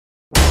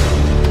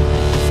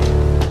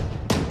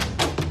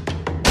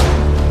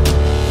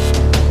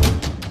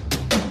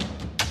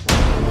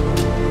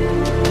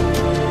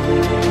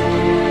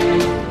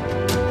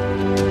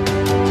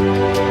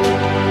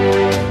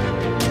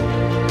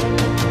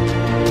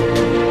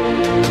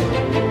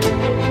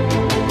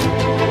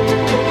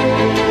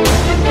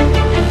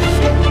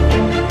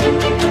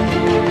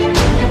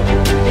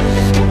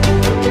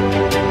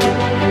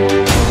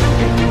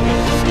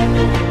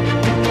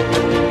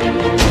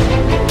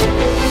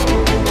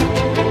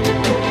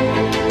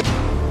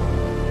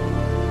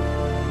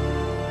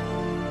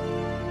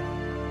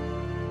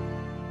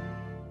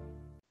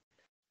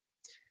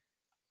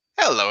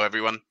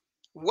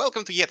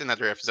welcome to yet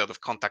another episode of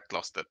Contact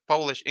Lost, the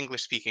Polish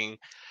English speaking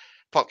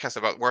podcast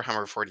about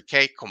Warhammer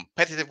 40k,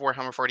 competitive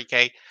Warhammer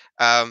 40k.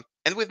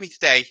 And with me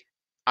today,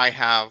 I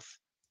have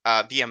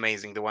the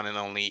amazing, the one and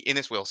only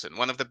Innes Wilson,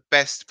 one of the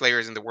best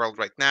players in the world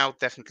right now,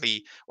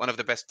 definitely one of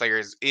the best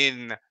players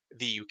in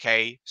the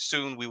UK.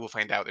 Soon we will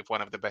find out if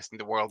one of the best in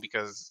the world,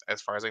 because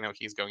as far as I know,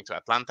 he's going to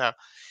Atlanta.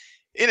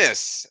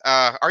 Innes,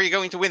 are you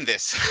going to win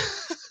this?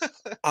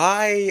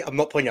 I am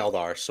not playing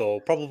Eldar, so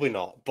probably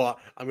not, but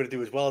I'm going to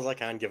do as well as I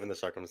can given the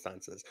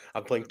circumstances.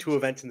 I'm playing two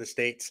events in the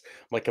States.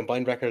 My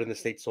combined record in the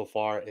States so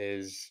far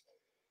is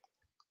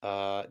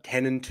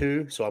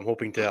 10-2, so I'm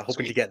hoping to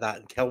Sweet. get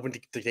that hoping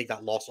to take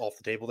that loss off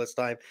the table this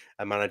time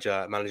and manage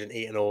an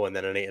 8-0 and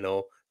then an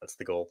 8-0. That's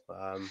the goal.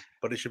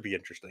 But it should be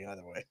interesting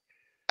either way.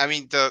 I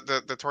mean,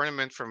 the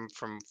tournament from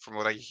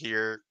what I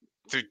hear,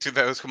 to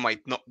those who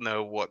might not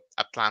know what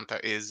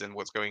Atlanta is and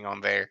what's going on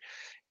there,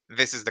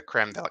 this is the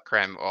creme de la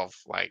creme of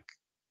like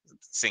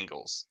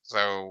singles.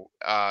 So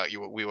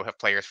we will have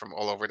players from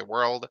all over the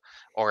world,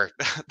 or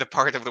the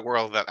part of the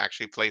world that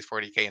actually plays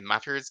 40k and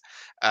matters,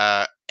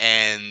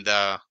 and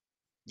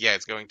yeah,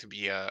 it's going to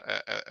be a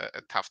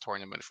tough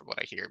tournament from what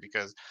I hear,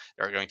 because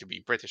there are going to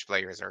be British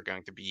players, there are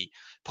going to be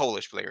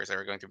Polish players,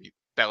 there are going to be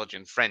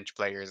Belgian, French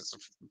players,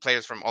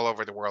 players from all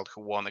over the world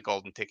who won a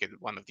golden ticket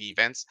at one of the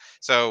events.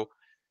 So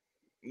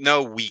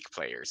no weak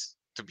players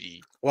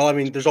Well, I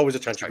mean, to there's be always a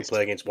chance you could precise.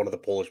 play against one of the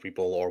Polish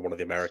people or one of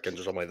the Americans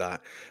or something like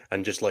that,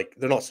 and just like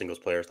they're not singles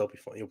players, they'll be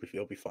fine.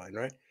 You'll be fine,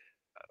 right?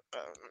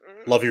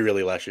 Love you,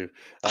 really, Leshu.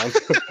 Um,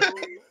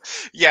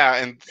 Yeah,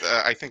 and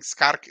I think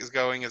Skark is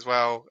going as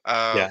well.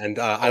 Yeah, and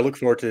I Oh, look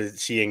forward to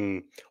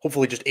seeing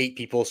hopefully just eight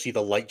people see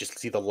the light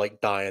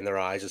die in their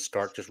eyes as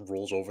Stark just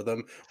rolls over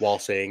them while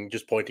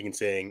just pointing and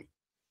saying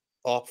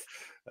off.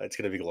 It's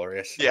gonna be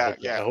glorious. yeah,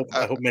 yeah.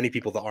 I hope many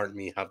people that aren't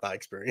me have that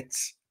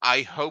experience.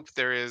 I hope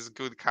there is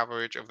good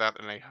coverage of that,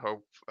 and I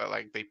hope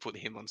like they put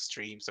him on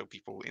stream so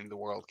people in the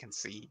world can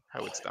see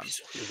how Oh, it's done.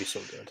 it'd be so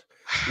good.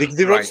 They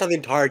would Right. understand the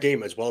entire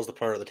game as well as the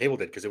player at the table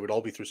did because it would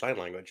all be through sign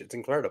language. It's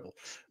incredible.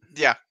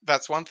 Yeah,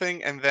 that's one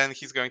thing, and then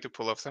he's going to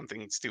pull off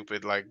something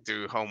stupid like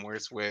do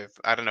homers with,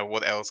 I don't know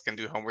what else can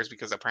do homers,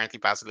 because apparently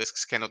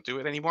basilisks cannot do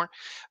it anymore.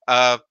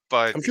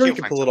 But I'm sure he he'll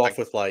can find pull it something. off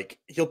with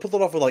he'll pull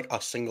it off with like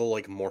a single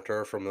like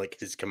mortar from like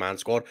his command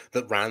squad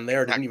that ran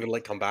there, didn't even Exactly.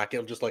 like come back.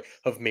 He'll just like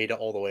have made it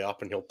all the way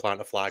up and he'll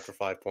plant a flag for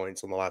 5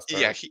 points on the last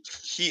Yeah, turn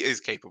he is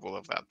capable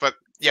of that. But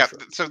for yeah, sure.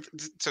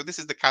 so this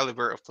is the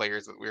caliber of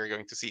players that we're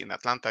going to see in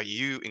Atlanta,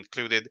 you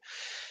included.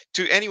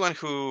 To anyone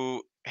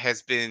who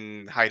has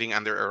been hiding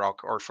under a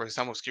rock, or for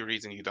some obscure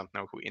reason you don't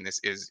know who Innes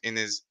is,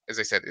 Innes, as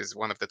I said, is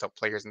one of the top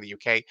players in the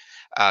UK.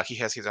 He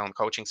has his own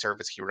coaching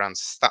service. He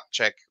runs Stat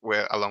Check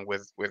along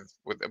with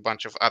a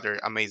bunch of other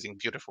amazing,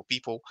 beautiful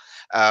people.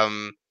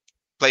 Um,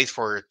 Plays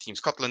for Team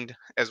Scotland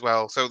as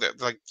well. So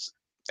that like,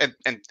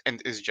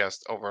 and is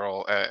just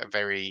overall a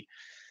very,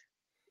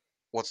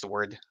 what's the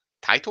word?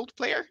 Titled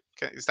player?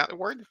 Is that a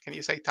word? Can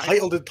you say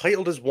titled?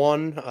 Titled as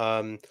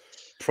one,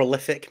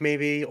 prolific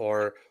maybe,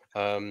 or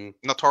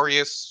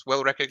Notorious,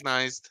 well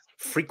recognized.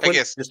 I frequent,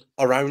 guess. just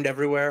around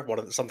everywhere.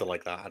 Something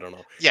like that. I don't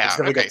know. It's Yeah.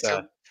 Okay. difficult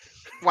So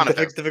to one of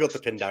those. difficult to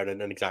pin down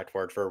an exact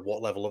word for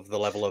what level of the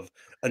level of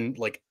and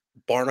like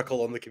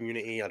barnacle on the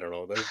community. I don't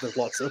know. There's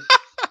lots of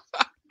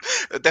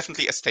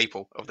Definitely a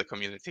staple of the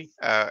community,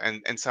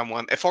 and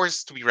someone, a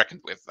force to be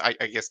reckoned with. I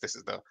guess this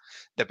is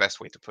the best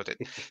way to put it.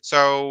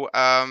 So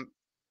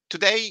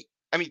today,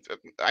 I mean,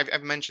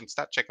 I've mentioned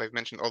stat check, I've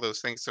mentioned all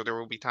those things, so there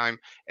will be time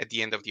at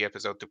the end of the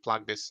episode to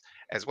plug this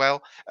as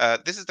well.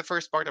 This is the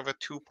first part of a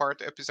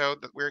two-part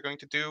episode that we're going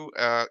to do.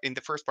 In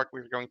the first part,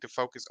 we're going to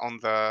focus on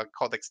the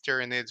Codex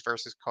Tyranids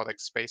versus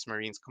Codex Space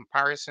Marines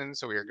comparison.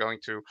 So we are going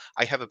to,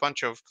 I have a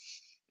bunch of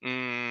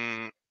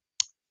mm,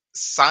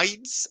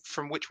 sides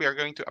from which we are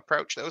going to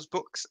approach those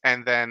books,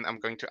 and then I'm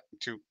going to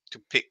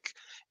pick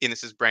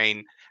Innes's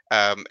brain,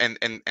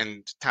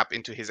 and tap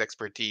into his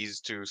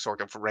expertise to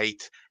sort of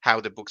rate how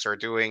the books are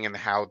doing and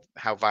how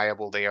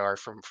viable they are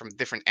from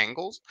different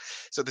angles.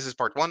 So this is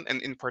part one,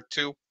 and in part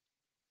two,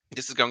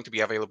 this is going to be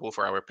available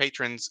for our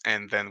patrons,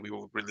 and then we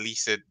will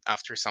release it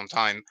after some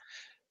time,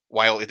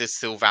 while it is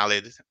still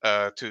valid,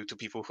 to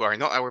people who are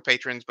not our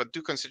patrons, but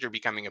do consider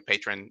becoming a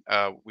patron.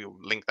 We'll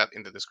link that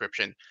in the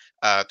description,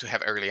 to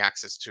have early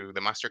access to the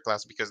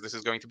masterclass, because this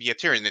is going to be a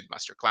Tyranid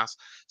masterclass.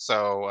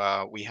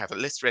 So we have a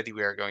list ready.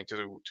 We are going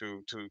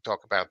to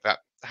talk about that,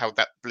 how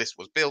that list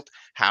was built,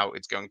 how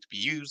it's going to be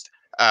used.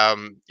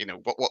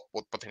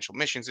 What potential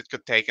missions it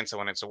could take, and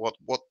so on and so.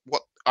 What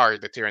are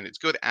the Tyranids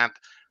good at?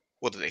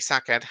 What do they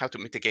suck at? How to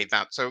mitigate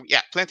that? So yeah,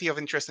 plenty of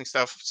interesting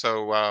stuff.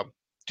 So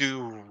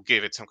do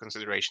give it some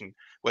consideration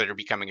whether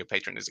becoming a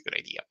patron is a good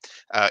idea.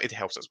 It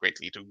helps us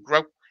greatly to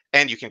grow,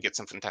 and you can get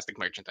some fantastic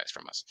merchandise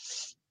from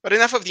us. But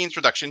enough of the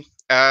introduction.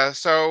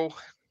 So,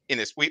 in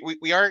this,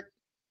 we are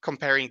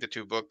comparing the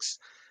two books.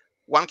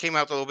 One came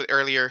out a little bit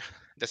earlier,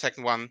 the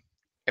second one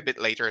a bit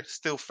later,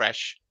 still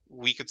fresh.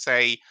 We could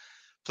say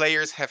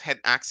players have had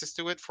access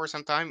to it for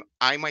some time.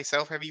 I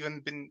myself have even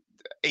been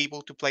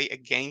able to play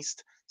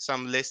against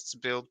some lists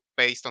built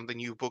based on the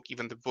new book,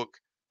 even the book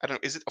I don't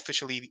know, is it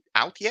officially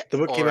out yet The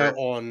book came or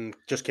out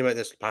just came out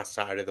this past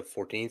Saturday, the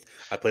 14th.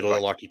 I played a right?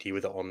 little RTT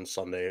with it on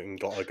Sunday and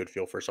got a good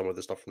feel for some of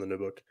the stuff from the new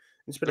book.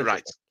 It's been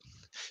Right. interesting.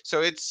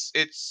 So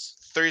it's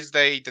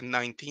Thursday the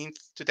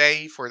 19th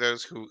today for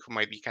those who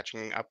might be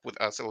catching up with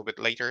us a little bit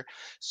later.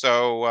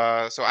 So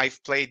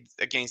I've played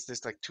against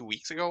this like 2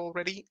 weeks ago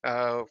already.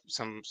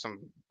 Some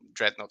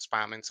dreadnought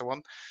spam and so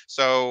on.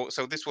 So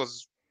this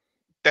was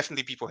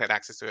definitely people had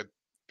access to it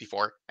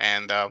before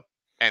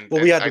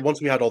Well, and I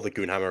once we had all the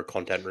Goonhammer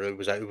content, it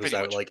was pretty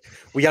out much. like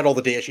we had all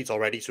the data sheets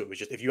already, so it was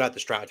just if you had the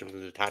stratagems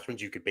and the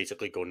detachments, you could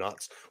basically go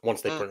nuts Mm,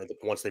 once they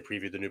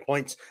previewed the new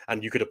points,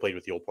 and you could have played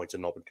with the old points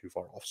and not been too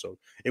far off. So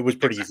it was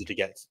pretty easy exactly. to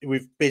get.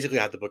 We've basically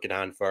had the book in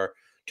hand for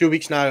 2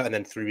 weeks now, and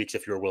then 3 weeks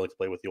if you were willing to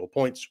play with the old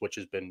points, which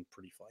has been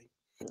pretty fine.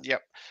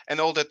 Yep, and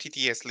all the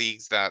TTS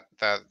leagues that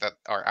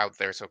are out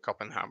there, so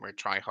Copenhagen,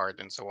 Try Hard,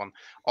 and so on,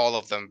 all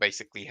of them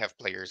basically have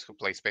players who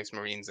play Space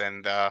Marines.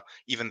 And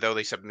even though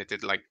they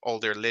submitted like all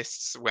their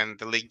lists when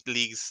the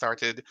leagues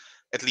started,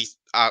 at least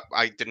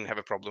I didn't have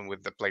a problem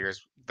with the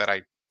players that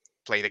I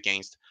played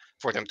against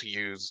for them to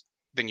use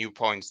the new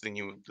points, the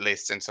new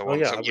lists, and so Oh on.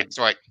 yeah, So I yeah, would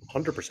so I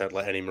 100%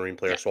 let any Marine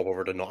player yeah, swap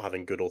over to not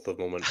having good Oath of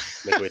Moment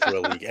midway through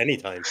a league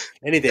anytime,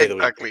 any day of the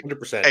week. exactly,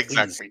 100%.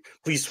 exactly.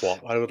 Please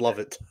swap. I would love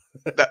it.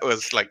 That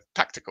was like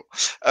tactical.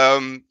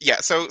 Yeah,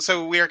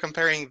 so we are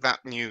comparing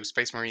that new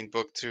Space Marine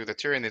book to the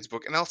Tyranids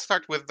book, and I'll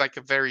start with like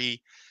a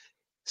very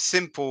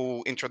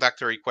simple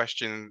introductory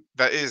question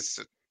that is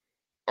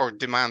or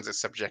demands a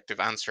subjective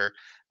answer.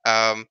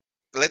 Um,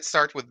 let's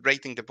start with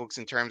rating the books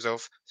in terms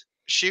of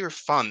sheer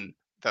fun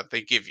that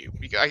they give you.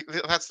 Because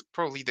that's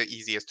probably the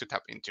easiest to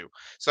tap into.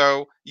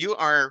 So you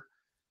are,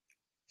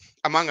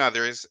 among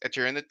others, a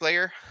Tyranid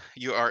player.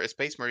 You are a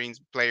Space Marines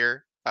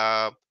player.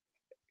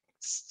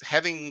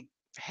 Having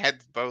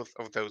had both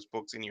of those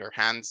books in your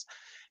hands,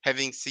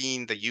 having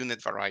seen the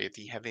unit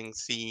variety, having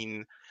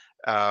seen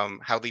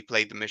how they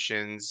play the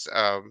missions,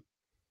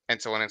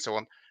 and so on and so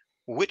on,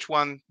 which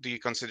one do you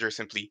consider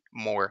simply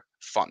more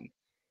fun?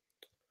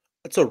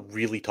 That's a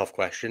really tough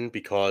question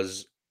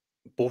because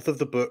both of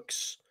the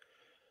books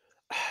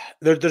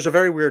there's a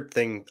very weird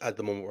thing at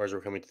the moment as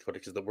we're coming to the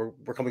codex is that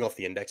we're coming off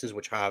the indexes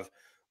which have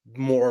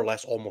more or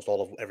less almost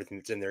all of everything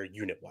that's in there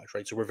unit wise,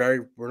 right? So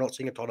we're not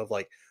seeing a ton of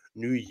like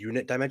new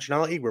unit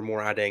dimensionality. We're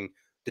more adding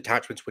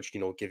detachments which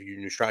give you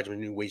new strategies,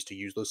 new ways to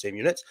use those same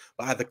units.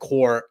 But at the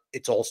core,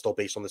 it's all still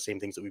based on the same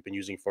things that we've been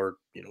using for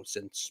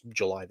since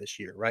July this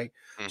year, right?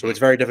 So Hmm. it's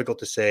very difficult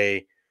to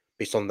say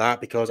based on that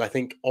because I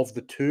think of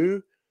the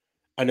two,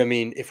 and I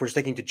mean, if we're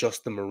sticking to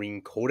just the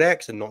Marine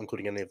Codex and not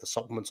including any of the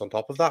supplements on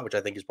top of that, which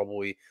I think is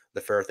probably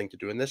the fair thing to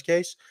do in this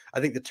case, I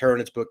think the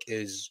Tyranids book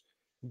is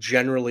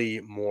generally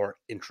more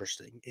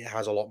interesting. It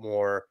has a lot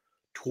more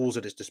tools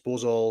at its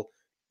disposal,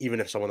 even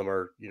if some of them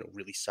are,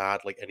 really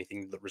sad, like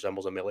anything that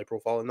resembles a melee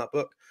profile in that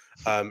book.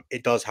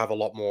 It does have a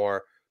lot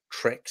more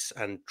tricks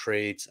and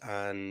trades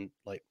and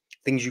like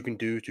things you can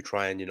do to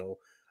try and,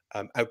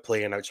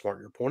 outplay and outsmart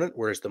your opponent.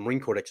 Whereas the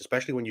Marine Codex,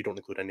 especially when you don't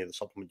include any of the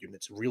supplement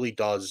units, really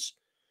does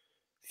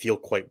feel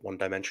quite one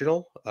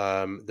dimensional.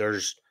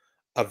 There's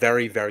a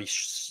very, very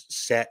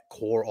set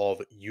core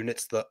of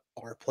units that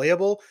are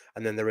playable,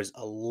 and then there is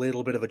a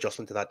little bit of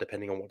adjustment to that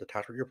depending on what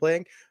detachment you're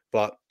playing.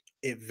 But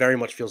it very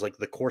much feels like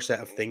the core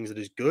set of things that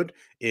is good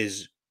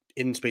is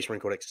in Space Marine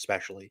Codex,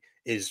 especially,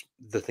 is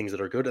the things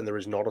that are good, and there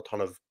is not a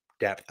ton of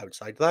depth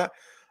outside that.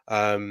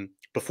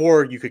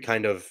 Before you could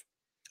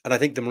and I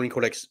think the Marine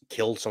Codex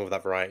killed some of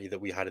that variety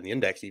that we had in the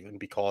Index, even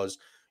because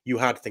you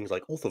had things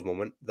like Oath of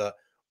Moment that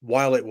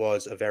while it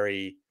was a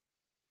very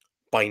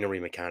binary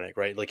mechanic,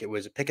 right? Like it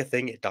was pick a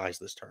thing, it dies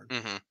this turn.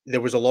 Hmm. There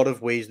was a lot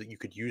of ways that you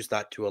could use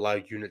that to allow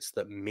units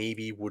that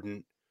maybe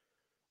weren't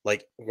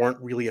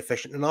really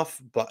efficient enough,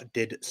 but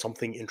did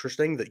something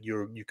interesting that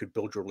you could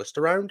build your list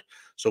around.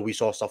 So we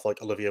saw stuff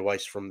like Olivia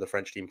Weiss from the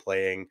French team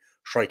playing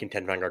Shrike and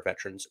 10 Vanguard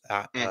veterans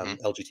at Hmm.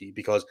 LGT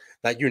because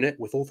that unit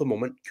with Oath of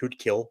Moment could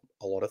kill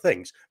a lot of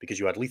things because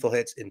you had lethal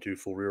hits into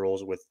full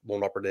rerolls with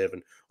lone operative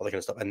and all that kind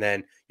of stuff. And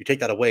then you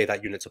take that away,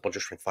 that unit's a bunch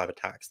of strength 5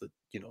 attacks that,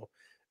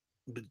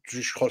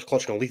 just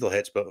clutching on lethal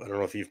hits, but I don't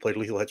know if you've played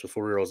lethal hits with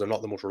full rerolls, they're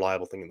not the most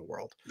reliable thing in the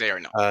world. They are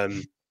not.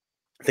 Um,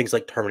 Things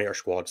like Terminator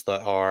squads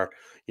that are,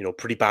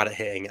 pretty bad at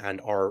hitting and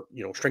are,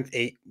 strength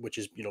 8, which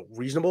is,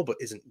 reasonable, but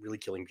isn't really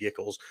killing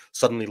vehicles,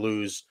 suddenly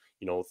lose,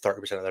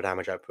 30% of their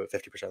damage output,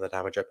 50% of their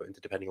damage output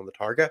into depending on the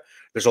target.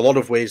 There's a lot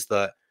of ways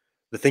that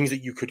the things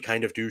that you could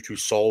kind of do to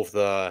solve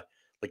the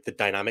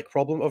dynamic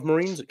problem of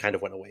Marines, it kind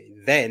of went away.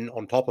 Then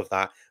on top of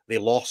that, they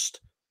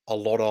lost a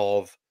lot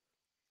of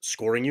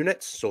scoring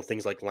units, so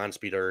things like land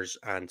speeders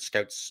and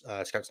scout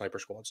sniper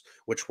squads,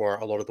 which were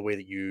a lot of the way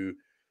that you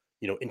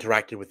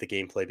interacted with the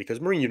gameplay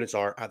because Marine units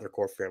are at their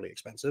core fairly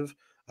expensive.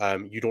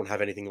 You don't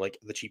have anything like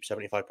the cheap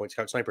 75-point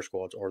scout sniper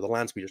squads or the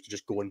land speeders to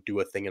just go and do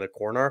a thing in a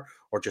corner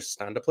or just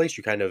stand a place.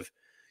 You kind of,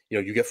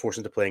 you get forced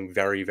into playing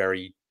very,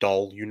 very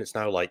dull units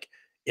now, like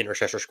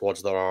intercessor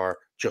squads that are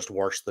just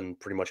worse than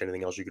pretty much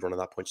anything else you could run at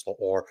that point slot.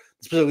 Or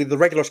specifically, the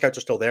regular scouts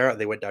are still there.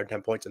 They went down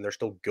 10 points and they're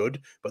still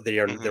good, but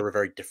Hmm. they're a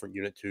very different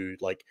unit to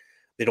like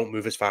they don't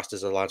move as fast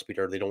as a land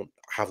speeder. They don't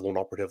have lone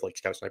operative like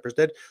scout snipers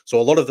did. So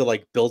a lot of the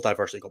like build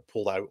diversity got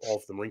pulled out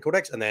of the Marine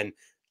Codex and then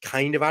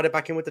kind of added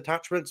back in with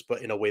detachments,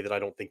 but in a way that I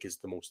don't think is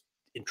the most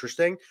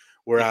interesting.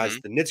 Whereas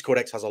Hmm. the NIDS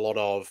Codex has a lot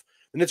of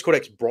the NIDS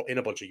Codex brought in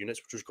a bunch of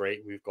units, which was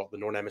great. We've got the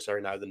Norn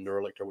Emissary now, the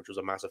Neurolictor, which was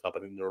a massive help.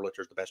 I think the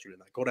Neurolictor is the best unit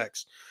in that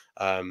Codex.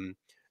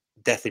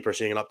 Deathly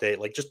Pursuing an update,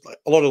 like just like,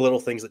 a lot of little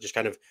things that just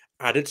kind of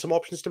added some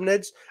options to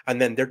NIDS, and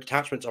then their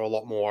detachments are a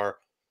lot more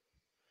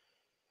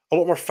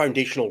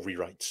foundational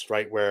rewrites,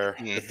 right? Where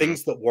the Hmm.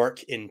 things that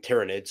work in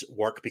Tyranids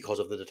work because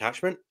of the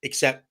detachment,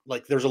 except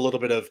like there's a little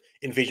bit of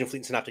Invasion Fleet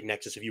and Synaptic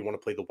Nexus if you want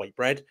to play the white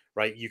bread,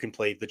 right? You can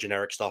play the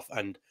generic stuff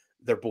and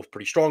they're both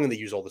pretty strong and they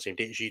use all the same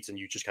data sheets and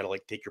you just kind of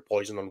like take your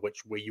poison on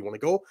which way you want to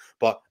go.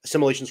 But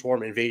Assimilation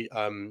Swarm,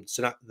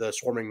 the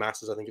Swarming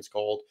Masses, I think it's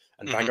called,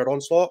 and Hmm. Vanguard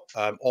Onslaught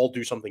all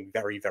do something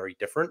very, very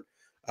different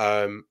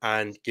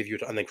and give you,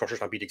 and then Crusher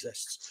Stampede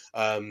exists.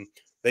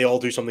 They all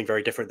do something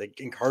very different. They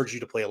encourage you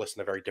to play a list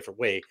in a very different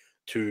way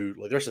to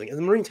like the rest of the thing.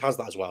 And the Marines has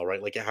that as well,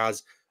 right? Like it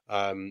has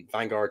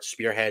Vanguard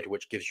Spearhead,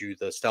 which gives you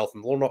the stealth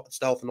and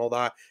stealth and all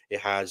that.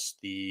 It has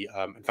the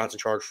advance and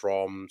charge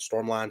from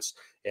Stormlance.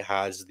 It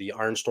has the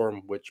Iron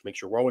Storm, which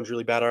makes your whirlwinds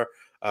really better.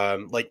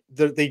 Like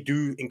they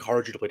do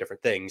encourage you to play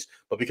different things,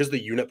 but because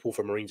the unit pool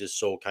for Marines is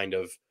so kind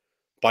of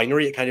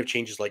binary, it kind of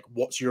changes like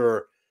what's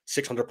your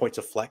 600 points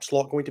of flex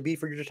slot going to be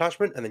for your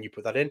detachment, and then you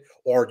put that in,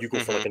 or you go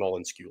for Hmm. like an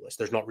all-in skew list.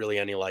 There's not really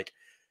any like,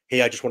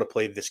 hey, I just want to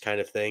play this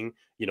kind of thing.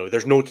 You know,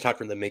 there's no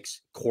detachment that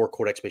makes core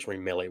Codex Space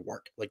Marine melee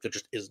work. Like there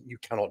just is, you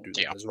cannot do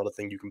that. Yeah. There's not a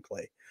thing you can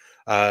play.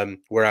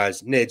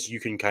 Whereas NIDS,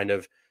 you can kind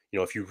of, you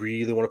know, if you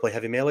really want to play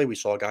heavy melee, we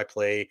saw a guy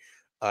play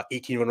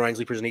 18 One Ryan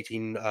Sleepers and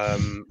 18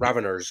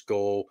 Raveners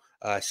go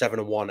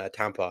 7-1 at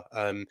Tampa.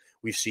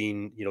 We've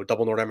seen, you know,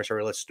 double North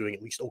Emissary lists doing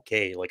at least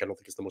okay. Like, I don't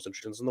think it's the most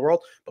interesting in the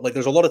world, but like,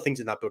 there's a lot of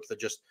things in that book that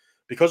just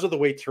because of the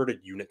way tiered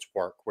units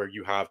work, where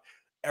you have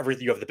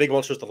everything, you have the big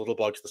monsters, the little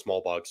bugs, the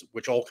small bugs,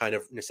 which all kind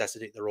of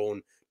necessitate their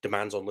own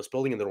demands on list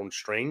building and their own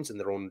strains and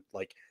their own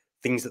like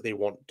things that they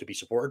want to be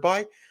supported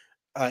by.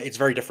 It's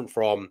very different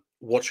from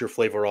what's your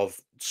flavor of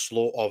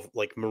slow of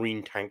like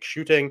marine tank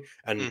shooting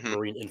and Hmm.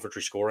 marine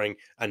infantry scoring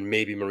and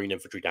maybe marine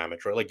infantry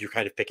damage, right? Like you're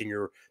kind of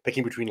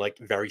picking between like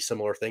very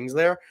similar things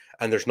there,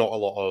 and there's not a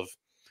lot of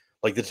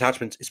like the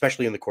detachments,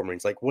 especially in the core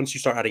marines. Like once you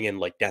start adding in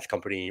like Death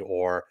Company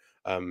or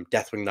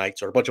Deathwing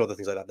Knights or a bunch of other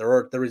things like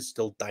that, there is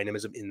still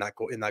dynamism in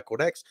that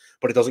codex,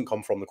 but it doesn't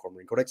come from the core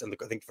marine codex, and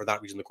I think for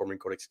that reason the core marine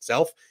codex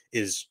itself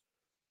is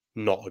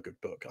not a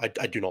good book.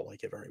 I do not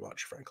like it very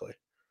much, frankly.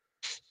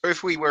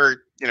 If we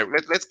were,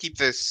 let's keep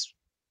this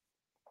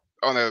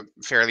on a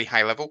fairly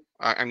high level.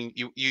 I mean,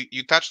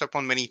 you touched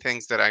upon many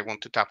things that I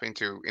want to tap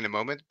into in a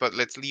moment, but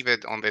let's leave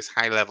it on this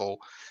high level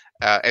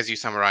as you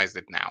summarized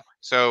it now.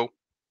 So,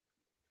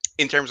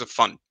 in terms of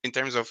fun, in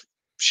terms of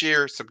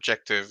sheer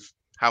subjective,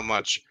 how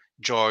much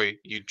joy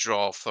you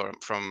draw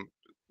from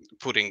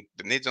putting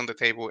the NIDS on the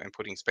table and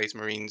putting Space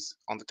Marines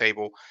on the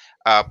table,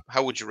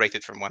 how would you rate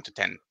it from 1 to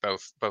 10?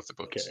 Both the Okay.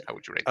 books. How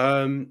would you rate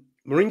them?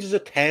 Marines is a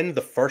 10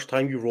 the first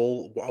time you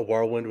roll a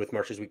whirlwind with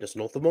Mercy's weakness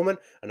and oath of moment,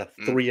 and a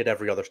Mm, 3 at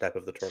every other step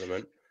of the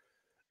tournament.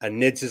 And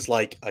Nids is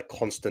like a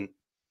constant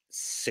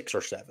 6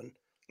 or 7.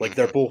 Like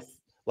they're mm-hmm, both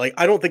like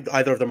I don't think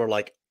either of them are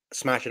like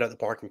smash it out the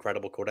park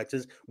incredible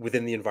codexes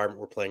within the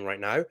environment we're playing right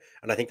now.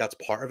 And I think that's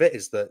part of it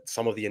is that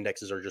some of the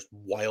indexes are just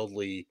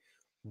wildly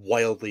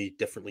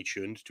differently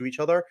tuned to each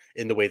other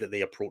in the way that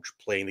they approach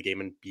playing the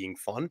game and being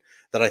fun.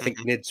 That I think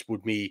mm-hmm, Nids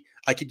would be.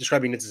 I keep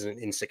describing Nids as an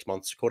in 6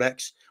 months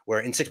codex, where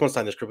in 6 months'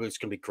 time, this is going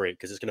to be great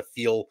because it's going to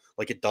feel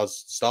like it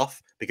does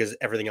stuff because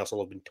everything else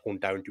will have been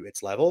toned down to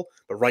its level.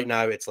 But right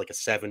now, it's like a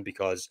 7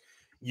 because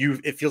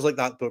it feels like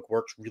that book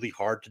works really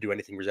hard to do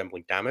anything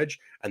resembling damage,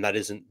 and that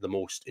isn't the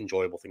most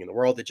enjoyable thing in the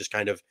world. It just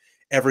kind of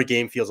every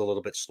game feels a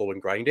little bit slow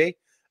and grindy.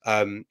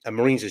 And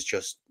Marines is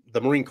just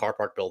the Marine car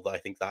park build that I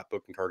think that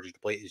book encourages you to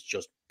play is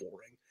just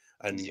boring.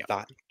 And yeah.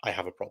 that I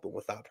have a problem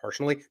with that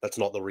personally. That's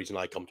not the reason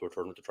I come to a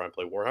tournament to try and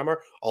play Warhammer.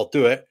 I'll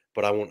do it,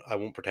 but I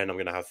won't pretend I'm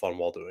gonna have fun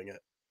while doing it.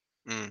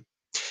 Mm.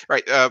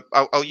 Right.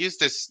 I'll use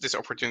this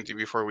opportunity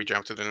before we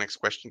jump to the next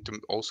question to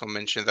also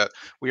mention that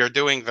we are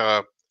doing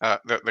the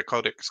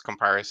codex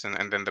comparison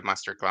and then the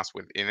masterclass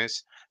with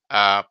Innes.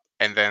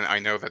 And then I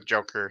know that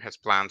Joker has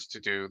planned to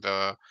do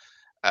the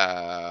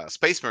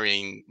Space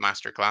Marine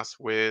masterclass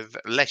with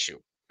Leshu.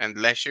 And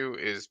Leshu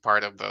is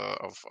part of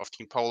of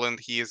Team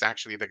Poland. He is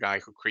actually the guy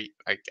who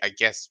I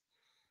guess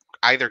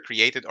either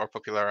created or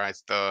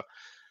popularized the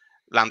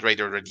Land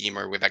Raider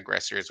Redeemer with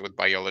aggressors, with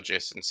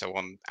biologists, and so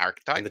on And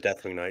archetype, the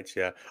Deathwing Knights,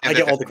 yeah. I and the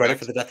get all the Deathwing credit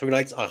for Knights. the Deathwing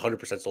Knights.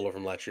 100% stole it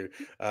from Leshu.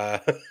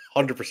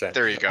 100%.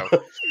 There you go.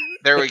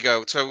 There we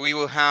go. So we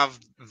will have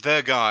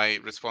the guy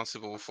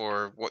responsible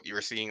for what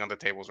you're seeing on the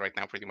tables right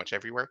now, pretty much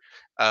everywhere,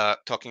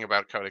 talking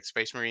about Codex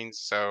Space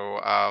Marines. So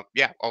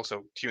yeah,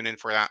 also tune in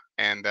for that,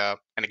 and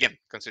again,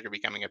 consider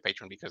becoming a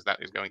patron because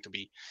that is going to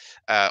be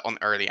on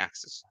early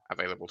access,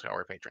 available to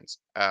our patrons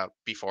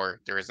before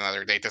there is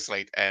another data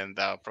slate and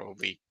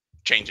probably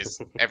changes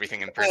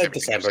everything and turns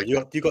everything December. upside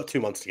You down. got 2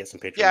 months to get some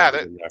Patreon Yeah,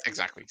 members in there.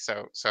 exactly.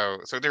 So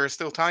there is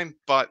still time,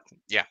 but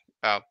yeah,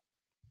 Uh,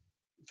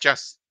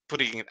 just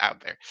putting it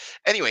out there.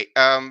 Anyway,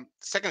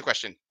 second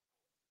question.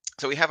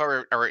 So we have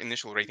our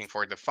initial rating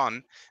for the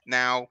fun.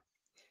 Now,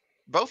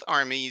 both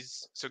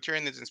armies, so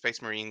Tyranids and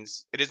Space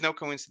Marines, it is no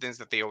coincidence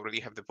that they already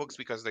have the books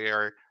because they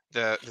are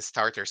the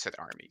starter set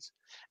armies.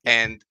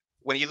 Yeah. And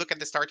when you look at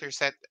the starter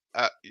set,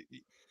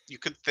 you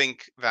could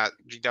think that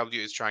GW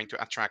is trying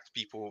to attract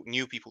people,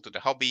 new people to the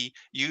hobby.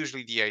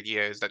 Usually, the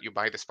idea is that you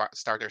buy the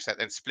starter set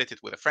and split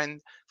it with a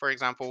friend, for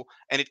example,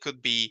 and it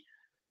could be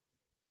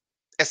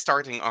a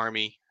starting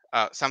army,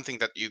 something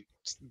that you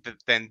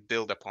then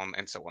build upon,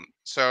 and so on.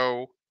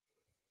 So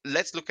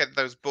let's look at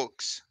those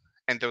books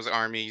and those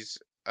armies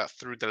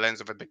through the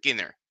lens of a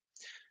beginner.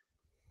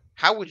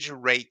 How would you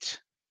rate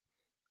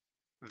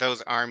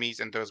those armies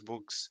and those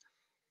books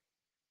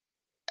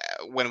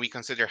when we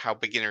consider how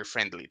beginner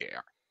friendly they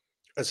are?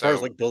 As far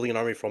as So like building an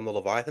army from the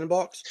Leviathan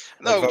box,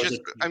 like if no, I was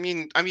just like,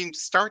 I mean,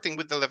 starting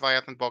with the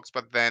Leviathan box,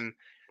 but then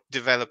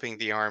developing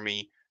the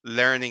army,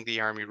 learning the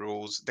army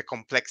rules, the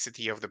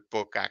complexity of the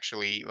book.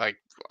 Actually, like,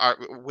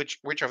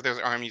 which of those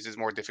armies is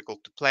more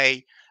difficult to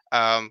play?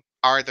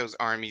 Are those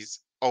armies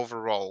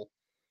overall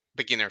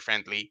beginner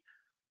friendly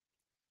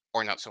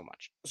or not so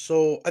much?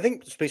 so I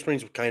think Space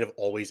Marines kind of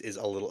always is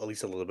a little, at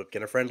least a little bit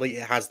beginner friendly.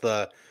 It has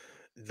the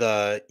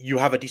you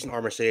have a decent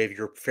armor save,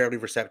 you're fairly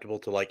receptible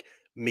to like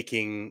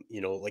making,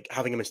 like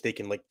having a mistake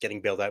and like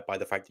getting bailed out by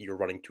the fact that you're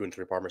running 2 and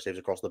 3 armor saves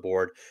across the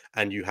board,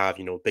 and you have,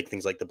 big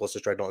things like the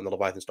Ballistic Dreadnought and the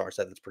Leviathan Star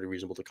set that's pretty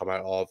reasonable to come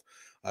out of.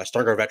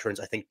 Starguard veterans,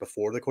 I think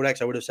before the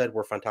Codex, I would have said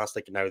were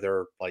fantastic, and now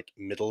they're like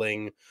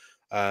middling.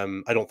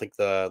 I don't think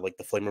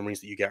the Flame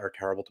Marines that you get are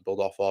terrible to build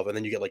off of, and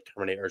then you get like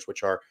Terminators,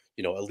 which are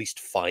at least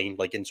fine,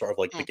 like in sort of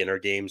like Hmm. beginner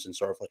games, and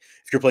sort of like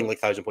if you're playing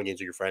like 1,000 point games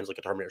with your friends, like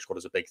a Terminator squad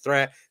is a big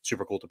threat,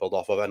 super cool to build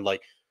off of, and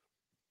like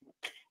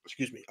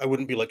excuse me, I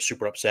wouldn't be like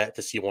super upset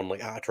to see one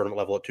like at a tournament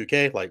level at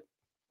 2K. Like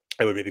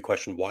I would maybe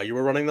question why you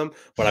were running them,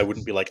 but I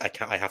wouldn't be like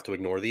I have to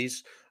ignore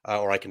these,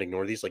 or I can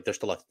ignore these. Like there's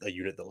still a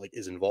unit that like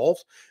is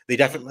involved. They Hmm.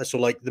 definitely, so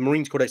like the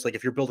Marines Codex, like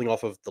if you're building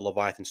off of the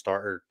Leviathan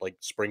starter like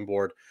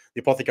springboard,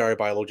 the Apothecary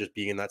Biologist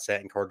being in that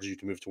set encourages you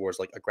to move towards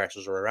like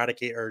aggressors or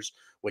eradicators,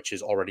 which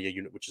is already a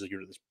unit, which is a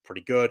unit that's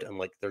pretty good, and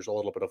like there's a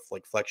little bit of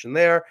like flexion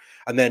there.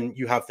 And then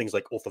you have things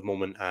like Oath of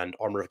Moment and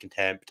Armor of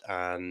Contempt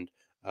and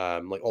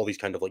like all these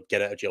kind of like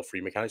get out of jail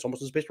free mechanics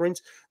almost in Space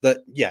Marines that,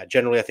 yeah,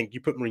 generally I think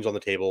you put Marines on the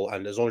table,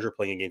 and as long as you're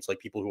playing against like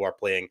people who are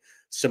playing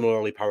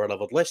similarly power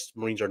leveled lists,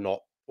 Marines are not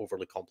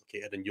overly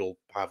complicated, and you'll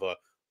have a.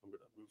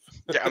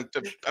 I'm Yeah,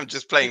 gonna I'm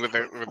just playing with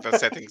the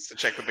settings to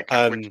check with the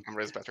move. which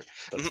camera is better.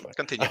 That's Mhm. fine.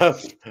 Continue.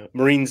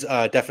 Marines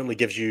definitely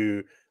gives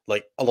you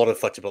like a lot of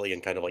flexibility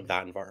in kind of like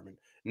that environment.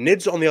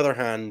 Nids, on the other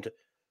hand,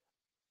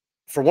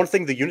 for one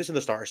thing, the units in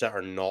the starter set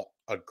are not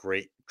a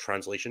great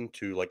translation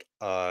to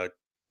an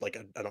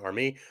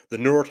army. The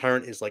Neuro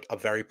Tyrant is like a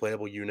very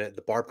playable unit.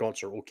 The Barb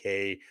Gaunts are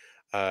okay.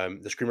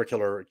 The Screamer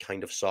Killer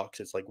kind of sucks.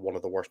 It's like one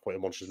of the worst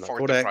pointed monsters in that For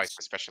the price, codex.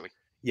 especially.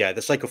 Yeah,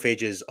 the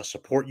Psychophage is a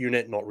support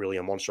unit, not really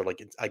a monster.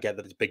 Like I get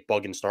that it's a big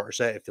bug in starter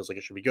set. It feels like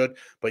it should be good,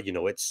 but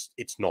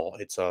it's not.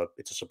 It's a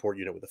support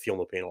unit with a feel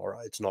no pain aura.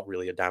 It's not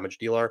really a damage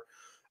dealer.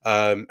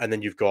 And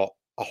then you've got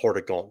a horde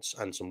of gaunts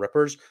and some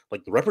rippers.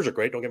 Like the rippers are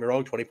great. Don't get me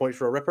wrong. 20 points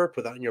for a ripper.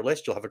 Put that in your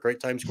list. You'll have a great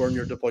time scoring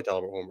your deploy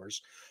Talbot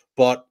homers.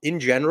 But in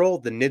general,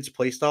 the Nids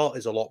playstyle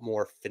is a lot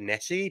more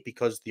finessey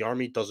because the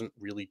army doesn't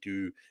really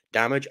do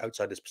damage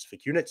outside of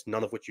specific units,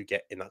 none of which you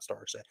get in that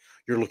starter set.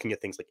 You're looking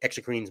at things like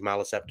Exocrines,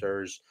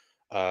 Maliceptors,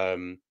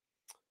 um,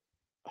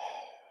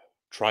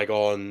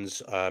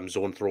 Trigons,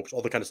 Zoanthropes,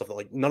 all the kind of stuff that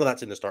like none of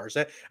that's in the starter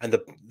set, and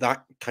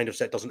that kind of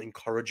set doesn't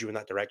encourage you in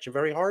that direction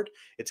very hard.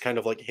 It's kind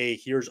of like, hey,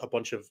 here's a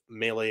bunch of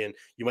melee, and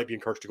you might be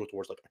encouraged to go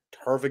towards like a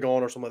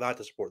Tervigon or something like that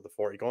to support the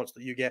 40 gaunts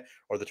that you get,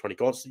 or the 20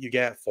 gaunts that you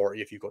get,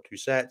 40 if you've got 2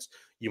 sets.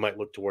 You might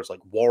look towards like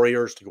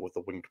warriors to go with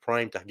the winged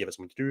prime to give it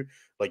something to do,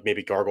 like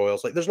maybe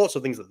gargoyles. Like there's lots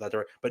of things that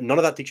are, but none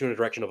of that takes you in the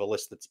direction of a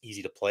list that's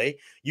easy to play.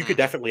 You could Hmm.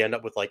 definitely end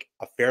up with like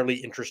a fairly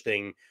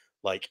interesting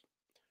like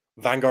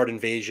Vanguard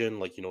Invasion,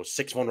 like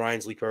 6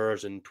 Ryan's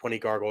Leapers and 20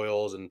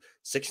 Gargoyles and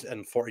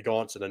 40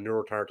 Gaunts and a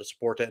Neurotar to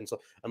support it, and so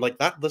and like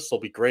that list will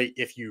be great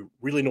if you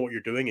really know what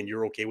you're doing and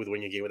you're okay with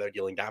winning a game without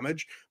dealing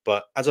damage.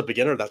 But as a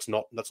beginner, that's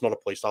not a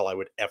playstyle I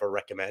would ever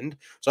recommend.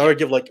 So I Yeah. would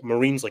give like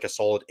Marines like a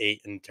solid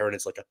 8 and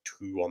Tyranids like a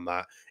 2 on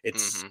that.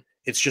 It's Hmm.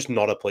 it's just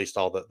not a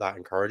playstyle that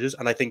encourages.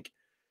 And I think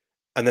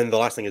and then the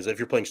last thing is if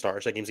you're playing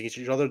starter set games against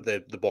each other,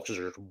 the boxes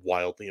are just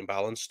wildly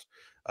imbalanced.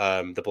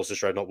 The Ballistic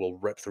Dreadnought will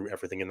rip through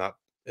everything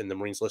in the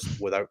Marines list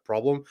without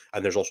problem,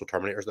 and there's also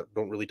Terminators that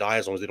don't really die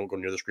as long as they don't go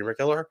near the Screamer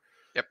Killer.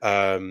 Yep.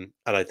 And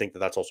I think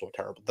that's also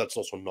terrible. That's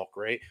also not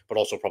great, but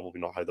also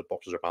probably not how the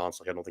boxes are balanced.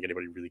 Like I don't think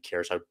anybody really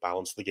cares how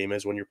balanced the game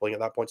is when you're playing at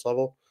that points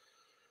level.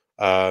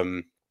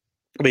 Um,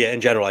 but yeah,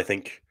 in general, I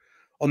think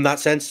on that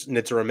sense,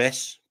 Nids are a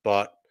miss,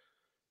 but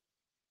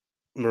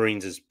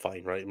Marines is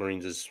fine, right?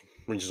 Marines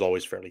is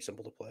always fairly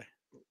simple to play.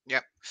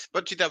 Yeah.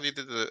 But GW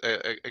did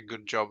a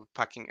good job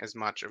packing as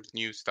much of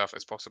new stuff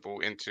as possible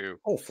into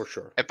Oh, for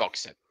sure. a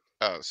box set.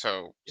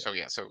 So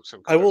yeah, so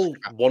I kudos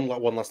for will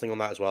one last thing on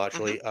that as well. that.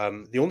 Hmm.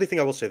 Actually, the only thing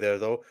I will say there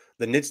though,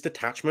 the NIDS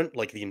detachment,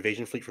 like the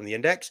invasion fleet from the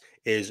Index,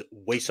 is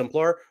way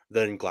simpler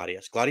than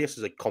Gladius. Gladius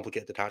is a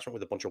complicated detachment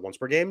with a bunch of once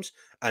per games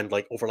and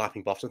like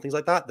overlapping buffs and things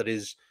like that. That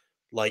is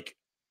like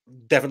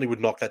definitely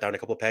would knock that down a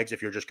couple of pegs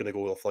if you're just going to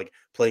go with like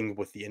playing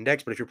with the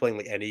Index. But if you're playing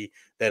like any,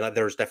 then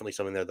there's definitely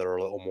some in there that are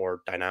a little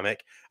more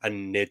dynamic.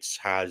 And NIDS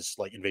has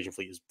like invasion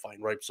fleet is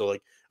fine, right? So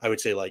like I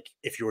would say like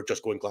if you were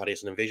just going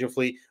Gladius and Invasion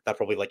Fleet, that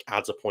probably like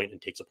adds a point and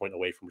takes a point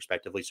away from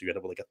respectively. So you end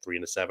up with like a 3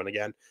 and a 7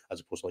 again,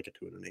 as opposed to like a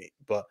 2 and an 8.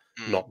 But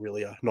not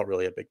really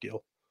a big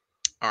deal.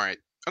 All right.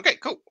 Okay,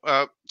 cool.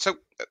 So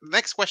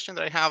next question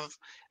that I have,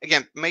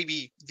 again,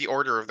 maybe the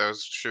order of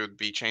those should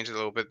be changed a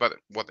little bit, but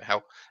what the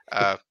hell?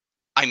 Uh,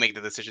 I make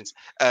the decisions.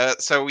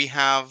 So we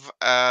have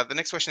the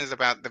next question is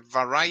about the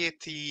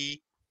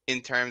variety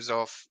in terms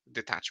of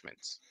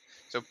detachments.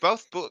 So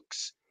both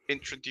books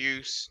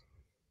introduce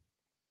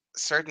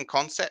certain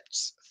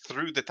concepts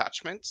through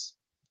detachments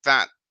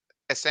that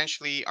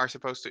essentially are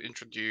supposed to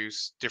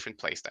introduce different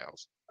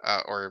playstyles,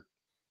 or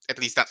at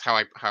least that's how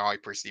I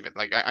perceive it.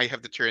 Like I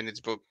have the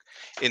Tyranids book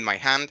in my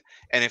hand,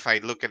 and if I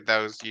look at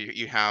those,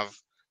 you have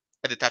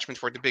a detachment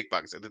for the big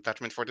bugs, a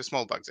detachment for the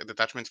small bugs, a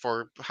detachment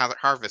for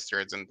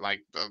harvesters, and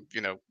like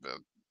the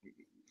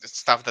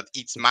stuff that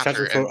eats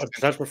matter, A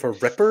detachment for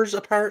Rippers,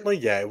 apparently.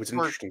 Yeah, it was an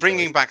for interesting choice.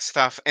 bringing back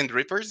stuff and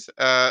rippers,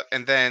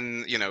 and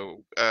then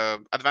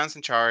advance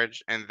and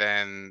charge, and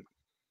then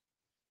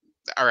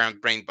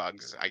around brain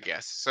bugs, I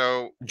guess.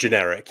 So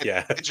Generic, it,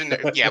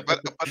 yeah. yeah,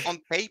 but on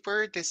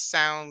paper, this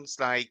sounds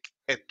like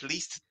at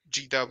least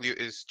GW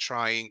is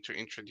trying to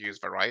introduce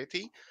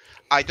variety.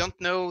 I don't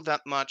know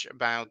that much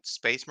about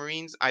Space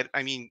Marines.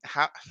 I mean,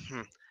 how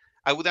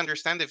I would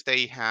understand if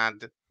they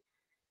had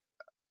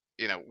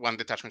one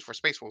detachment for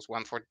Space Wolves,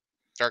 one for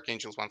Dark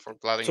Angels, one for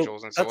Blood So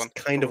Angels, and so that's on.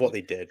 kind of what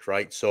they did,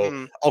 right? So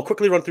Mm, I'll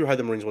quickly run through how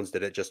the Marines ones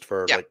did it, just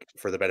for yeah. like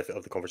for the benefit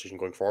of the conversation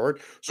going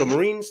forward. So Hmm.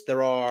 Marines,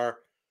 there are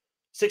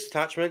 6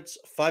 attachments,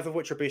 5 of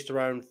which are based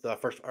around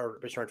first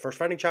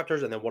founding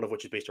chapters, and then one of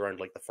which is based around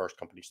like the first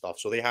company stuff.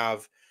 So they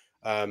have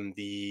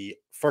the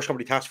first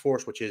company task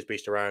force, which is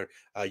based around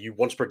you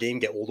once per game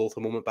get old oath a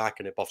moment back,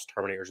 and it buffs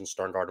Terminators and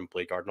Stern Guard and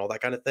Blade Guard and all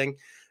that kind of thing.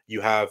 You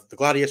have the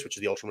Gladius, which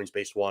is the Ultramarines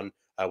based one,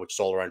 which is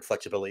all around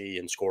flexibility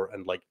and score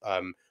and like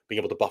being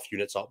able to buff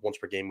units up once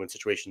per game when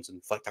situations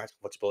and tactical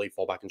flexibility,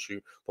 fall back and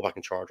shoot, fall back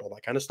and charge, all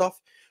that kind of stuff.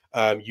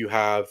 You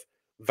have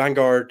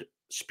Vanguard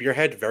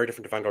Spearhead, very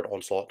different to Vanguard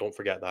Onslaught. Don't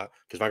forget that,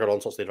 because Vanguard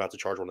Onslaught's the advanced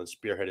charge one, and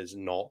Spearhead is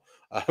not.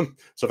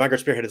 So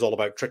Vanguard Spearhead is all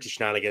about tricky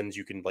shenanigans.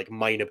 You can like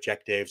mine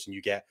objectives, and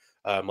you get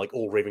like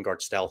old Raven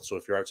Guard stealth. So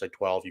if you're outside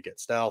 12, you get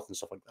stealth and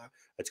stuff like that.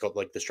 It's got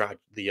like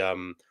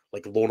the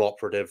like lone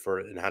operative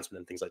for enhancement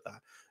and things like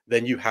that.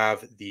 Then you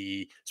have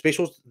the Space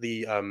Wolves,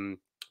 the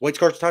White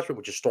Scars attachment,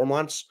 which is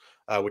Stormlance.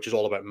 Which is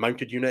all about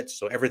mounted units,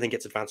 so everything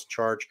gets advanced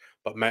charge,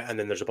 and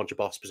then there's a bunch of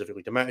buffs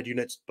specifically to mounted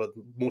units, but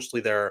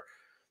mostly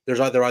there's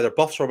either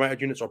buffs for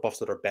mounted units or buffs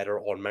that are better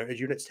on mounted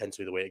units, tends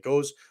to be the way it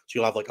goes. So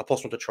you'll have like a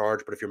 +1 to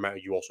charge, but if you're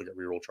mounted, you also get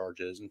reroll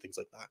charges and things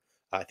like that.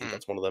 I think Mm,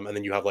 that's one of them. And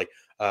then you have like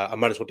a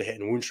 -1 to hit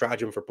and wound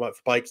stratagem for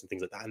bikes and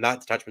things like that. And that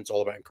detachment's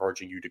all about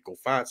encouraging you to go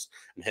fast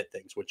and hit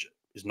things, which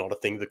is not a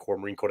thing the core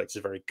Marine Codex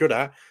is very good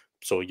at.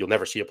 So you'll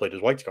never see it played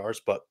as White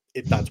Scars, but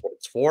that's what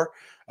it's for.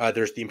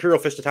 There's the Imperial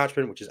Fist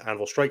attachment, which is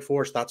Anvil Strike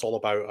Force. That's all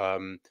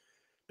about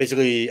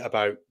basically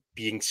about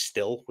being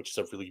still, which is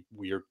a really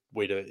weird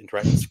way to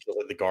interact. It's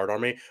like the guard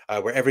army,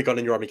 where every gun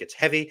in your army gets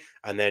heavy,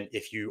 and then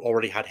if you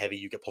already had heavy,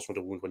 you get +1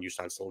 to wound when you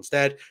stand still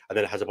instead. And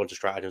then it has a bunch of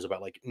stratagems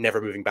about like never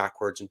moving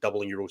backwards and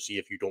doubling your OC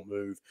if you don't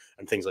move,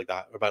 and things like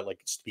that. About like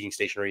being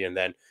stationary and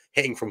then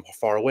hitting from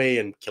far away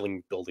and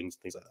killing buildings,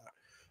 things like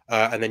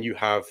that. And then you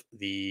have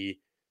the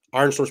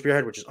Iron Sword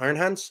Spearhead, which is Iron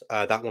Hands.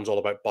 That one's all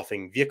about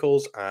buffing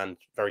vehicles, and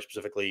very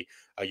specifically,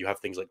 you have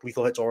things like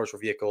lethal hits auras for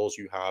vehicles.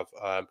 You have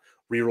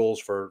rerolls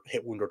for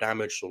hit, wound, or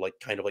damage. So like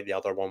kind of like the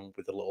other one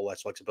with a little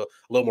less flexibility,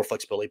 a little more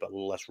flexibility, but a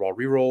little less raw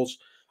rerolls.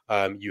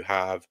 You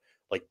have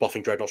like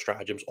buffing dreadnought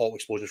stratagems, all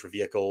explosions for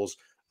vehicles.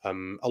 A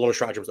lot of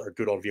stratagems that are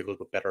good on vehicles,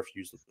 but better if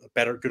used,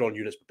 better good on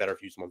units, but better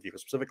if used them on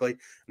vehicles specifically.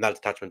 And that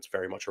attachment's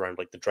very much around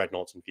like the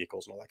dreadnoughts and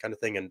vehicles and all that kind of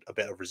thing, and a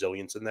bit of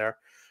resilience in there.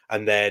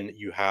 And then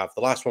you have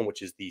the last one,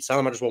 which is the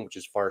Salamanders one, which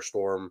is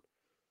Firestorm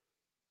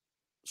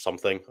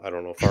something. I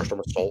don't know, Firestorm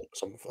Assault,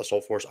 some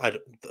assault force. The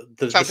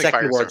something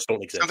second Firestorm. words don't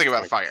Something exist,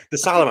 about frankly. fire. The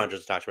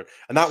Salamander's attachment,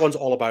 and that one's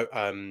all about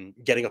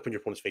getting up in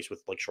your opponent's face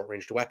with like short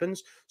ranged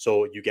weapons.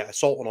 So you get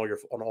assault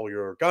on all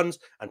your guns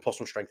and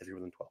 +1 strength if you're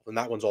within 12. And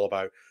that one's all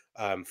about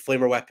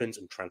flamer weapons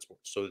and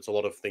transport. So it's a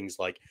lot of things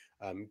like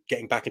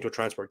getting back into a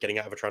transport, getting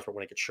out of a transport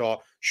when it gets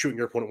shot, shooting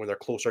your opponent when they're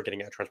closer,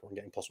 getting out of transport and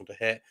getting +1 to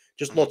hit.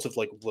 Just Mhm. lots of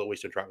like little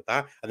ways to interact with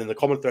that. And then the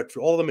common thread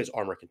through all of them is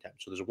armor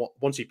contempt. So there's a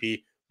one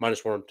CP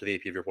 -1 to the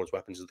AP of your opponent's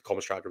weapons is the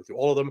common strategy through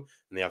all of them,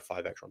 and they have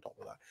 5 extra on top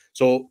of that.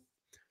 So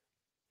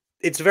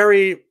it's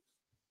very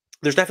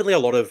there's definitely a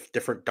lot of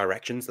different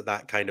directions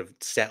that kind of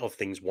set of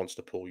things wants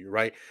to pull you,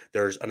 right?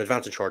 There's an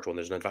advance and charge one,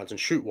 there's an advance and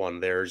shoot one,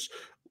 there's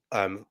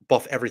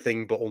buff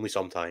everything, but only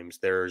sometimes.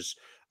 There's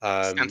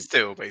Stand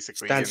still,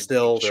 basically, stand and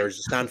still. shoot.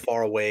 There's stand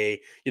far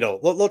away. You know,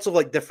 lots of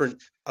like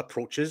different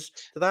approaches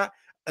to that.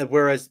 And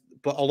whereas,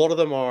 but a lot of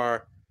them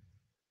are.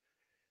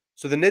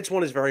 So the NIDS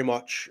one is very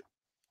much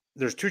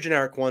there's two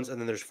generic ones, and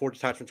then there's four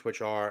detachments,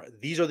 which are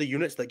these are the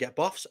units that get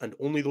buffs, and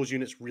only those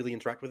units really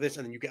interact with this,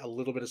 and then you get a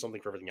little bit of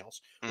something for everything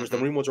else. Whereas the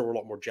Hmm. Marine ones are a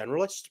lot more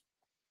generalist,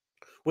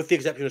 with the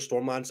exception of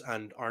Stormlance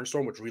and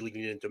Ironstorm, which really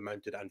lean into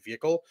mounted and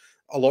vehicle.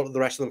 A lot of the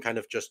rest of them kind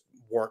of just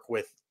work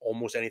with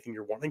almost anything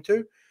you're wanting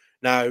to.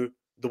 Now,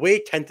 the way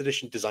 10th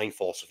edition design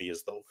philosophy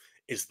is, though,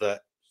 is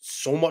that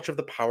so much of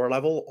the power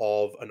level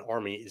of an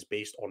army is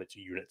based on its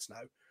units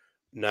now.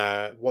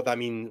 Now, what I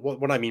mean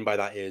by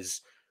that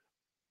is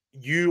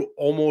you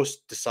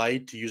almost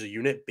decide to use a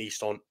unit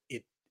based on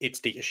its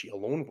data sheet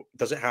alone.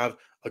 Does it have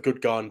a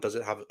good gun? Does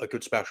it have a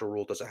good special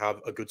rule? Does it have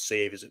a good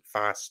save? Is it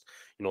fast?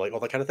 You know, like all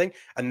that kind of thing.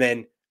 And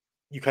then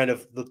you kind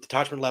of the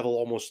detachment level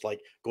almost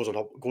like goes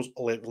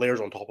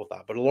layers on top of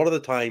that. But a lot of the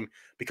time,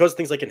 because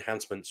things like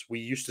enhancements, we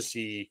used to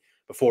see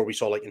before we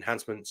saw like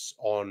enhancements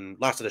on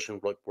last edition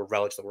like were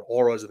relics that were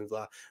auras and things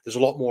like that. There's a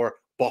lot more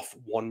buff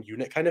one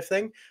unit kind of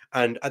thing.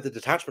 And at the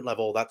detachment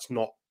level, that's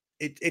not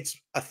it's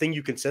a thing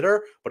you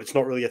consider, but it's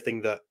not really a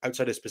thing that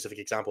outside of specific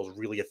examples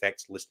really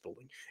affects list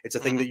building. It's a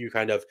thing Hmm.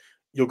 that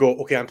you'll go,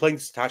 okay, I'm playing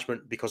this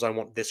attachment because I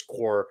want this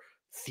core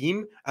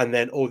theme, and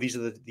then oh, these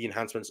are the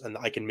enhancements, and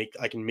I can make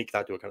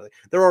that do a kind of thing.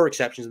 There are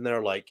exceptions in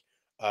there, like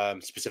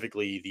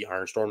specifically the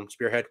Iron Storm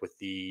Spearhead with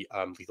the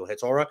lethal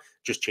hits aura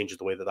just changes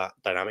the way that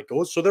dynamic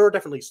goes. So there are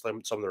definitely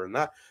some that are in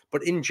that,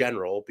 but in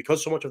general,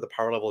 because so much of the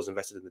power level is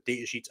invested in the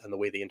data sheets and the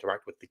way they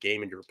interact with the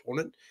game and your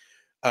opponent,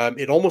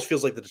 it almost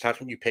feels like the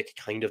detachment you pick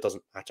kind of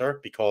doesn't matter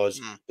because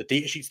Mm. the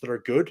data sheets that are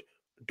good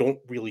don't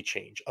really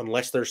change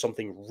unless there's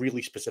something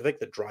really specific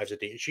that drives a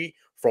data sheet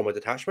from a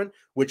detachment,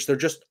 which there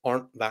just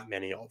aren't that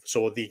many of.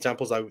 So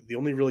the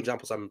only real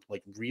examples I'm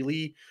like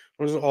really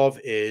of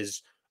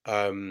is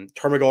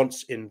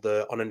Termagants in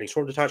the Unending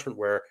Storm detachment,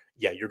 where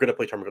yeah, you're going to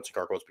play Termagants and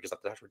Gargoyles because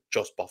that detachment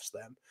just buffs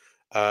them.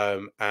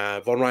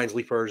 Von Ryan's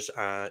Leapers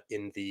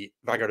in the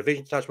Vanguard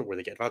Evasion detachment, where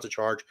they get advantage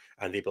charge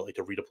and the ability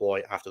to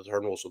redeploy after the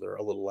turn roll, so they're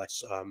a little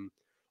less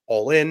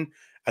all in.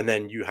 And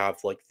then you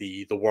have like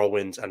the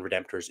Whirlwinds and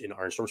Redemptors in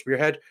Ironstorm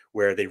Spearhead,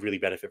 where they really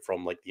benefit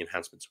from like the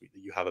enhancement suite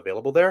that you have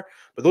available there.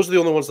 But those are the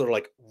only ones that are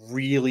like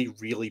really,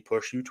 really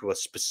push you to a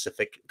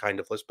specific kind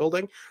of list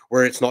building,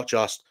 where it's not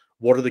just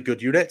what are the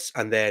good units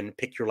and then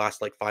pick your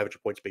last like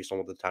 500 points based on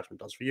what the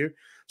detachment does for you.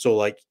 So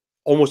like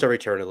almost every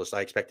Tyranid list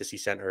I expect to see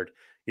centered.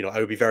 You know, I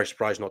would be very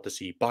surprised not to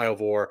see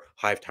Biovore,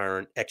 Hive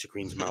Tyrant,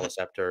 Exocrines,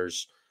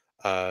 Maliceptors,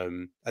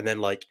 and then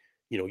like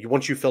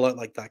once you fill out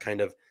like that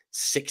kind of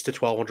 6 to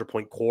 1,200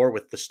 point core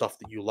with the stuff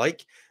that you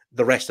like,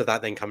 the rest of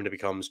that then kind of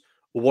becomes,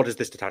 well, what does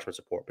this detachment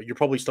support? But you're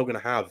probably still going to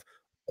have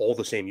all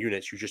the same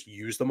units. You just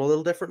use them a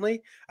little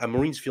differently. And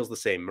Marines feels the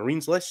same.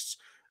 Marines lists,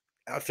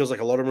 it feels like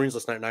a lot of Marines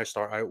lists now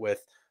start out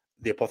with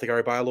the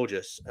Apothecary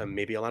Biologist and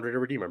maybe a Land Raider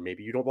Redeemer.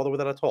 Maybe you don't bother with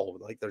that at all.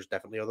 Like there's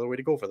definitely another way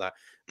to go for that.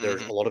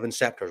 There's Hmm. a lot of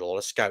Inceptors, a lot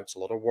of Scouts, a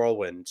lot of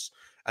Whirlwinds.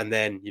 And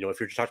then, if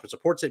your detachment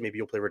supports it, maybe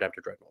you'll play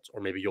Redemptor Dreadnoughts,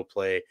 or maybe you'll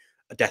play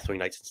a Deathwing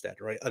Knights instead,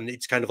 right? And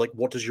it's kind of like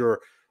what does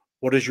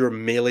your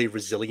melee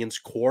resilience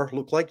core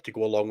look like to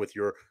go along with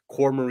your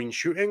core marine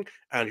shooting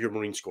and your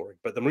marine scoring?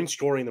 But the marine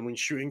scoring, the marine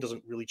shooting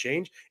doesn't really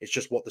change. It's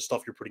just what the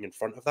stuff you're putting in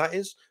front of that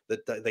is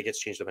that gets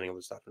changed depending on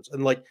the detachments.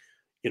 And like,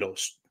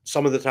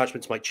 some of the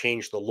detachments might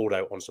change the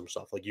loadout on some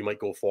stuff. Like you might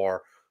go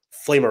for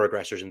flamer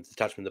aggressors in the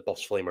detachment that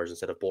buffs flamers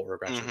instead of bolter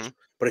aggressors. Hmm.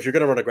 But if you're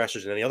going to run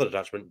aggressors in any other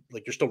detachment,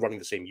 like you're still running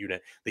the same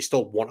unit. They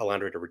still want a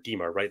Land Raider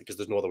Redeemer, right? Because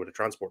there's no other way to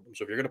transport them.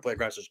 So if you're going to play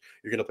aggressors,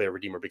 you're going to play a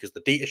Redeemer because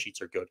the data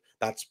sheets are good.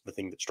 That's the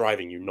thing that's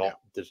driving you, Yeah. not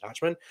the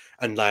detachment.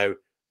 And now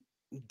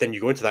then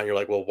you go into that and you're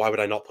like, well, why would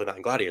I not play that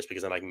in Gladius?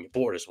 Because then I can get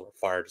bored or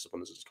fire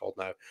discipline as it's called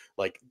now.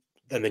 Like,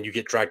 and then you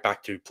get dragged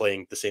back to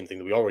playing the same thing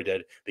that we already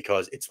did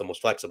because it's the most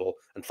flexible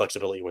and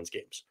flexibility wins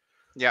games.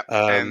 Yeah.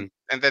 And Um,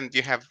 and then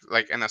you have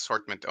like an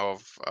assortment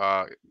of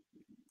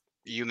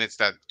units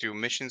that do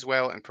missions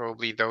well, and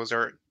probably those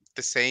are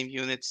the same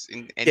units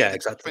in any Yeah, detachment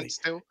exactly.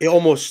 still. It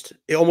almost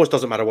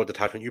doesn't matter what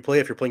detachment you play.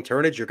 If you're playing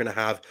Tyranids, you're going to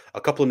have a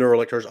couple of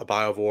Neurolictors, a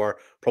Biovore,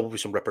 probably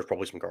some Rippers,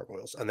 probably some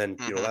Gargoyles, and then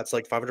Hmm. that's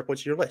like 500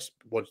 points to your list.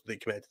 Once they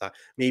commit to that,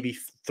 maybe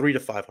 300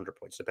 to 500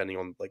 points, depending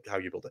on like how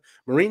you build it.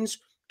 Marines,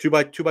 two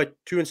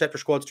Inceptor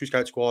squads, two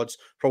Scout squads,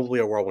 probably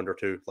a Whirlwind or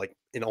two. Like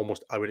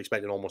I would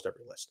expect in almost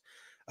every list.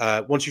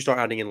 Once you start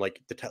adding in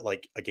like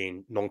like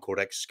again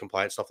non-codex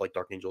compliant stuff like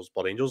Dark Angels,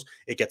 Blood Angels,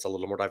 it gets a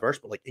little more diverse.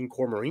 But like in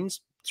core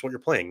Marines, that's what you're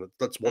playing.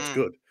 That's what's Mm.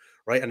 good,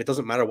 right? And it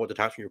doesn't matter what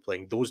detachment you're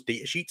playing. Those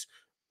data sheets,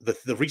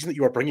 the reason that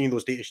you are bringing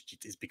those data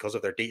sheets is because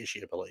of their data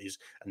sheet abilities,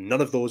 and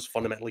none of those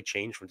fundamentally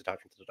change from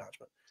detachment to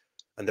detachment.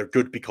 And they're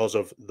good because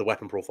of the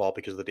weapon profile,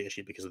 because of the data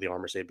sheet, because of the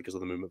armor save, because of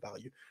the movement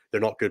value.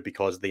 They're not good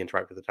because they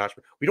interact with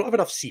attachment. We don't have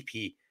enough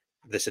CP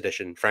this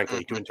edition,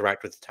 frankly, to Hmm.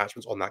 interact with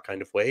attachments on that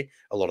kind of way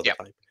a lot of the Yeah.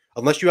 time.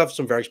 Unless you have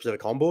some very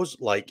specific combos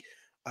like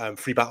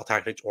free battle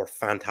tactics or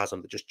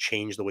phantasm that just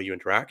change the way you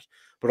interact.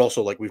 but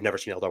also like we've never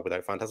seen Eldar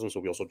without Phantasm, so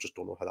we also just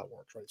don't know how that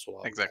works, right? So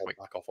I'll Exactly.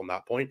 back off on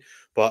that point.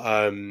 But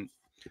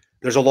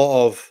there's a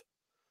lot of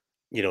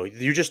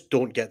you just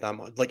don't get that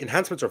much. Like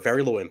enhancements are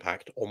very low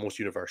impact, almost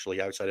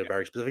universally, outside of Yeah.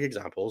 very specific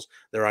examples.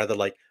 They're either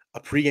like a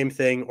pregame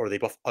thing or they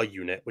buff a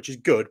unit, which is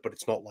good, but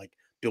it's not like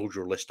build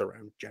your list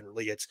around.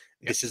 Generally, it's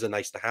Yeah. this is a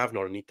nice to have,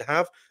 not a need to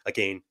have.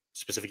 Again,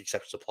 specific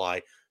exceptions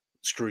apply.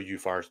 Screw you,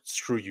 fire.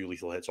 Screw you,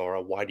 lethal hits aura.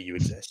 Why do you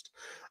exist?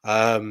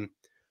 Um,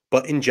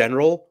 but in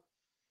general,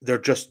 they're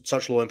just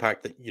such low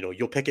impact that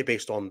you'll pick it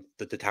based on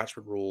the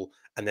detachment rule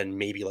and then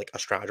maybe like a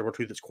stratagem or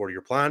two that's core to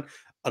your plan.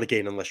 And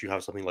again, unless you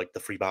have something like the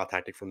free battle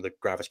tactic from the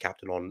Gravis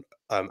Captain on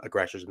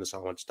aggressors in the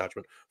Salmon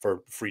detachment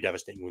for free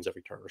devastating wounds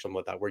every turn or something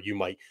like that, where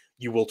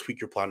you will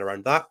tweak your plan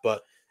around that.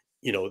 But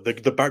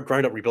the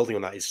ground up rebuilding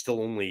on that is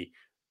still only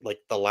like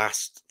the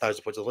last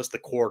 1,000 points of the list. The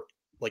core,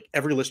 like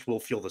every list will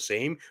feel the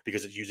same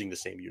because it's using the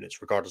same units,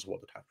 regardless of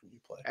what detachment you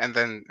play. And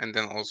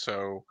then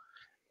also,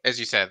 as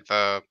you said,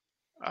 the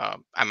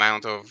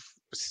amount of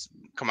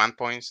command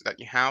points that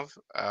you have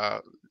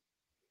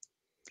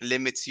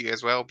limits you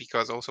as well,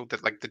 because also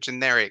the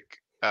generic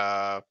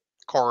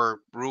core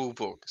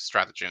rulebook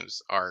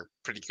stratagems are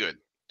pretty good,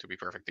 to be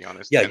perfectly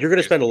honest, Yeah, and you're going to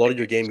used spend a in lot the of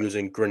your game. game So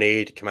using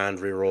grenade, command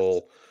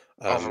reroll,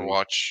 um,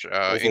 Overwatch,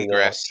 Overwatch,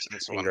 Ingress,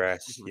 and so on.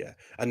 Ingress, Mhm. yeah.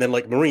 And then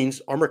like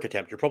Marines, armor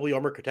contempt. You're probably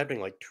armor contempting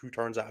like 2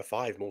 turns out of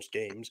 5 most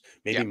games,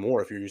 Yeah. maybe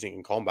more if you're using it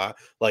in combat.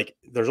 Like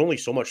there's only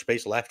so much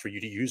space left for you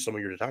to use some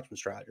of your detachment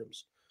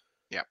stratagems.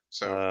 Yeah.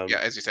 So yeah,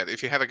 Um, as you said,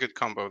 if you have a good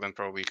combo, then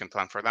probably you can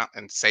plan for that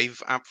and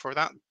save up for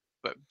that.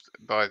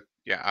 But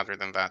yeah, other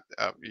than that,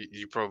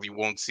 you probably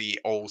won't see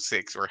all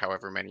six or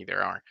however many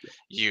there are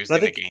used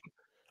and in a game.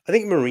 I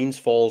think Marines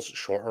falls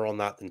shorter on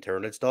that than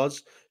Tyranids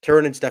does.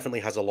 Tyranids definitely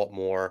has a lot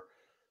more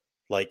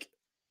like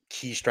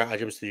key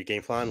stratagems to your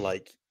game plan,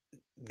 like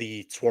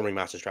the swarming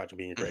master strategy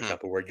being a great Hmm.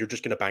 example, where you're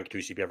just going to bank 2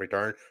 CP every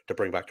turn to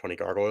bring back 20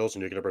 gargoyles,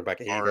 and you're going to bring back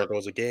 80 Or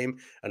gargoyles a game,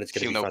 and it's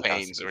going to feel be no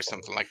pains fantastically or fun.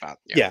 something like that.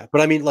 Yeah. Yeah,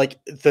 but I mean,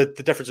 like the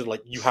difference is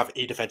like you have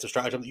a defensive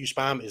stratagem that you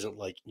spam isn't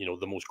like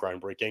the most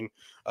groundbreaking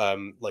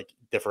like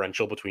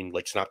differential between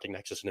like Synaptic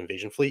Nexus and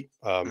Invasion Fleet.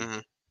 Hmm.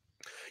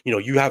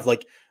 You have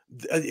like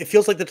it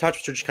feels like the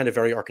attachments are just kind of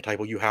very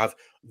archetypal. You have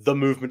the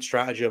movement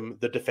stratagem,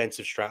 the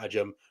defensive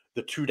stratagem,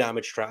 the 2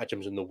 damage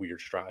stratagems, and the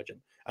weird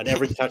stratagem, and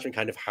every detachment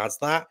kind of has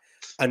that.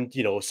 And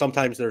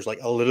sometimes there's like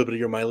a little bit of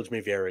your mileage may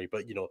vary,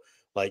 but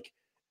like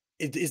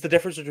it is the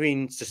difference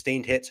between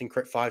sustained hits and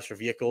crit fives for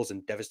vehicles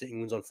and devastating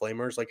wounds on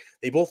flamers. Like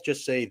they both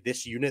just say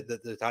this unit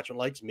that the attachment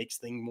likes makes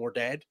thing more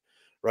dead,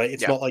 right?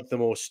 It's Yeah. not like the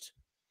most.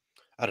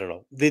 I don't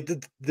know.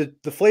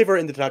 The flavor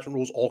in the detachment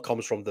rules all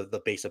comes from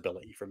the base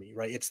ability for me,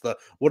 right? It's the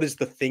what is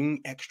the thing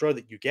extra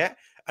that you get,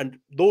 and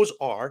those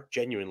are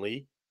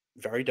genuinely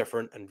very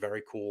different and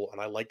very cool,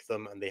 and I like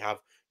them, and they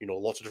have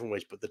lots of different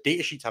ways. But the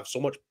data sheets have so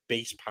much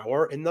base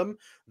power in them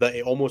that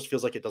it almost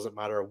feels like it doesn't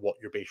matter what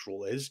your base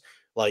rule is.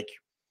 Like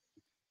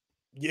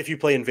if you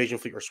play Invasion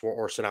Fleet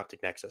or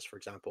Synaptic Nexus, for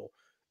example,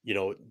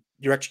 you're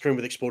executing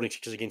with exploding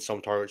sixes against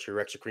some targets. You're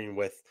executing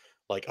with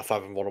like a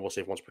 5 invulnerable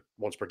save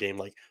once per game.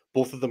 Like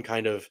both of them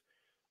kind of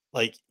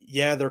like,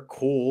 yeah, they're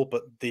cool,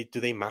 but do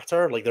they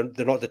matter? Like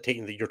they're not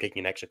dictating that you're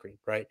taking an exocrine,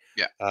 right?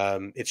 Yeah.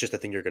 It's just a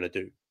thing you're gonna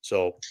do.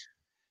 So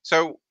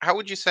So how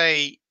would you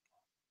say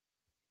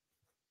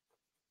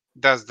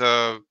does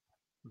the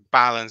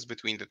balance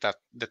between the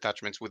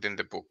detachments within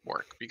the book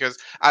work? Because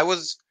I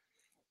was,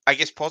 I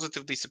guess,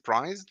 positively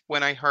surprised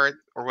when I heard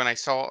or when I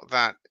saw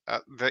that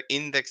the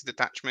index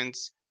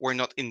detachments were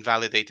not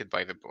invalidated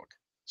by the book.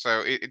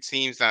 So it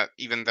seems that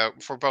even though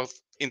for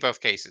both in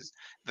both cases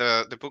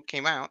the book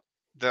came out,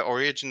 the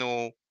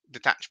original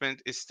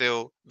detachment is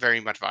still very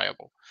much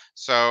viable.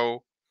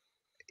 So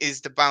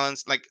is the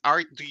balance like,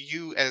 are do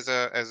you as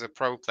a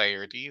pro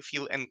player, do you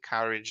feel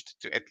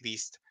encouraged to at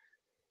least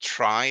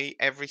try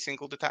every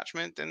single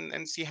detachment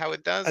and see how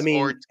it I does? Or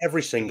mean,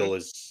 every Mhm. single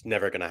is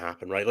never going to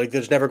happen, right? Like,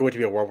 there's never going to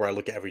be a world where I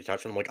look at every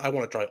attachment. I'm like, I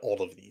want to try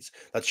all of these.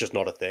 That's just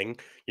not a thing.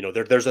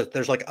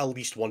 There's like at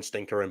least one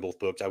stinker in both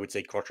books. I would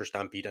say Crusher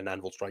Stampede and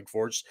Anvil Strike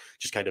Force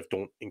just kind of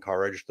don't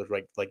encourage the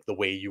right like the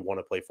way you want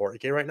to play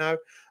 40k right now.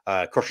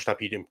 Crusher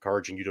Stampede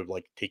encouraging you to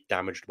like take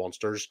damaged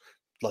monsters.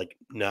 Like,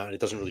 nah, it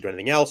doesn't really do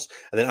anything else.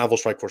 And then Anvil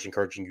Strike Force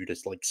encouraging you to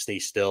like stay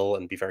still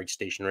and be very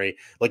stationary.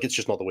 Like, it's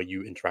just not the way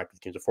you interact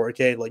with games of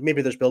 40k. Like,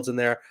 maybe there's builds in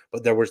there,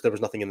 but there was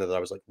nothing in there that I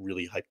was like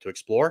really hyped to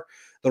explore.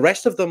 The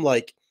rest of them,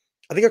 like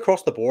I think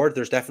across the board,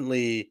 there's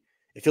definitely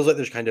it feels like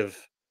there's kind of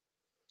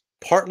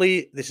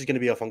partly this is going to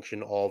be a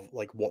function of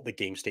like what the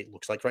game state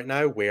looks like right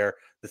now, where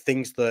the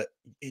things that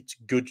it's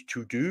good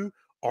to do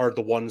are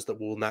the ones that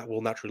we'll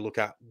naturally look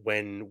at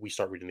when we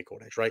start reading the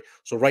codex, right?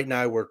 So right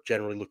now we're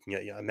generally looking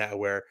at a meta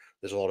where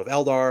there's a lot of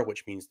Eldar,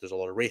 which means there's a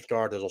lot of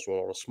Wraithguard. There's also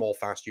a lot of small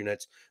fast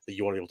units that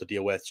you want to be able to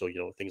deal with. So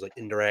things like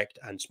indirect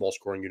and small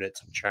scoring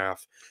units and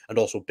chaff, and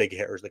also big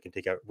hitters that can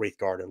take out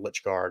Wraithguard and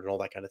Lichguard and all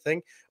that kind of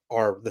thing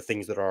are the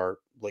things that are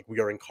like we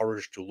are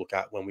encouraged to look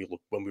at when we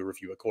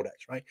review a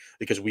codex, right?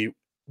 Because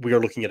we are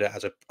looking at it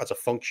as a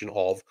function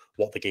of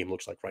what the game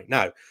looks like right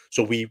now.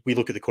 So we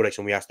look at the codex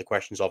and we ask the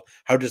questions of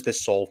how does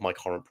this solve my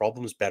current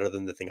problems better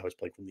than the thing I was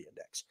playing from the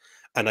index.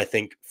 And I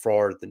think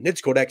for the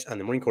NIDS codex and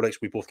the Marine codex,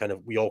 we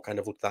all kind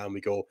of look at that and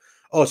we go,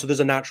 oh, so there's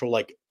a natural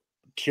like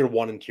tier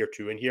 1 and tier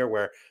 2 in here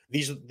where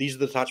these are the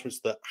detachments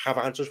that have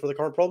answers for the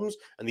current problems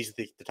and these are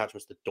the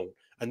detachments that don't,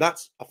 and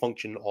that's a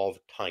function of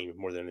time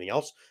more than anything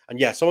else. And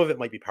yeah, some of it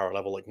might be power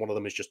level, like one of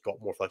them has just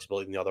got more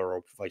flexibility than the other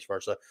or vice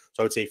versa.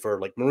 So I would say for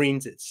like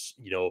Marines it's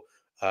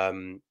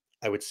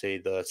I would say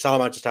the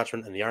Salamence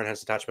attachment and the Iron Hands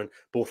detachment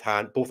both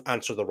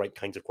answer the right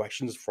kinds of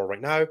questions for right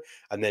now.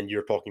 And then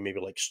you're talking maybe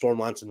like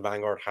Stormlance and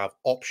Vanguard have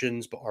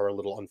options but are a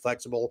little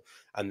unflexible.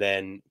 And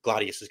then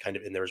Gladius is kind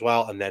of in there as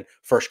well. And then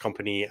First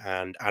Company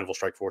and Anvil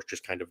Strike Force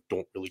just kind of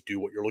don't really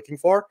do what you're looking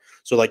for.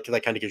 So like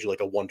that kind of gives you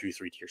like a 1, 2,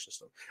 3 tier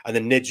system. And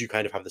then NIDS, you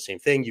kind of have the same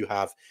thing. You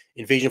have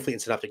Invasion Fleet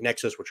and Synaptic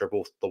Nexus, which are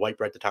both the white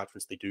bread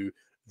detachments. They do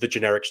the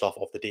generic stuff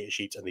off the data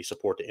sheets and they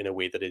support it in a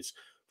way that is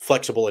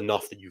flexible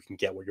enough that you can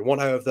get what you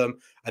want out of them.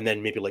 And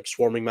then maybe like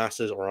Swarming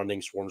Masses or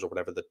Unnamed Swarms or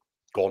whatever the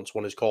Gaunts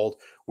one is called,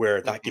 where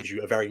that gives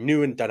you a very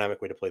new and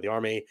dynamic way to play the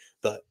army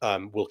that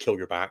will kill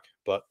your back,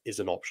 but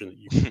is an option that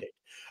you can take.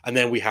 And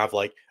then we have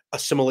like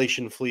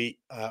Assimilation Fleet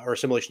or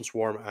Assimilation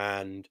Swarm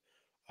and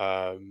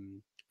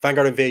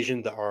Vanguard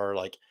Invasion that are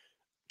like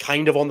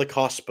kind of on the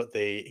cusp, but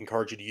they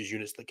encourage you to use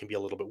units that can be a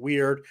little bit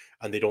weird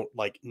and they don't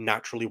like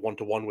naturally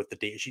one-to-one with the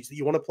data sheets that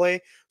you want to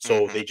play.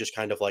 So they just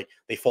kind of like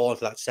they fall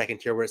into that second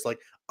tier where it's like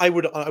I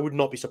would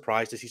not be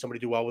surprised to see somebody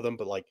do well with them,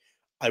 but like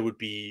I wouldn't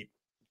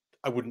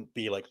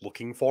be like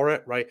looking for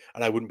it, right?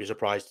 And I wouldn't be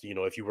surprised,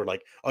 if you were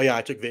like, oh yeah,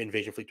 I took the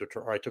Invasion Fleet to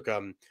or I took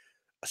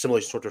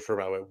Assimilation sort of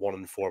tournament. I went 1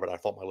 and 4, but I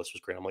thought my list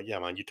was great. I'm like, yeah,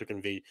 man, you took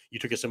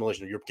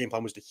Assimilation. Your game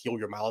plan was to heal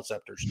your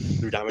Maliceptors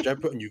through damage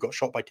output, and you got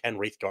shot by 10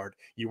 Wraithguard.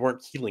 You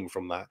weren't healing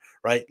from that,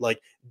 right?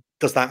 Like,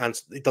 does that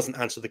answer? It doesn't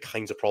answer the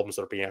kinds of problems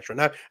that are being asked right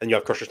now. And you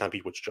have Crusher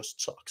Stampede, which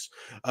just sucks.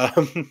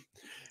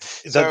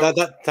 So,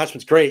 That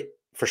attachment's great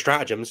for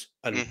stratagems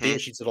and mhm. data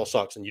sheets. It all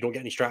sucks, and you don't get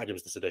any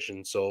stratagems this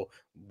edition. So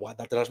why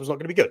that attachment's not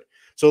going to be good?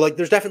 So like,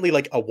 there's definitely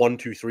like a 1,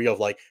 2, 3 of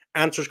like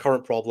answers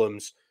current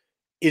problems,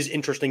 is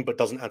interesting but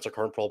doesn't answer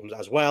current problems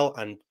as well,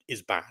 and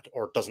is bad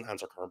or doesn't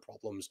answer current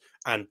problems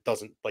and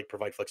doesn't like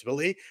provide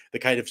flexibility. The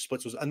kind of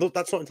splits was, and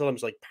that's not until I'm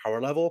like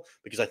power level,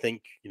 because I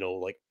think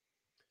like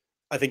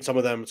I think some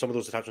of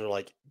those attachments are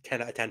like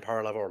 10 out of 10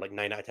 power level or like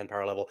 9 out of 10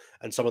 power level,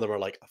 and some of them are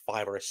like a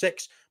 5 or a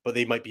 6, but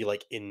they might be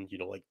like in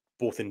like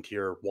both in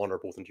tier 1 or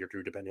both in tier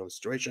 2 depending on the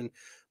situation.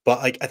 But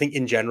like I think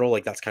in general,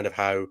 like that's kind of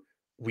how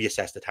we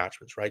assess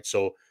attachments, right?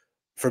 So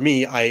for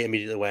me, I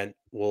immediately went,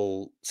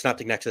 well,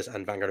 Synaptic Nexus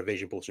and Vanguard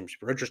Evasion both seem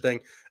super interesting,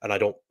 and I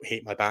don't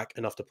hate my back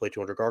enough to play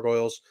 200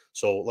 Gargoyles,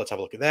 so let's have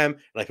a look at them.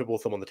 And I put both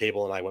of them on the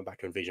table, and I went back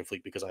to Invasion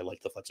Fleet because I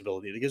like the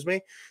flexibility it gives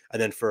me.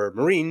 And then for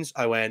Marines,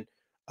 I went,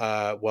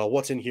 well,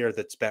 what's in here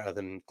that's better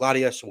than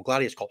Gladius? Well,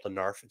 Gladius got the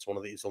nerf. It's one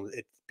of these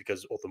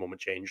because of the moment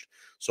changed.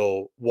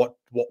 So what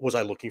was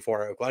I looking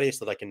for out of Gladius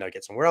that I can now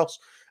get somewhere else?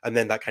 And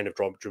then that kind of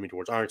drew me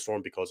towards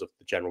Ironstorm because of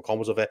the general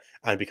combos of it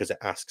and because it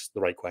asks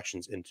the right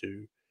questions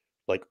into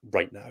like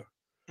right now.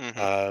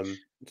 Mhm.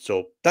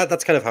 So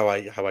that's kind of how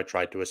I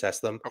tried to assess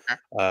them. Okay.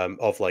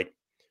 Of like,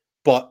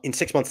 but in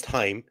 6 months'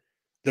 time,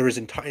 it's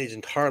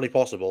entirely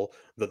possible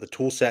that the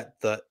tool set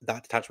that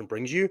detachment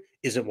brings you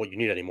isn't what you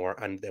need anymore,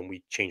 and then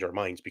we change our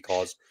minds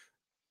because,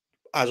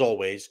 as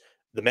always,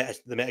 the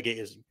meta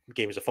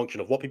game is a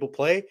function of what people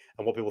play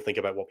and what people think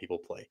about what people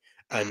play,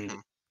 and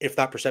Mhm. if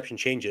that perception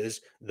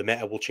changes, the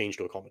meta will change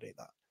to accommodate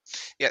that.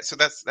 Yeah, so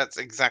that's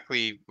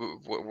exactly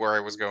where I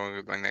was going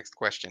with my next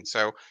question.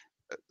 So,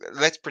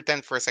 let's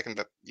pretend for a second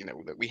that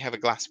that we have a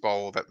glass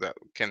ball that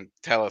can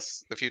tell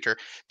us the future.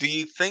 Do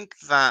you think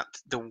that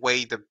the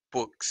way that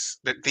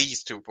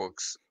these two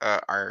books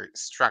are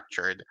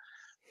structured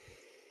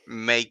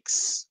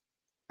makes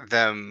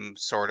them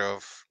sort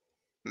of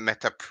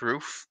meta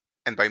proof?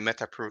 And by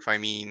meta proof, I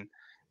mean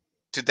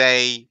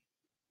today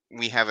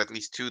we have at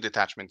least two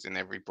detachments in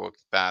every book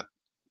that,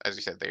 as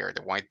you said, they are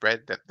the white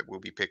bread that will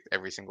be picked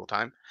every single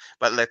time.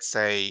 But let's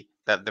say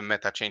that the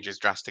meta changes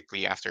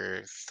drastically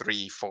after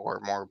 3,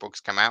 4 more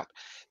books come out.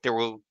 There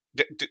will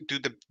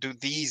do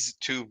these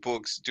two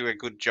books do a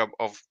good job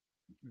of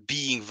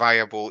being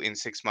viable in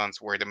 6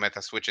 months, where the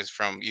meta switches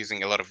from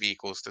using a lot of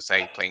vehicles to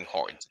say playing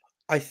hordes?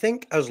 I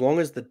think as long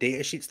as the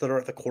data sheets that are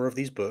at the core of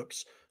these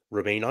books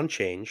remain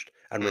unchanged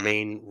and Hmm.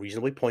 remain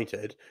reasonably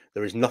pointed,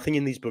 there is nothing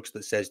in these books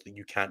that says that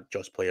you can't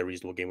just play a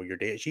reasonable game with your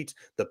data sheets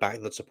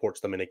that supports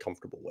them in a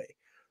comfortable way,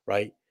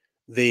 right?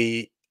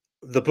 The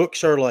the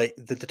books are like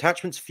the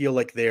detachments feel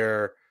like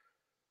they're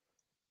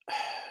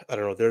I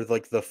don't know, they're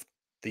like the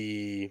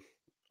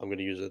I'm going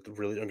to use it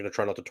really. I'm going to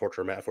try not to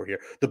torture a metaphor here.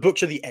 The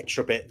books are the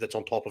extra bit that's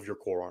on top of your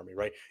core army,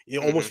 right? It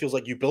almost Hmm. feels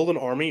like you build an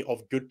army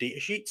of good data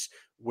sheets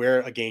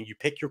where, again, you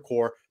pick your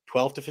core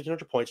 12 to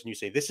 1500 points and you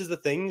say, this is the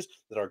things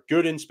that are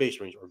good in Space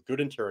Marines or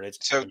good in Tyranids.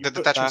 So And you the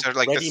put that detachments are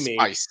like the ready made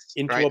spice,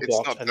 into right? a It's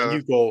box. not And then the.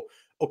 you go,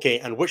 okay,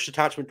 and which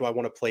detachment do I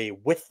want to play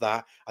with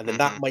that? And then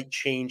that Mm-hmm. might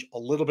change a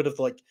little bit of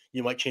like,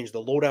 you might change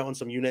the loadout on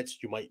some units,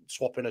 you might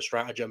swap in a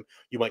stratagem,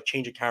 you might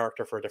change a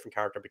character for a different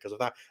character because of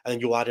that. And then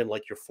you'll add in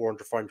like your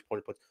 400, 500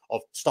 point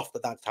of stuff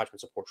that detachment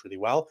supports really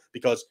well,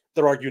 because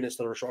there are units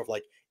that are sort of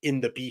like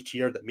in the B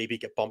tier that maybe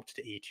get bumped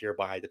to A tier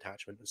by a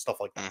detachment and stuff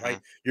like that, Mm-hmm. right?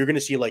 You're going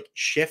to see like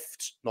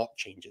shifts, not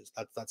changes.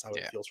 That's how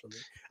it Yeah. feels for me.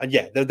 And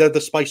yeah, they're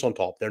the spice on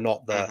top. They're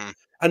not the, Mm-hmm.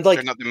 and They're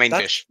like, not the main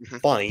that's dish. Mm-hmm.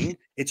 fine.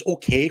 It's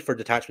okay for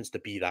detachments to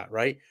be that,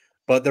 right?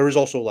 But there is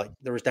also like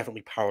there is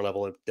definitely power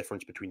level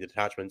difference between the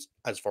detachments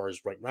as far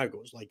as right now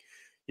goes. Like,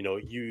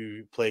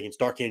 you play against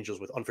Dark Angels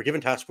with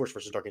Unforgiven Task Force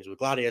versus Dark Angels with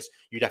Gladius,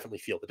 you definitely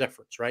feel the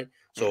difference, right?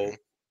 Mm-hmm. So,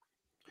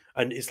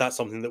 and is that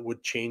something that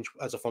would change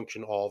as a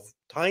function of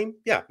time?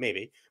 Yeah,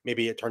 maybe.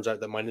 Maybe it turns out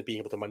that being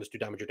able to -2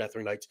 damage or Death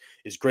Ring Knights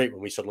is great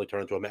when we suddenly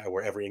turn into a meta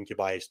where every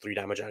Incubi is 3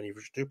 damage and any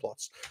 2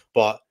 plots.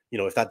 But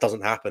if that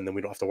doesn't happen, then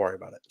we don't have to worry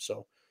about it.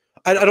 So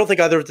I don't think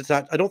either of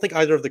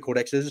the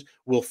codexes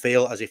will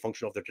fail as a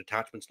function of their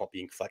detachments not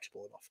being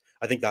flexible enough.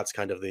 I think that's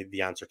kind of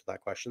the answer to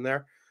that question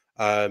there.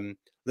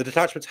 The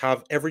detachments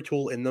have every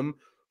tool in them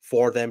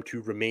for them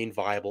to remain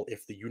viable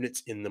if the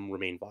units in them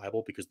remain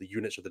viable, because the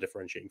units are the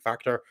differentiating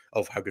factor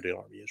of how good an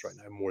army is right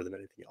now, more than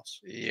anything else.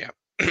 Yeah.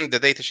 The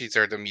data sheets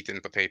are the meat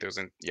and potatoes,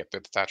 and yep,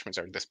 the detachments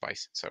are the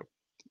spice. So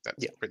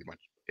that's Yeah. pretty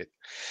much it.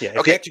 Yeah, if the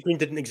Okay. exocrine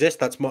didn't exist,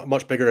 that's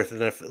much bigger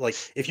than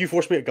if you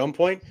forced me at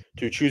gunpoint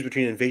to choose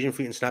between Invasion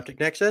Fleet and Synaptic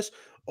Nexus,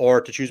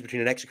 or to choose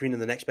between an exocrine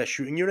and the next best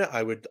shooting unit,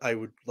 I would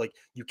like,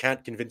 you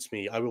can't convince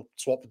me. I will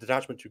swap the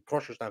detachment to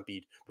Crusher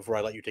Stampede before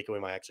I let you take away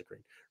my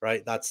exocrine.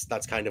 Right? That's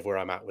kind of where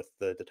I'm at with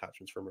the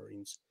detachments for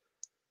Marines,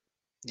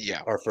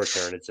 Yeah. or for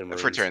Tyranids and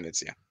For Marines.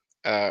 Tyranids,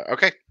 yeah.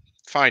 Okay,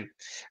 fine.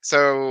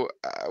 So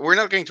we're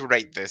not going to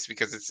rate this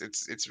because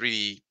it's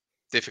really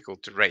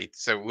difficult to rate.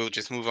 So we'll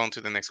just move on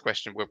to the next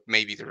question, where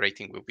maybe the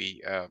rating will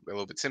be a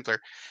little bit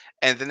simpler.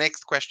 And the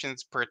next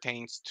questions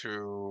pertains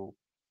to,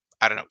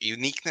 I don't know,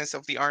 uniqueness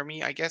of the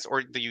army, I guess,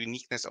 or the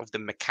uniqueness of the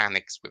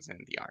mechanics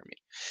within the army.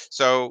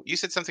 So you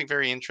said something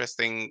very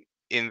interesting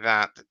in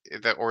that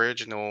the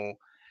original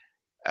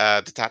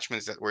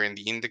detachments that were in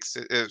the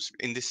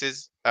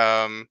indices,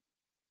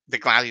 the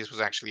Gladius was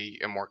actually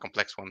a more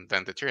complex one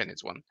than the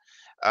Tyranids one.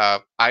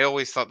 I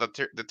always thought that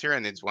the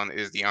Tyranids one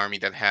is the army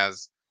that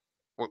has,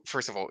 well,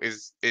 first of all,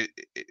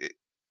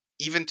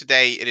 even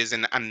today it is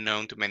an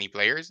unknown to many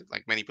players.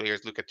 Like, many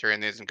players look at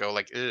Tyranids and go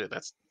like, "Ugh,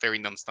 that's very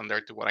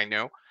non-standard to what I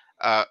know."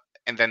 Uh,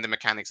 and then the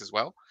mechanics as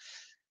well.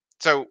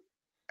 So,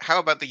 how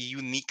about the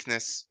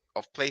uniqueness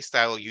of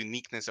playstyle,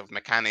 uniqueness of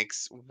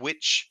mechanics?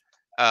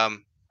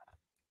 Um,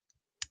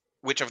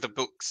 which of the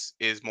books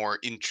is more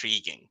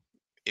intriguing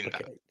in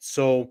that? Okay,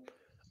 so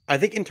I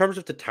think in terms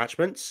of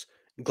detachments,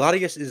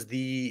 Gladius is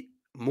the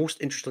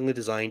most interestingly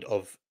designed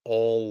of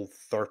all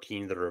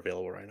 13 that are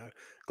available right now.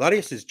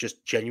 Gladius is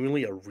just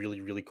genuinely a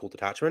really, really cool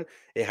detachment.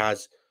 It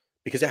has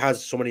Because it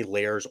has so many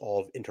layers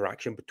of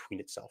interaction between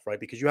itself, right?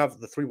 Because you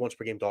have the 3 once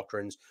per game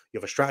doctrines, you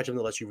have a stratagem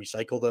that lets you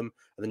recycle them,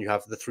 and then you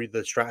have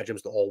the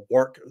stratagems that all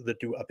work that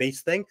do a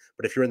base thing.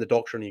 But if you're in the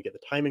doctrine and you get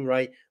the timing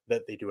right,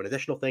 that they do an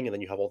additional thing, and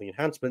then you have all the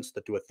enhancements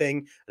that do a thing.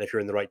 And if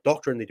you're in the right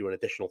doctrine, they do an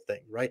additional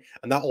thing, right?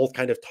 And that all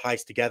kind of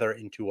ties together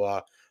into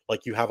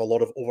like, you have a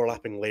lot of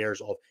overlapping layers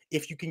of,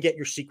 if you can get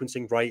your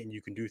sequencing right and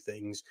you can do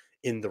things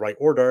in the right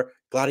order,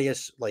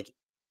 Gladius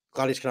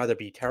can either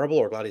be terrible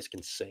or Gladius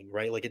can sing,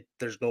 right? Like,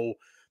 there's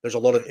a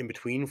lot of Mm, in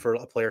between for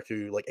a player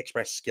to like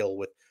express skill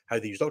with how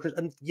they use doctrines.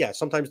 And yeah,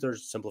 sometimes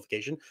there's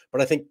simplification, but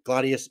I think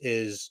Gladius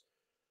is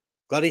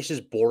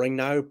boring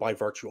now by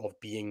virtue of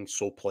being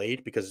so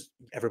played, because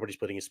everybody's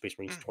playing his Space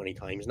Marines mm, 20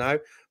 times now.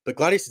 But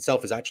Gladius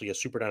itself is actually a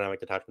super dynamic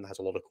detachment that has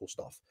a lot of cool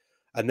stuff.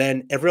 And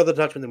then every other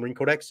detachment in the Marine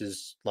Codex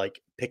is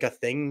like, pick a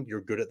thing,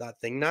 you're good at that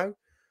thing now.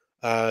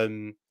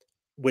 Um,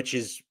 which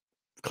is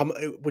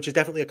which is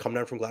definitely a come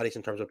down from Gladius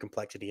in terms of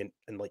complexity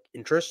and like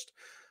interest.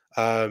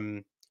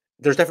 Um,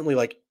 there's definitely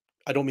like,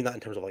 I don't mean that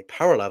in terms of like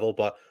power level,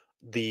 but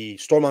the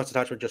Stormlance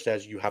attachment just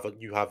says you have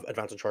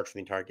advance and charge for the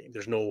entire game.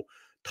 There's no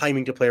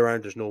timing to play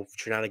around. There's no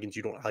shenanigans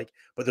you don't like,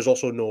 but there's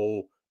also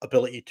no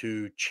ability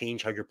to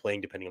change how you're playing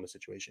depending on the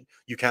situation.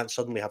 You can't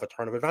suddenly have a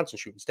turn of advance and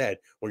shoot instead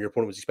when your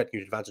opponent was expecting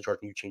you to advance and charge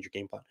and you change your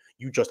game plan.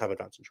 You just have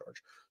advance and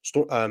charge.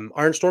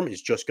 Iron Storm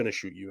is just going to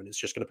shoot you, and it's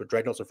just going to put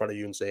dreadnoughts in front of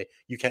you and say,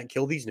 you can't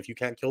kill these, and if you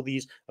can't kill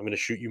these, I'm going to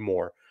shoot you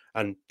more.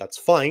 And that's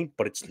fine,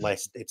 but it's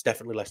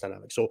definitely less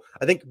dynamic. So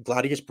I think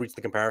Gladius breeds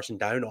the comparison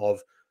down of,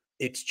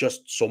 it's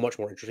just so much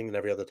more interesting than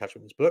every other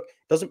attachment in this book.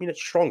 Doesn't mean it's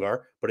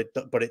stronger, but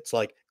it's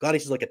like,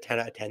 Gladius is like a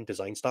 10 out of 10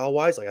 design style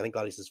wise. Like, I think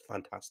Gladius is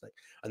fantastic,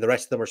 and the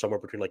rest of them are somewhere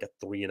between like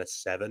a 3 and a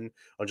 7.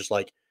 I'm just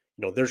like,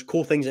 there's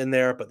cool things in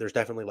there, but there's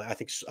definitely like, I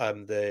think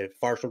the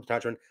Firestorm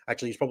detachment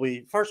actually is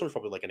probably Firestorm's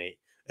probably like an 8.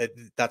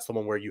 That's the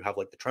one where you have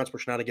like the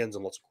transport shenanigans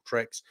and lots of cool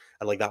tricks,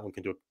 and like that one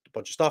can do a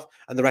bunch of stuff.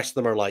 And the rest of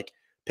them are like,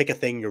 pick a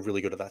thing, you're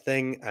really good at that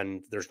thing,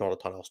 and there's not a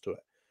ton else to it.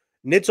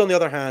 Nids, on the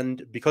other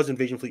hand, because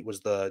Invasion Fleet was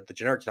the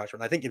generic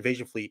detachment, I think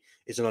Invasion Fleet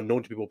is an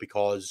unknown to people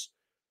because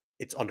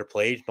it's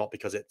underplayed, not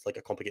because it's like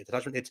a complicated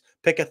attachment. It's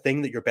pick a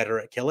thing that you're better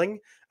at killing,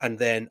 and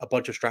then a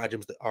bunch of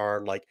stratagems that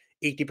are like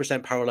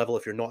 80% power level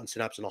if you're not in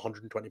Synapse and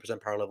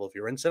 120% power level if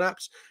you're in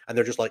Synapse. And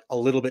they're just like a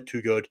little bit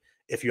too good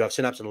if you have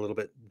Synapse and a little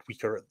bit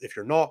weaker if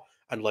you're not.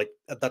 And like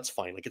that's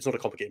fine. Like it's not a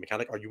complicated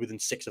mechanic. Are you within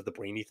 6 of the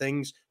brainy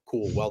things?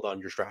 Cool, well done.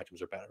 Your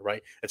stratagems are better,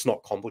 right? It's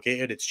not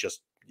complicated. It's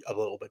just a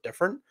little bit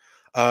different.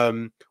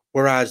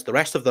 Whereas the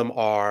rest of them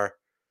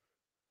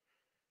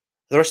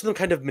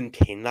kind of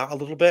maintain that a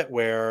little bit,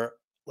 where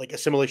like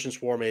assimilation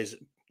swarm is,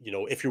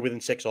 if you're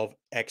within 6 of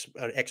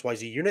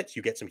XYZ units,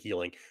 you get some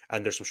healing,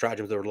 and there's some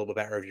stratagems that are a little bit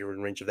better if you're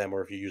in range of them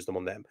or if you use them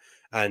on them.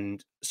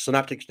 And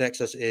Synaptic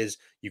Nexus is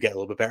you get a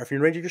little bit better if you're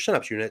in range of your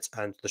Synapse units,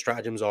 and the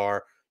stratagems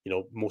are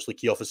mostly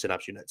key off of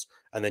Synapse units.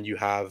 And then you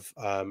have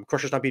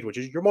Crusher Stampede, which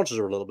is your monsters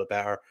are a little bit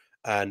better,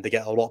 and they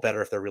get a lot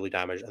better if they're really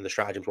damaged, and the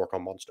stratagems work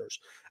on monsters.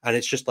 And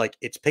it's just like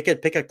it's pick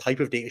a type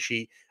of data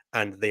sheet,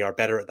 and they are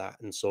better at that.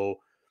 And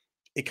so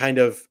it kind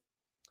of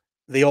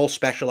they all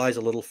specialize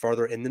a little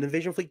further in than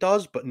Invasion Fleet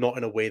does, but not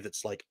in a way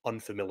that's like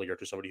unfamiliar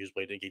to somebody who's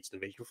played against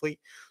Invasion Fleet.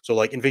 So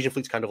like Invasion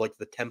Fleet's kind of like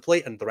the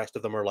template, and the rest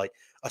of them are like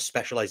a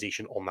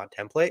specialization on that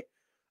template,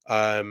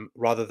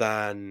 rather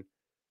than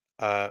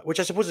which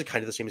I suppose is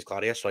kind of the same as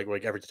Gladius. Like, where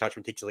like every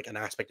detachment takes like an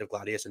aspect of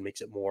Gladius and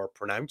makes it more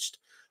pronounced,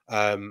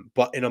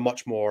 but in a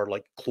much more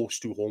like close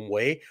to home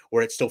way,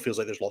 where it still feels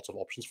like there's lots of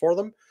options for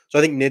them. So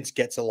I think Nids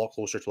gets a lot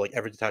closer to like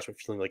every detachment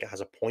feeling like it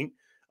has a point.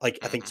 Like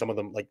I think Hmm. some of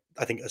them, like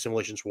I think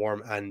Assimilation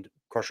Swarm and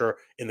Crusher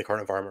in the current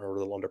environment are a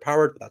little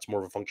underpowered, but that's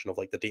more of a function of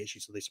like the data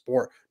sheets that they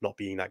support not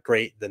being that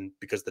great than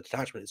because the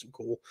detachment isn't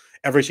cool.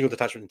 Every single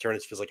detachment in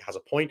Tyranids feels like it has a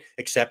point,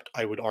 except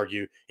I would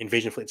argue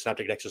Invasion Fleet and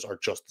Synaptic Nexus are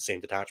just the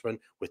same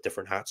detachment with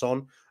different hats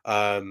on.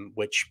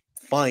 Which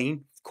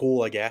fine,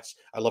 cool, I guess.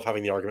 I love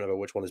having the argument about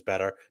which one is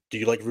better. Do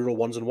you like reroll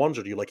ones and ones,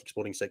 or do you like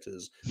exploding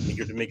sixes?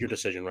 Make your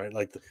decision, right?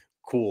 Like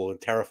cool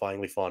and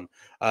terrifyingly fun.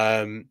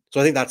 So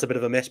I think that's a bit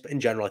of a miss, but in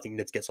general, I think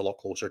Nids gets a lot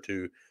closer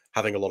to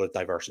having a lot of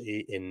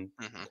diversity in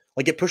Hmm.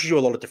 like it pushes you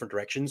a lot of different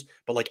directions,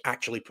 but like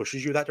actually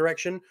pushes you that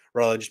direction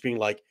rather than just being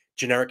like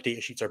generic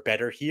data sheets are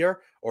better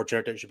here or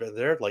generic data sheets are better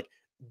there. Like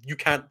you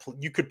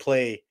could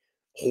play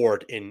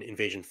Horde in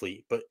Invasion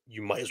Fleet, but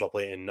you might as well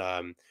play it in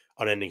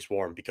Unending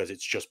Swarm because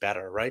it's just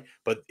better, right?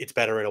 But it's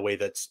better in a way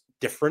that's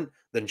different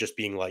than just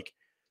being like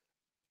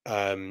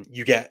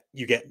you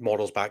get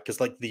models back because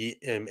like the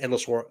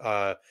endless swarm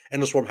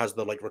has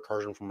the like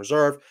recursion from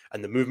reserve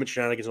and the movement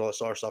shenanigans and all that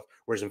sort of stuff,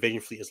 whereas Invasion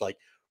Fleet is like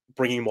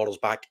bringing models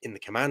back in the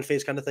command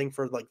phase kind of thing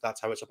for like that's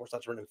how it supports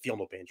that and feel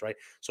no pains, right?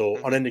 So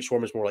Hmm. Unending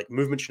Swarm is more like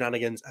movement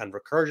shenanigans and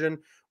recursion,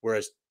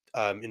 whereas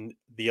in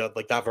the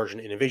like that version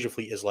in Invasion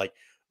Fleet is like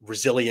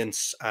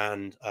resilience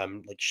and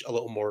like a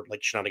little more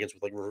like shenanigans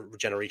with like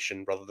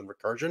regeneration rather than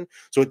recursion.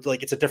 So it's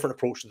like it's a different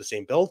approach to the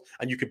same build,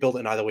 and you could build it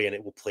in either way and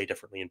it will play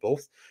differently in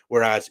both.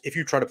 Whereas if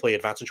you try to play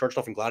advanced and charge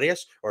stuff in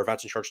Gladius or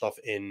advanced and charge stuff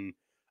in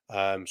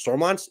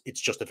Stormlands,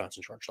 it's just advanced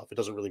and charge stuff. It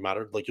doesn't really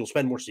matter. Like you'll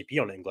spend more CP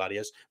on it in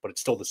Gladius, but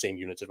it's still the same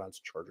units advanced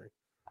and charging.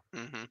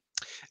 Hmm.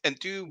 And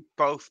do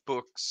both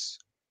books,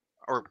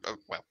 or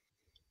well,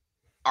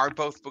 are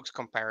both books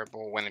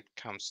comparable when it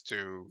comes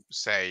to,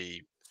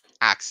 say,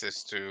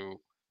 access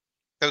to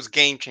those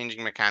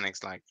game-changing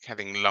mechanics like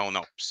having lone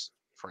ops,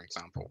 for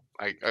example?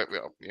 Like,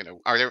 well,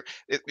 are there?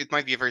 It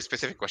might be a very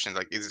specific question.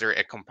 Like, is there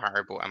a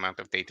comparable amount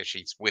of data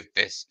sheets with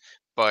this?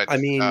 But I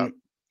mean,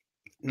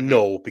 mhm,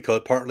 no,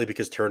 because partly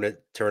because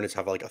Tyranids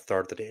have like a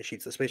third of the data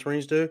sheets that Space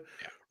Marines do,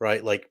 yeah,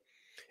 right? Like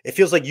it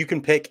feels like you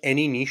can pick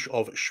any niche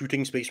of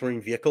shooting Space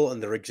Marine vehicle,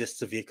 and there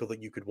exists a vehicle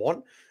that you could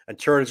want. And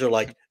Tyranids are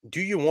like,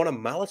 do you want a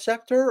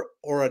Maliceptor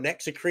or an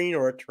Exocrine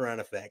or a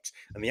Tyrannifex?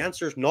 And the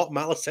answer is not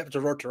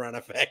Maliceptor or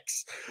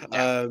Tyrannifex.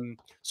 yeah,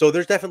 So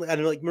there's definitely,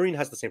 and like Marine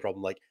has the same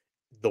problem. Like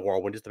the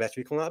Whirlwind is the best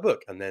vehicle in that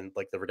book, and then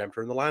like the Redemptor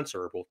and the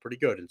Lancer are both pretty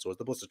good, and so is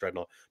the Ballistic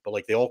Dreadnought. But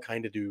like they all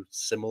kind of do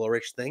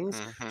similar-ish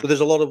things. hmm, So there's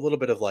a little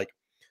bit of like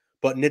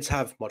but Nids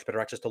have much better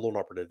access to Lone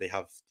Operative. They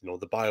have,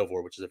 the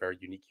Biovore, which is a very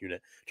unique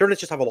unit. Tyranids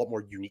just have a lot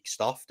more unique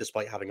stuff,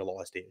 despite having a lot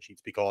less data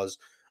sheets, because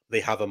they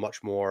have a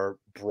much more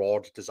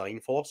broad design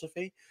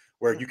philosophy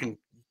where you hmm, can.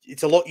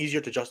 It's a lot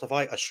easier to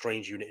justify a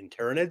strange unit in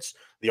Tyranids,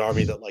 the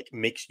army that like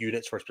makes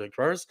units for specific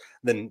purposes,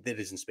 than it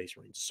is in Space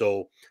Marines.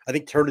 So I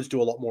think Tyranids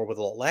do a lot more with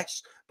a lot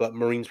less, but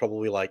Marines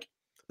probably like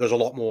there's a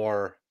lot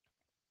more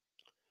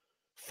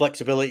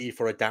flexibility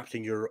for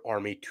adapting your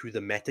army to the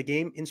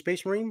metagame in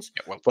Space Marines.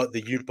 yeah. Well, But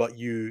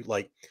you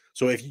like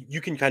so if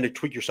you can kind of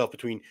tweak yourself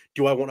between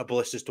do I want a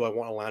ballistis, do I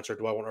want a lancer,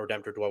 do I want a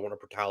redemptor, do I want a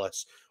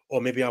brutalis, or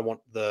maybe I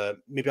want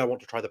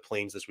to try the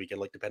planes this weekend,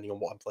 like depending on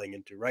what I'm playing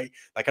into, right?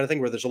 That kind of thing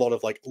where there's a lot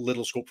of like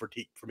little scope for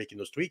making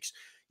those tweaks.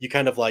 You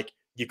kind of like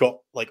you've got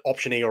like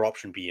option A or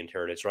option B in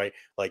Tyranids, right?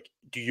 Like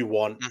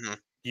hmm,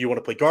 do you want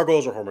to play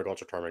gargoyles or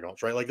hormagaunts or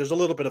termagants, right? Like there's a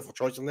little bit of a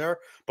choice in there,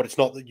 but it's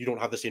not that you don't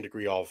have the same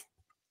degree of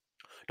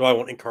do I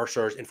want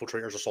incursors,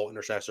 infiltrators, assault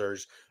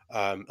intercessors,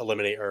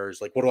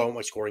 eliminators? Like, what do I want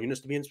my scoring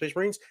units to be in Space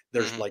Marines?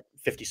 There's hmm, like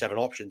 57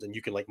 options, and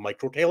you can like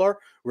micro tailor.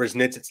 Whereas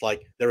Nids, it's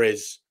like there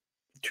is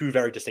two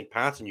very distinct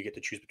paths, and you get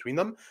to choose between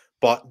them.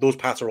 But those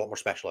paths are a lot more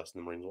specialized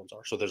than the Marines ones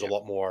are. So there's a yeah.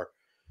 lot more.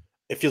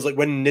 it feels like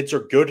when Nids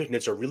are good,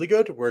 Nids are really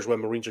good, whereas when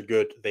Marines are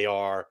good,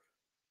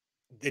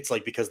 it's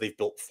like because they've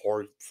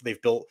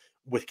built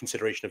with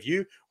consideration of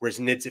you, whereas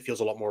Nids, it feels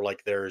a lot more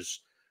like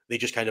they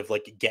just kind of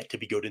like get to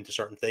be good into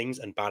certain things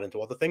and bad into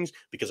other things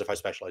because of how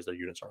specialized their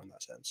units are in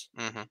that sense.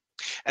 Hmm.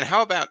 And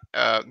how about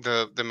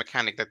the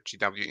mechanic that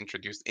GW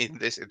introduced in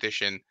this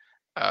edition,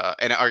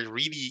 and are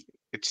really,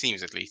 it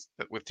seems at least,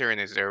 that with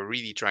Tyranids they're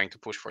really trying to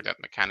push for that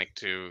mechanic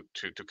to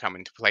come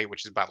into play,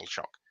 which is battle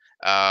shock.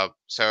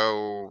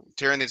 So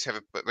Tyranids have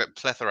a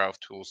plethora of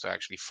tools to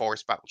actually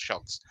force battle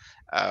shocks.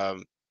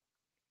 Um,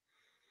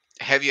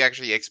 have you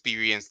actually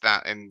experienced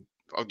that? And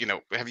or,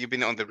 have you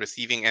been on the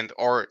receiving end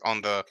or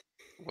on the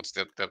what's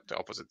the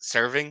opposite,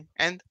 serving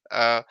end?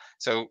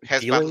 So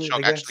has battle Dealing, I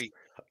shock guess. actually?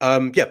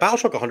 Yeah,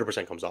 Battleshock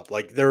 100% comes up.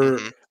 Like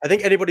Hmm. I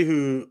think anybody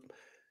who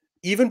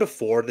even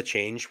before the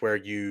change where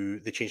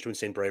the change to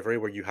Insane Bravery,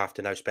 where you have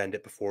to now spend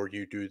it before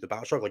you do the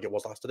Battleshock, like it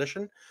was last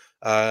edition,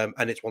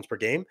 and it's once per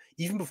game.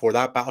 Even before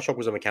that, Battleshock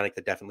was a mechanic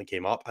that definitely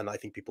came up, and I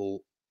think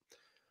people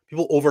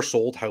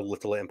oversold how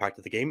little it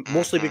impacted the game,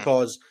 mostly Hmm.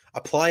 because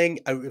applying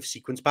out of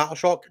sequence battle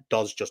shock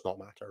does just not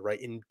matter, right?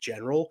 In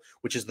general,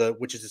 which is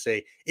to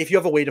say, if you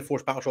have a way to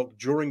force battle shock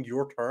during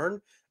your turn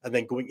and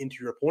then going into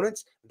your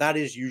opponent's, that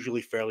is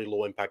usually fairly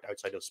low impact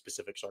outside of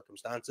specific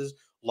circumstances,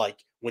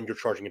 like when you're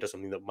charging into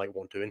something that might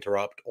want to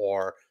interrupt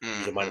or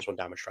use a Hmm. -1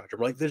 damage stratagem.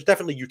 Like there's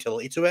definitely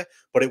utility to it,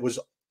 but it was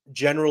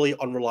generally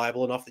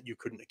unreliable enough that you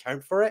couldn't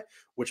account for it,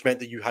 which meant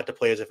that you had to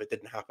play as if it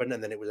didn't happen,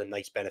 and then it was a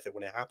nice benefit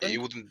when it You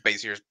happened. wouldn't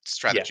base your Yeah.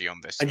 strategy on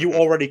this. And you Hmm.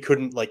 already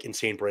couldn't like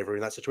insane bravery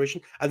in that situation.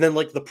 And then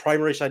like the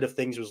primary side of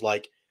things was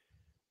like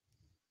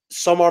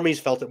some armies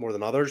felt it more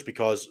than others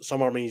because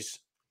some armies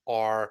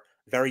are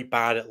very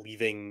bad at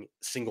leaving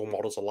single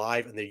models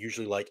alive, and they're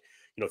usually like,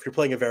 if you're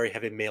playing a very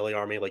heavy melee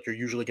army, like you're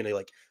usually going to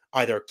like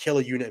either kill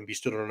a unit and be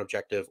stood on an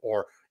objective,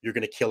 or you're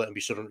going to kill it and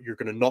be stood on, you're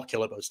going to not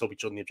kill it but still be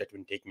stood on the objective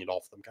and taking it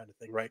off them, kind of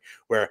thing, right?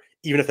 Where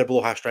even if they're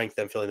below half strength,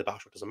 then filling the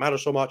battleship doesn't matter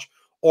so much.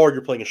 Or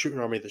you're playing a shooting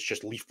army that's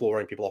just leaf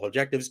blowing people off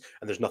objectives,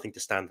 and there's nothing to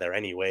stand there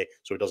anyway,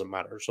 so it doesn't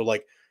matter. So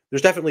like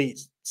there's definitely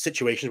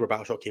situations where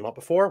Battleshock came up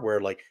before where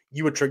like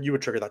you would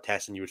trigger that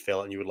test and you would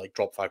fail it and you would like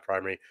drop 5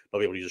 primary, not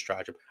be able to use a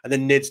stratagem. And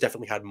then Nids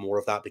definitely had more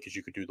of that because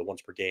you could do the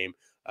once per game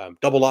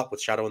double up with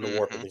Shadow in the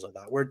Warp and Hmm. things like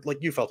that, where like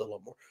you felt it a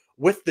lot more.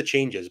 With the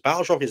changes,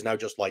 Battleshock is now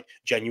just like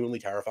genuinely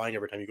terrifying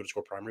every time you go to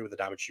score primary with a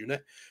damaged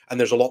unit. And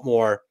there's a lot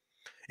more.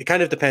 It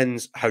kind of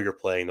depends how you're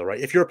playing, though, right?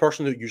 If you're a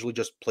person who usually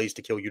just plays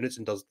to kill units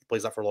and does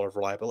plays that for a lot of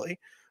reliability,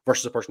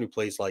 versus a person who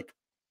plays like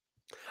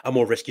a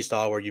more risky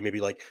style where you maybe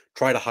like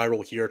try to high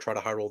roll here, try to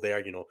high roll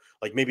there,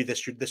 like maybe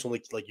this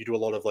only like you do a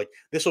lot of like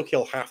this will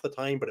kill half the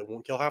time, but it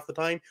won't kill half the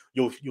time.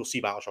 You'll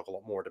see Battleshock a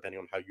lot more depending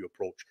on how you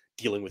approach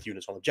dealing with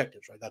units on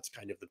objectives, right? That's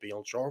kind of the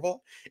beyond shore of it.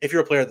 If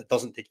you're a player that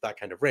doesn't take that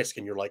kind of risk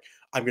and you're like,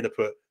 I'm gonna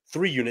put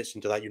 3 units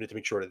into that unit to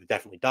make sure that it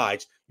definitely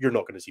dies, you're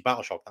not going to see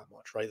Battleshock that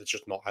much, right? That's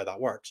just not how that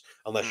works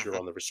unless you're Hmm.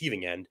 on the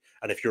receiving end.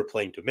 And if you're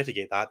playing to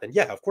mitigate that, then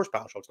yeah, of course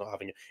Battleshock's not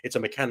having it. It's a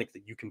mechanic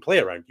that you can play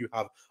around. You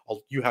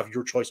have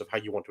your choice of how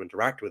you want to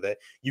interact with it.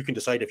 You can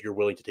decide if you're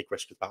willing to take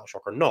risks with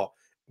Battleshock or not,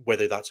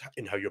 whether that's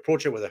in how you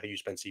approach it, whether how you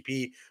spend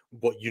CP,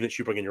 what units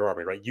you bring in your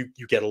army, right? You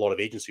get a lot of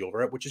agency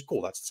over it, which is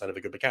cool. That's the sign of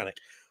a good mechanic.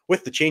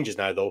 With the changes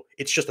now, though,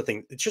 it's just a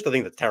thing. It's just a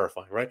thing that's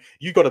terrifying, right?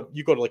 You got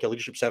like a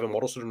leadership 7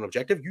 model stood on an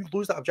objective. You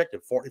lose that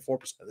objective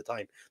 44% of the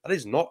time. That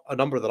is not a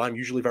number that I'm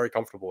usually very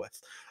comfortable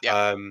with. Yeah.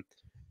 Um,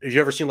 have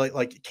you ever seen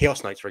like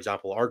Chaos Knights, for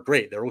example, are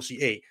great. They're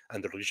OC8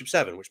 and they're leadership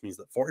 7, which means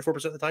that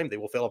 44% of the time they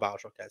will fail a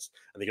Battleshock test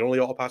and they can only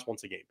auto pass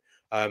once a game.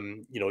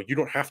 You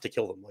don't have to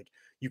kill them. Like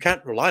you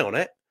can't rely on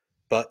it,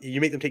 but you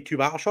make them take 2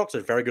 Battleshocks,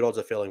 there's very good odds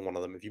of failing one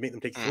of them. If you make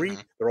them take Hmm. 3,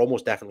 they're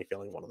almost definitely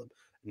failing one of them.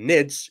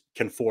 Nids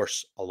can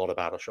force a lot of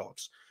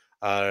Battleshocks.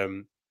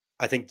 Um,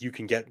 I think you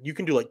can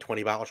do like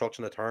 20 Battleshocks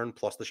in a turn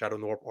plus the Shadow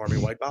North army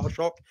wide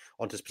Battleshock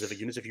onto specific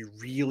units if you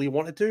really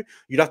wanted to.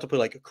 You'd have to play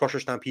like a Crusher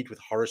Stampede with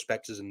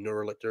Horrorspexes and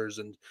Neurolictors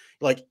and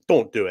like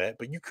don't do it,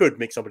 but you could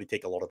make somebody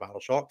take a lot of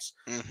Battleshocks.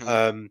 Hmm.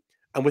 Um,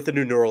 and with the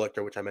new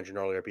Neurolictor, which I mentioned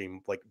earlier,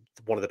 being like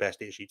one of the best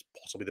data sheets,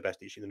 possibly the best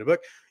data sheet in the new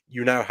book,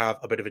 you now have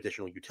a bit of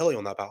additional utility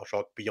on that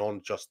Battleshock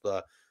beyond just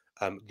the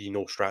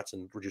no strats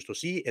and reduced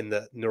OC. In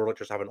the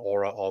Neurolictors have an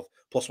aura of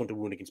 +1 to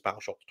wound against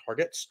Battleshock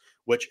targets,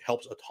 which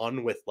helps a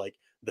ton with like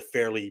the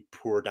fairly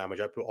poor damage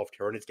output of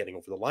Tyranids getting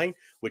over the line,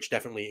 which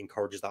definitely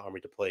encourages that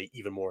army to play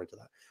even more into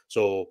that.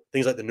 So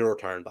things like the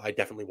Neuroturn that I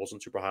definitely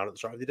wasn't super high on at the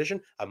start of the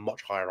edition, I'm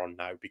much higher on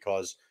now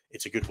because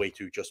it's a good way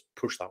to just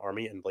push that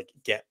army and like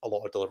get a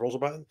lot of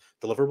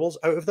deliverables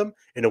out of them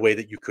in a way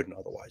that you couldn't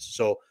otherwise.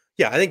 So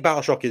yeah, I think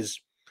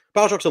Battleshock's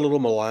a little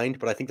maligned,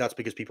 but I think that's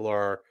because people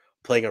are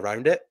playing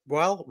around it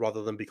well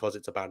rather than because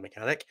it's a bad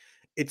mechanic.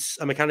 It's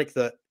a mechanic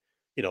that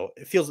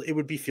feels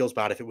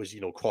bad if it was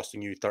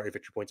costing you 30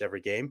 victory points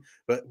every game,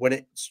 but when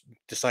it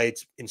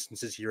decides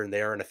instances here and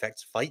there and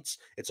affects fights,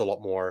 it's a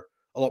lot more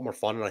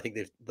fun. And I think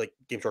they've like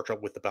Games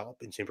Workshop with the battle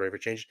in Bravery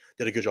change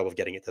did a good job of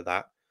getting it to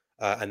that.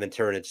 And then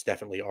Tyranids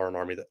definitely are an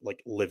army that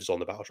like lives on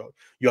the battle shock.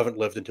 You haven't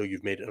lived until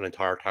you've made an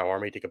entire Tau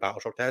army take a battle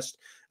shock test,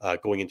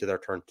 going into their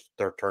turn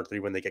 3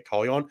 when they get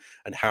Kali on,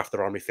 and half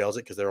their army fails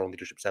it because they're on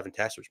leadership 7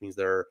 test, which means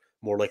they're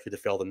more likely to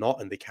fail than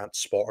not, and they can't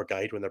spot or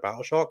guide when they're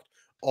battle shocked.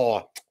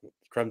 Oh,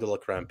 creme de la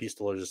creme, piece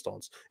de la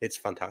resistance. It's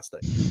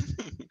fantastic.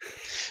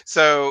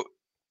 So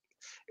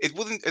it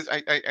wouldn't.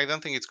 I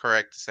don't think it's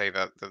correct to say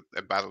that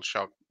a battle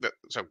shock.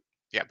 So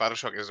yeah, battle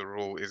shock as a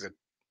rule is a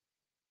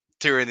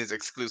Tyranid's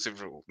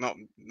exclusive rule.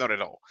 Not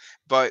at all.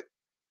 But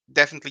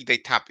definitely they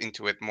tap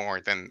into it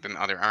more than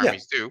other Yeah,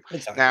 armies do.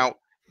 exactly. Now,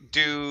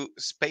 do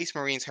Space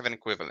Marines have an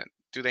equivalent?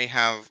 Do they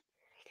have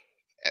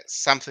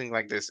something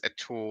like this, a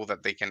tool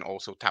that they can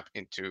also tap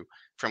into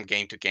from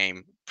game to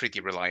game pretty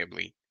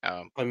reliably?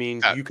 I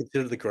mean, do That you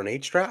consider the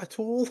grenade strat a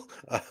tool?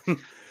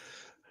 Um,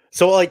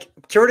 so, like,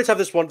 Tyranids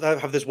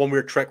have this one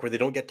weird trick where they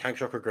don't get tank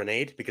shock or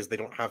grenade because they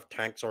don't have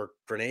tanks or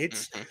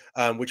grenades, Mhm,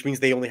 which means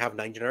they only have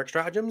 9 generic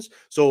stratagems.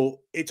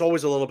 So it's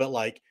always a little bit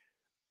like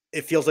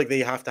it feels like they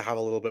have to have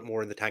a little bit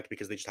more in the tank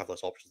because they just have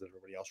less options than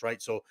everybody else,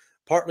 right? So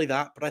partly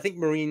that, but I think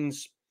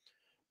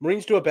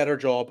Marines do a better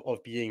job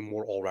of being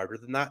more all rounder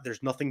than that.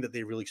 There's nothing that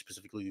they really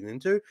specifically lean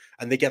into,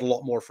 and they get a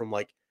lot more from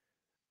like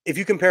if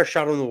you compare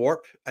Shadow in the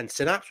Warp and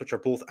Synapse, which are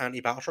both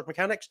anti-Battleshock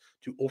mechanics,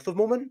 to Oath of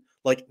Moment,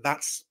 like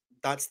that's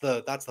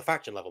the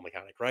faction level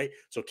mechanic, right?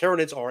 So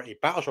Tyranids are a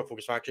Battleshock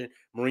focused faction,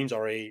 Marines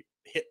are a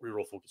hit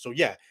reroll focus. So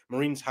yeah,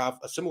 Marines have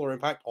a similar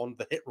impact on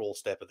the hit roll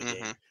step of the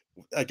game. mhm.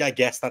 I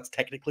guess that's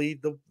technically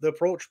the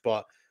approach,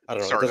 but I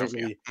don't know. It Sort doesn't of,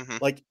 yeah. really Mhm,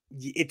 like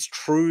it's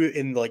true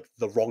in like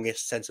the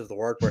wrongest sense of the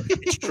word, where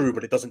it's true,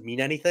 but it doesn't mean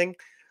anything.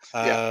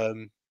 yeah.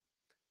 Um,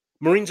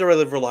 Marines are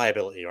a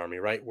reliability army,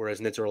 right?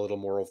 Whereas Nids are a little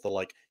more of the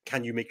like,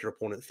 can you make your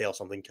opponent fail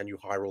something? Can you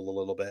high roll a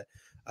little bit?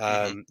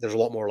 Mhm, There's a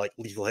lot more like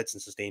lethal hits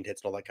and sustained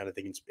hits and all that kind of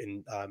thing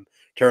in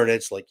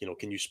Tyranids. Like,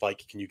 can you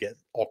spike? Can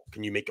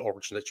you make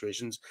awkward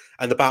situations?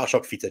 And the battle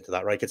shock feeds into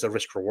that, right? It's a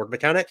risk reward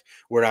mechanic.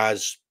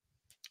 Whereas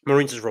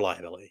Marines is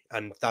reliability,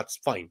 and that's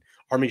fine.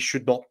 Armies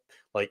should not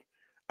like.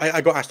 I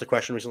got asked a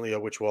question recently,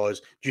 which was,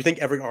 "Do you think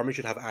every army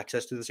should have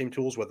access to the same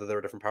tools, whether they're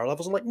different power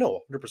levels?" I'm like, no,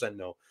 100%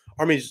 no.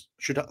 Armies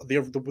should.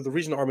 The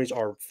reason armies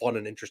are fun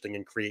and interesting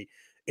and create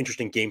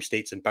interesting game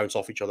states and bounce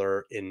off each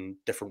other in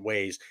different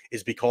ways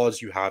is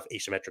because you have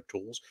asymmetric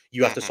tools.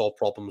 You have to mhm, solve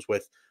problems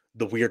with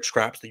the weird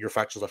scraps that your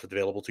factions left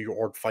available to you,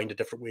 or find a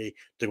different way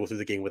to go through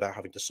the game without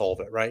having to solve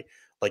it. Right?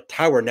 Like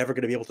Tower never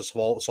going to be able to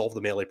solve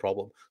the melee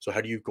problem. So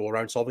how do you go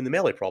around solving the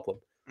melee problem?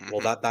 Well,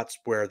 mhm, that's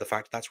where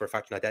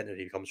faction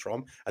identity comes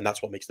from, and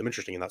that's what makes them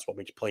interesting, and that's what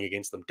makes playing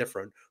against them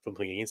different from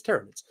playing against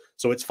Tyranids.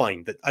 So it's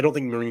fine that I don't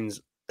think Marines,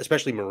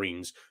 especially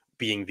Marines,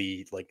 being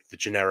the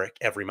generic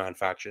everyman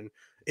faction,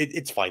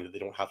 it's fine that they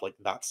don't have like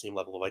that same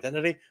level of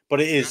identity,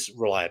 but it mhm, is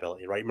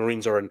reliability, right?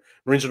 Marines are an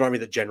army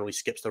that generally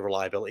skips the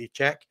reliability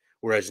check,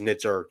 whereas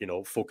Nids are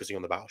focusing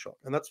on the battle shock,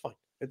 and that's fine.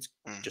 It's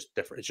mm, just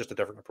different. It's just a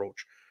different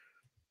approach.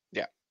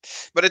 yeah.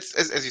 But it's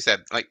as you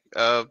said, like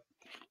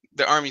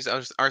the armies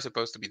are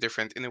supposed to be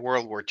different in a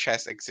world where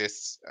chess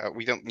exists.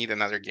 We don't need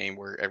another game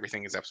where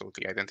everything is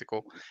absolutely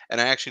identical. And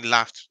I actually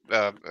laughed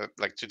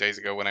like 2 days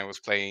ago when I was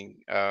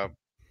playing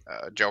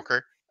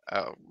Joker.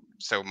 Uh,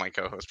 so my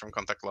co-host from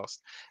Contact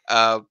Lost.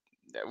 Uh,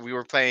 we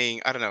were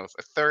playing, I don't know,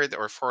 a third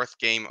or fourth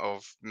game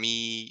of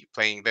me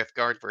playing Death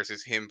Guard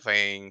versus him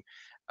playing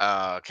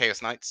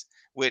Chaos Knights,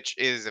 which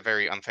is a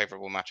very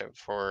unfavorable matchup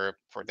for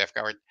Death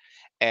Guard.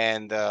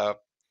 And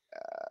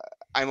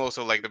I'm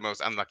also like the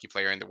most unlucky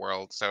player in the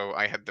world, so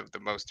I had the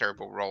most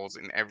terrible rolls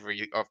in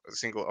every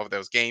single of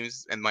those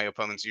games, and my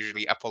opponents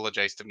usually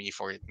apologize to me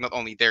for not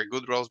only their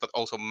good rolls but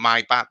also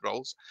my bad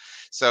rolls.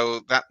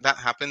 So that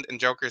happened, and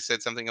Joker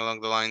said something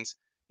along the lines,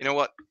 "You know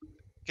what?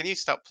 Can you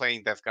stop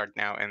playing Death Guard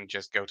now and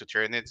just go to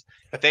Tyranids?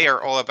 They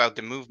are all about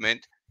the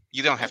movement.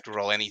 You don't have to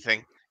roll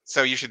anything,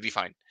 so you should be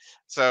fine."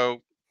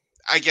 So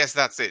I guess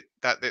that's it.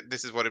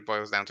 This is what it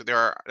boils down to. There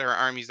are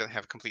armies that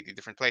have completely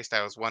different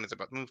playstyles. One is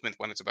about movement.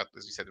 One is about,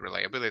 as you said,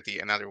 reliability.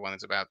 Another one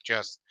is about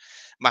just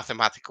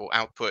mathematical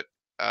output,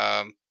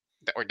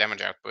 or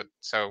damage output.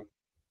 So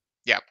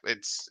yeah,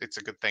 it's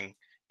a good thing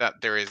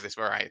that there is this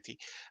variety.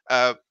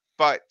 Uh,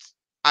 but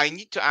I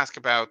need to ask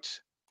about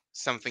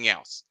something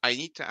else. I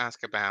need to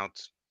ask about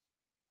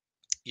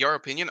your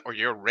opinion or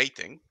your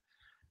rating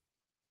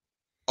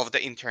of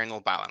the internal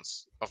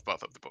balance of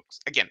both of the books.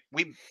 Again,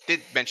 we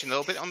did mention a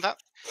little bit on that,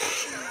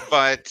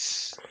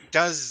 but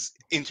does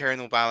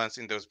internal balance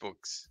in those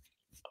books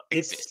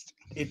it's exist?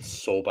 it's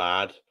so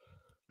bad.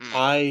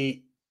 Hmm.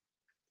 I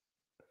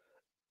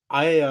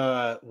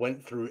I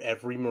went through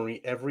every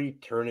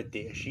Tyranid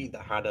data sheet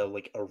that had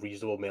a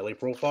reasonable melee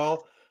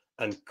profile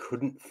and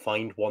couldn't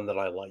find one that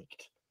I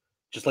liked.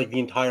 Just like the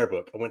entire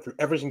book. I went through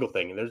every single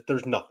thing and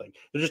there's nothing.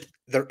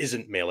 There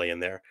isn't melee in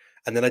there.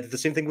 And then I did the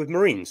same thing with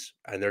Marines,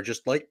 and they're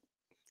just like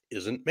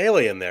isn't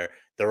melee in there.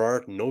 There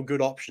are no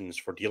good options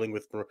for dealing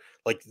with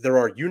like there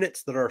are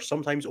units that are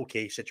sometimes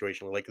okay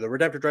situationally. Like the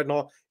Redemptor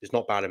Dreadnought is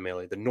not bad in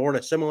melee. The Norn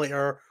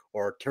Assimilator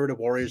or Tyranid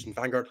Warriors and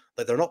Vanguard,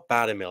 like they're not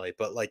bad in melee,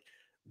 but like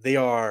they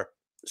are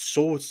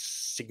so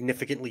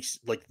significantly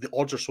like the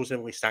odds are so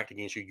significantly stacked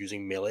against you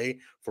using melee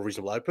for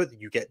reasonable output that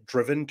you get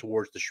driven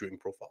towards the shooting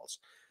profiles.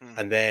 Mm-hmm.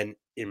 And then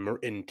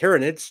in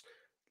Tyranids,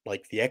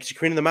 like the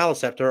Execution and the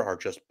Maliceptor are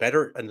just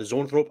better, and the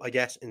Zoanthrope, I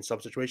guess, in some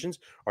situations,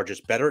 are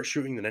just better at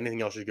shooting than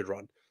anything else you could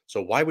run.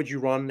 So why would you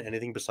run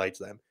anything besides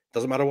them?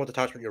 Doesn't matter what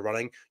detachment you're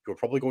running, you're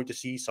probably going to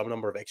see some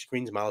number of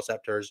Exequeens,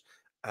 Maliceptors,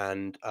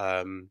 and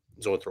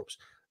Zoanthropes.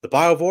 The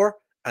Biovore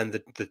and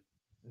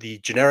the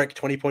generic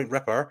 20-point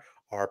Ripper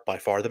are by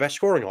far the best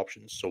scoring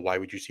options. So why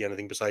would you see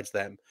anything besides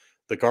them?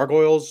 The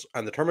Gargoyles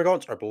and the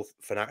Termagants are both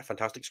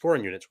fantastic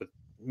scoring units with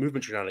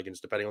movement shenanigans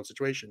depending on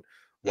situation.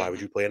 Why would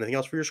Mm-hmm. you play anything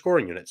else for your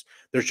scoring units?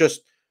 There's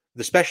just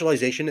the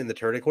specialization in the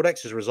Tyranid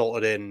Codex has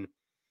resulted in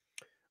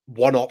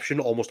one option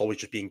almost always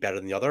just being better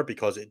than the other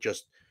because it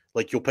just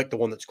like you'll pick the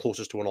one that's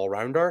closest to an all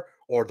rounder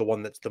or the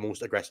one that's the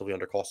most aggressively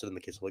undercosted in the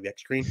case of like the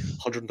X screen.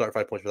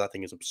 135 points for that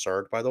thing is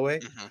absurd, by the way.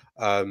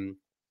 Mm-hmm. Um,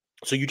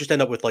 so you just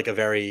end up with like a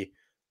very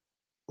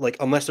like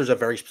unless there's a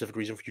very specific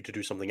reason for you to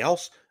do something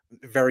else,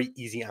 very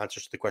easy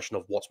answers to the question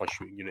of what's my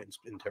shooting unit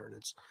in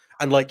Tyranids.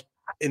 And like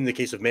in the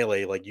case of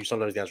melee, like you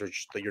sometimes the answer is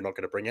just that you're not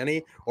going to bring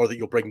any, or that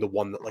you'll bring the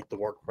one that like the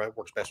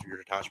works best for your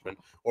detachment,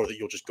 or that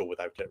you'll just go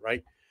without it,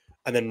 right?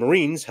 And then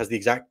Marines has the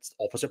exact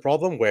opposite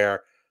problem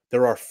where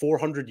there are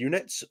 400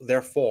 units,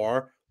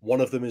 therefore one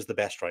of them is the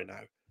best right now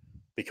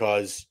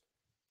because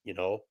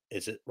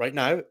is it right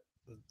now?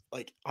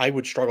 Like I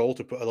would struggle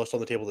to put a list on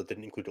the table that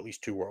didn't include at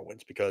least two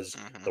whirlwinds because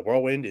Mm-hmm. the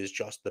whirlwind is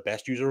just the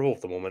best user of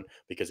at the moment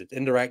because it's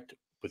indirect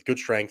with good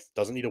strength,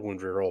 doesn't need a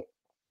wound reroll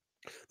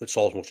that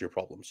solves most of your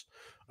problems.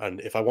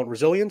 And if I want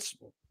resilience,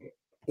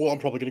 well, I'm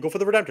probably going to go for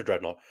the Redemptor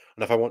Dreadnought.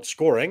 And if I want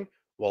scoring,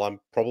 well, I'm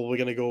probably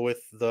going to go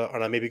with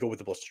and I maybe go with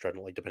the Ballistic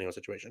Dreadnought, like depending on the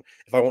situation.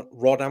 If I want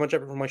raw damage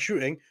from my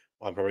shooting,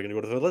 I'm probably going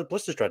to go to the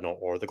Ballistic Dreadnought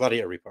or the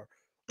Gladiator Reaper, or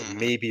Mm-hmm.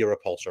 maybe a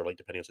Repulsor, like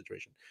depending on the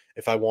situation.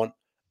 If I want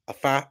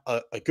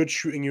a good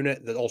shooting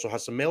unit that also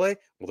has some melee,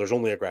 well, there's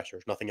only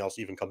aggressors. Nothing else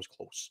even comes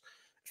close.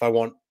 If I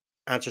want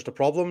answers to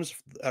problems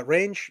at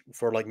range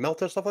for like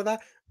Melta stuff like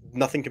that,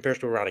 nothing compares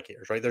to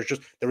Eradicators, right?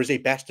 There is a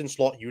best in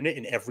slot unit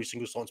in every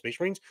single slot in Space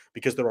Marines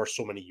because there are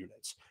so many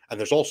units, and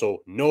there's also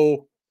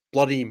no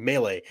bloody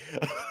melee.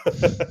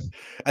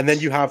 And then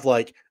you have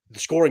like the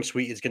scoring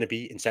suite is going to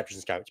be Inceptors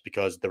and Scouts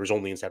because there is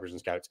only Inceptors and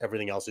Scouts.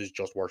 Everything else is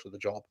just worse at the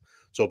job.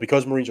 So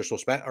because Marines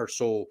are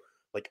so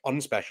like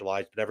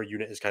unspecialized, but every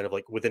unit is kind of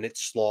like within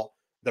its slot,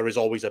 there is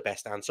always a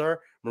best answer.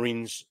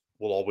 Marines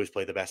will always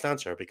play the best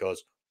answer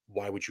because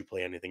why would you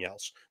play anything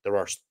else? There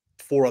are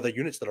four other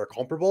units that are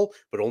comparable,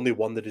 but only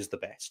one that is the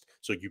best.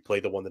 So you play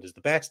the one that is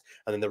the best,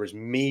 and then there is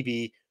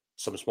maybe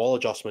some small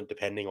adjustment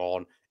depending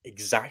on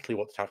exactly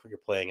what the tactic you're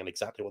playing and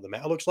exactly what the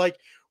meta looks like.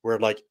 Where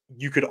like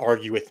you could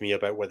argue with me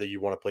about whether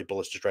you want to play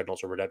Ballistic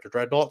Dreadnoughts or Redemptor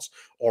Dreadnoughts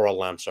or a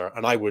Lancer,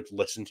 and I would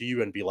listen to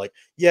you and be like,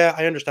 yeah,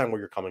 I understand where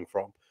you're coming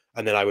from,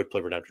 and then I would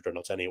play Redemptor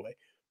Dreadnoughts anyway.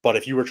 But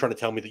if you were trying to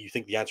tell me that you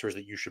think the answer is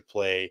that you should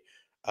play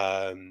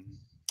um,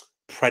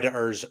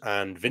 Predators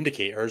and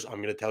Vindicators,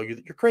 I'm going to tell you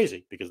that you're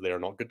crazy because they are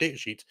not good data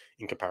sheets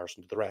in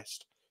comparison to the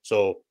rest.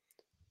 So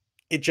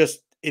it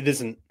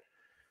isn't.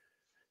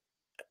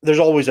 There's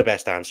always a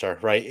best answer,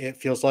 right? It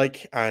feels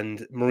like,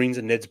 and Marines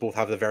and Nids both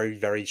have a very,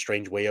 very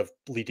strange way of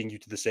leading you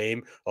to the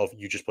same of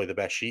you just play the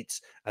best sheets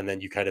and then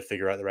you kind of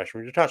figure out the rest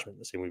from your detachment.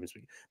 The same way we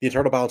speak. The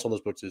internal balance on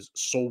those books is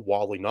so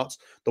wildly nuts.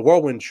 The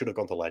Whirlwind should have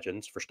gone to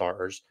Legends for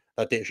starters.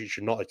 That data sheet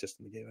should not exist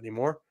in the game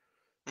anymore.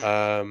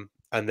 Mm-hmm.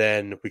 And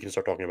then we can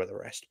start talking about the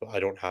rest. But I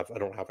don't have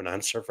an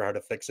answer for how to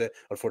fix it.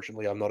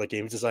 Unfortunately, I'm not a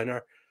games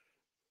designer.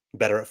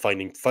 Better at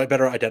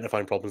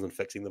identifying problems than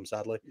fixing them.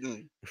 Sadly,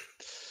 Mm.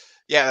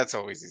 Yeah, that's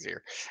always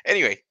easier.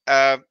 Anyway,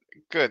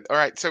 good. All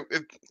right. So,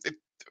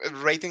 a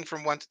rating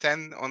from 1 to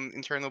 10 on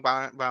internal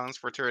balance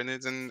for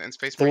Tyranids and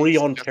Space 3 Marines.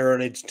 on Just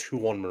Tyranids,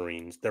 2 on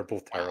Marines. They're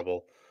both wow,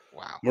 terrible.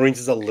 wow. Marines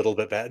is a little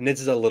bit better. Nids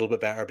is a little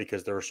bit better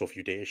because there are so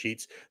few data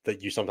sheets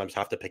that you sometimes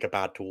have to pick a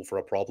bad tool for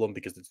a problem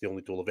because it's the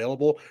only tool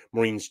available.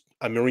 Marines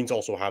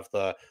also have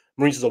the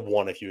Marines is a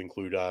 1 if you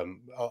include a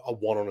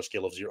 1 on a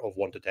scale of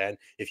 1 to 10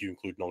 if you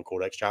include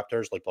non-codex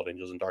chapters like Blood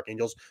Angels and Dark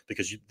Angels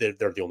because they're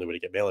the only way to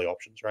get melee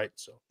options, right?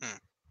 So Hmm.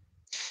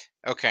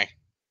 Okay.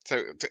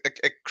 So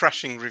a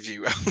crushing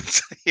review, I would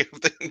say,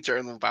 of the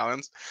internal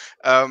balance.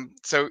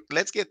 So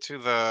let's get to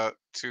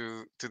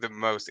the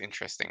most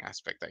interesting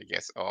aspect, I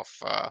guess, of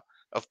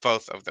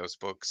both of those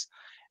books,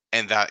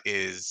 and that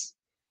is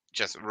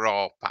just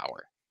raw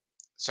power.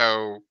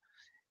 So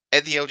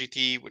at the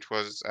LGT, which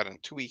was I don't know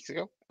 2 weeks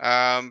ago,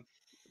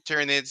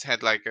 Tyranids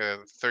had like a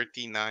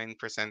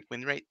 39%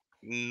 win rate.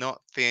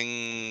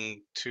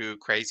 Nothing too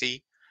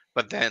crazy.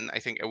 But then I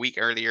think a week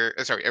earlier,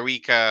 sorry, a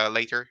week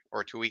later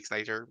or 2 weeks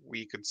later,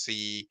 we could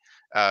see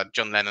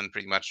John Lennon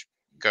pretty much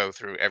go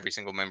through every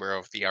single member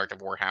of the Art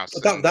of War house,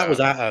 that and that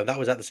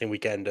was at the same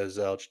weekend as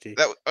LGT.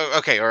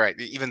 okay, all right,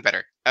 even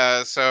better.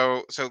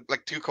 So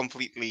like two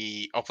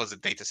completely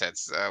opposite data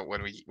sets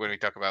when we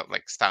talk about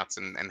like stats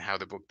and how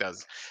the book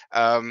does.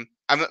 I'm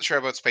not sure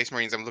about Space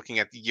Marines. I'm looking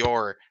at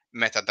your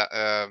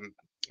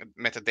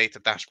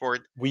metadata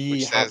dashboard, We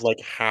which have says, like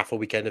half a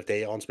weekend of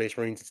data on Space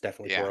Marines. It's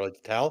definitely too yeah. early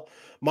to tell.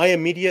 My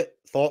immediate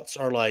thoughts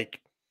are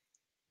like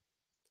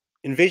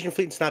Invasion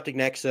Fleet and Synaptic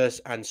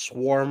Nexus and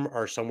Swarm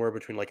are somewhere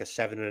between like a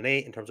 7 and an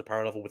 8 in terms of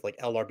power level, with like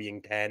LR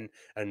being 10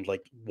 and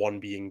like 1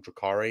 being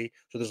Drakari.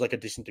 So there's like a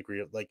decent degree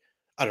of like,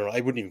 I don't know,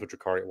 I wouldn't even put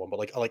Drakari at 1, but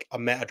like a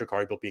meta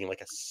Drakari build being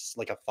like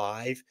a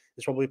 5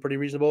 is probably pretty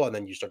reasonable. And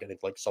then you start getting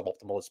like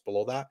suboptimalists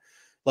below that.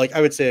 Like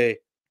I would say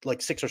like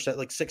 6 or 7,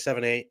 like 6,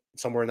 7, 8,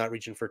 somewhere in that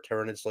region for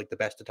Tyranids, like the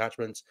best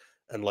attachments,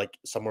 and like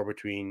somewhere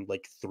between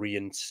like 3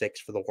 and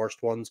 6 for the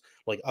worst ones.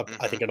 Like I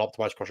Hmm. think an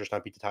optimized Crusher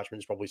Stampede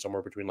detachment is probably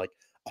somewhere between like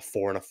a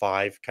 4 and a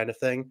 5 kind of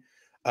thing.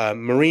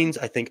 Marines,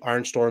 I think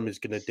Ironstorm is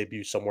going to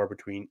debut somewhere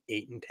between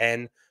 8 and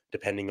 10,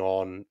 depending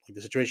on like,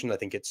 the situation. I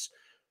think it's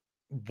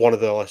one of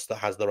the lists that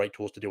has the right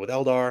tools to deal with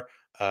Eldar,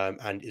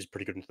 and is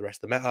pretty good into the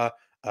rest of the meta.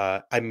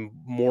 I'm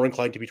more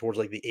inclined to be towards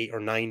like the 8 or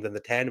 9 than the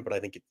 10, but I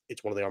think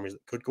it's one of the armies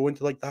that could go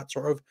into like that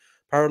sort of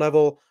power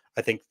level.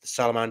 I think the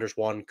Salamanders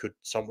one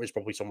is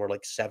probably somewhere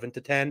like 7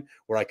 to 10,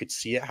 where I could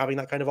see it having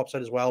that kind of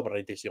upside as well, but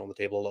I do see it on the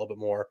table a little bit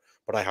more.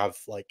 But I have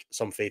like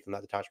some faith in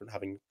that detachment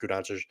having good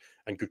answers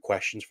and good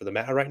questions for the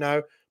meta right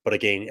now. But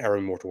again,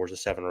 erring more towards the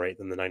 7 or 8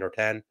 than the 9 or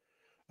 10.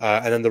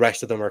 And then the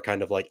rest of them are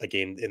kind of like,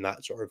 again, in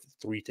that sort of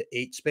 3 to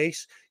 8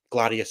 space.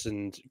 Gladius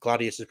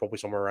is probably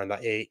somewhere around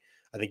that 8.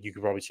 I think you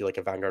could probably see like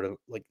a Vanguard,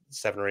 like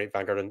 7 or 8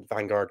 Vanguard, and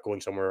Vanguard going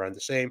somewhere around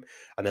the same.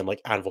 And then like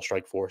Anvil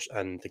Strike Force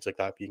and things like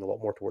that being a lot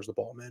more towards the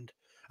bottom end.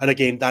 And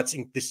again,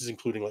 this is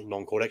including like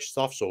non-codex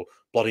stuff. So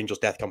Blood Angels,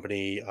 Death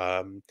Company,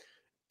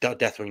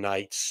 Deathwing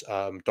Knights,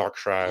 Dark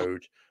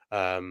Shroud,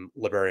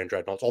 Librarian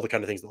Dreadnoughts, all the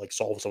kind of things that like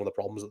solve some of the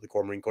problems that the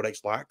Core Marine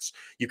Codex lacks.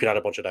 You could add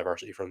a bunch of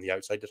diversity from the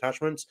outside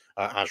detachments,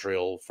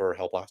 Azrael for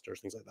Hellblasters,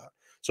 things like that.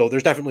 So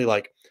there's definitely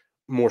like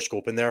more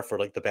scope in there for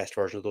like the best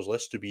version of those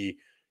lists to be.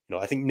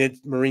 I think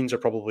Marines are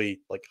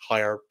probably like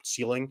higher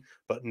ceiling,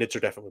 but Nids are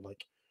definitely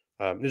like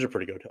Nids are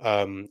pretty good.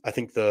 I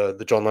think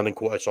the John Lennon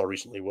quote I saw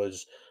recently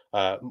was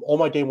all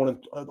my day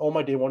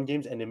one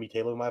games ended me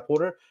tailing my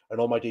opponent, and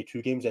all my day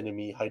two games ended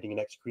me hiding an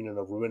X-Queen in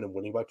a ruin and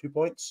winning by 2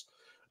 points.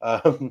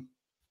 Um,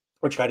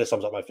 which kind of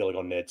sums up my feeling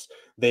on Nids.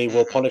 They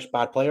will Hmm. punish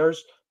bad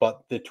players,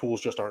 but the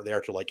tools just aren't there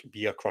to like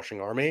be a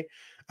crushing army.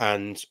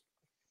 And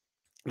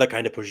that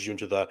kind of pushes you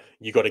into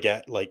you got to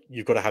get like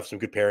you've got to have some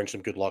good pairing,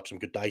 some good luck, some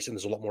good dice, and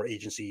there's a lot more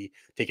agency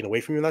taken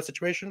away from you in that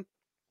situation.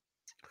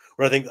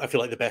 Where I feel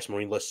like the best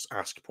marine lists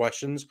ask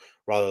questions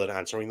rather than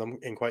answering them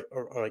in quite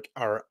or like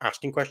are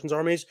asking questions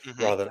armies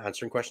Hmm. rather than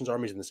answering questions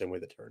armies in the same way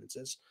that Tyranids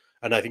is.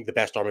 And I think the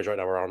best armies right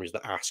now are armies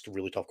that ask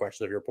really tough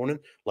questions of your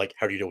opponent, like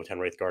how do you deal with 10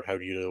 Wraith Guard, how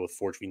do you deal with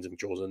Forge Fiends and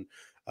Chosen.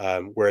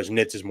 Whereas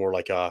Nids is more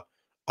like I'm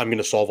going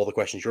to solve all the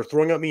questions you're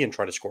throwing at me and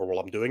try to score while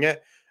I'm doing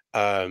it.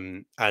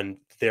 And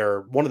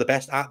they're one of the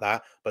best at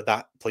that, but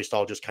that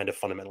playstyle just kind of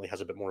fundamentally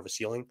has a bit more of a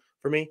ceiling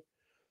for me.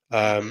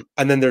 Hmm.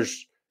 And then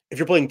if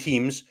you're playing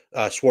teams,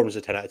 Swarm is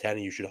a 10 out of 10,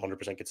 and you should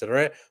 100% consider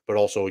it. But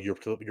also, you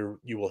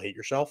will hate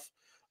yourself.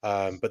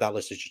 But that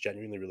list is just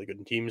genuinely really good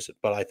in teams.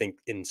 But I think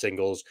in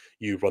singles,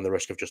 you run the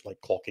risk of just like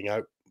clocking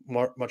out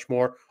much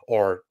more,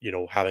 or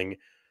having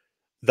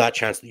that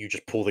chance that you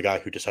just pull the guy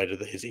who decided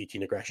that his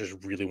 18 aggressors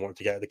really wanted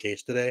to get out of the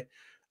case today,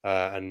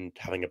 and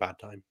having a bad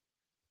time.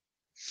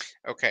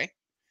 Okay.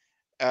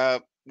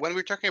 When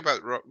we're talking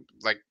about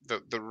like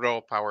the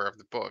raw power of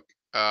the book,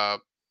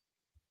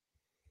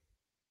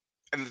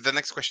 and the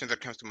next question that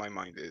comes to my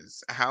mind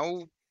is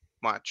how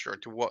much or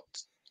to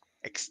what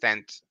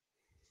extent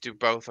do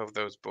both of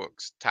those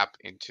books tap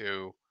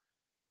into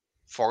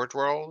Forge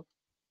World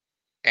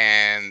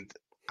and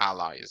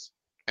allies?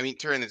 I mean,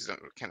 Tyranids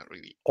cannot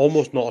really.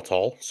 Almost not at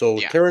all. So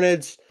Yeah.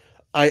 Tyranids,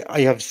 I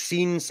have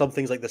seen some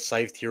things like the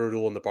Scythe Hero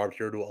Duel and the Barbed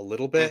Hero Duel a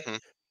little bit, Hmm.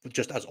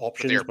 just as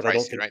But they options, are but I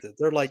don't pricey, think right?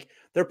 that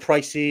they're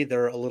pricey.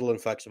 They're a little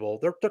inflexible.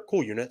 They're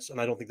cool units,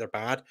 and I don't think they're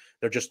bad.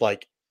 They're just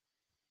like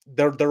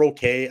they're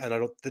okay, and I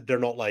don't they're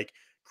not like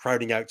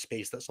crowding out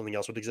space that something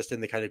else would exist in.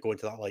 They kind of go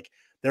into that like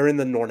they're in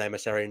the Norn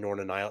Emissary, Norn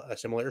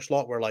Assimilator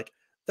slot where like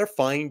they're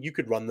fine. You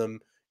could run them.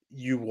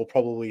 You will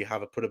probably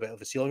put a bit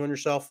of a ceiling on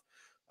yourself.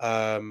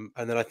 And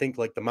then I think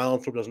like the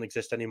Malanthrope doesn't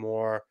exist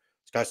anymore.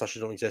 Sky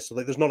Slashers don't exist. So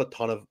like, there's not a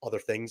ton of other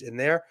things in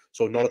there.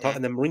 So not a ton. Hmm.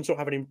 And then Marines don't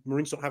have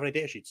any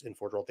data sheets in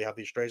Forge World. They have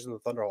the Strays and the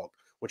Thunderhawk,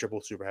 which are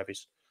both super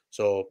heavies.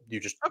 So you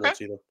just Okay. won't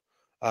see them.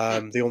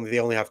 Hmm. They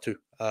only have two.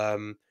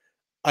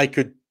 I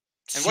could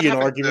And what see an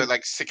happened to the argument.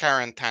 like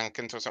Sikaran tank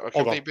and so on?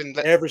 All Have gone. they been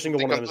Every have single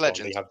they one of gone them to is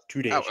gone. They Legend? have two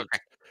Oh, data okay. sheets.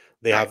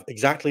 They Right. have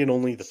exactly and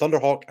only the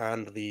Thunderhawk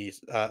and the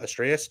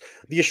Astraeus.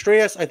 The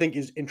Astraeus, I think,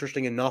 is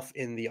interesting enough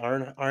in the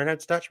Ironhead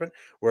detachment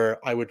where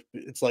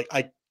it's like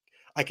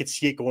I could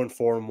see it going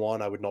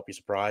 4-1. I would not be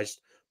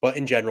surprised. But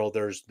in general,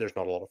 there's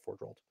not a lot of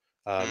Forge World.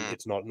 Mm.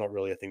 It's not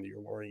really a thing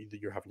that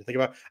you're having to think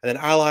about. And then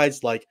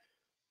allies, like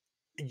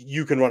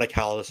you can run a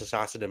Calidus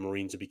Assassin and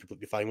Marines and be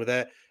completely fine with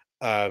it.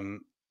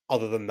 Um,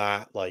 Other than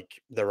that,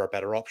 like there are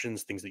better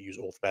options, things that use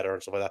Oath better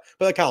and stuff like that.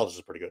 But the Calidus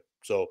is pretty good.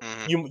 So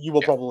Hmm. you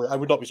will Yeah. probably I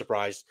would not be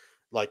surprised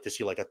like to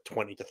see like a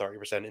 20 to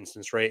 30%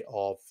 instance rate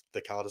of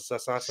the Calidus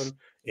Assassin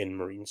in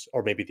Marines,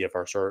 or maybe the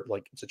Averser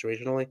like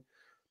situationally.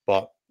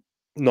 But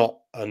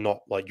not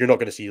like you're not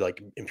going to see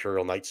like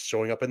Imperial Knights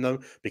showing up in them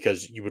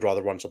because you would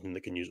rather run something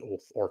that can use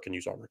Oath or can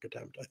use Armor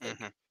Contempt, I think.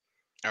 Hmm.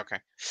 Okay.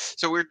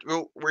 So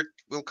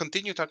we'll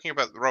continue talking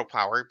about raw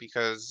power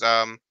because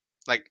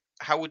like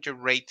how would you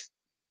rate,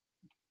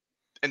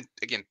 and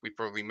again we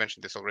probably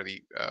mentioned this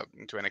already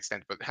to an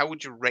extent, but how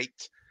would you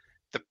rate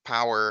the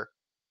power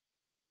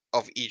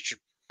of each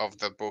of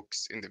the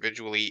books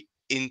individually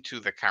into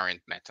the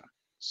current meta?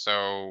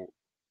 So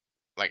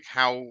like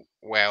how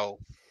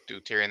well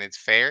do Tyranids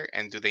fare,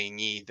 and do they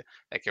need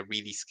like a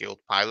really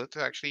skilled pilot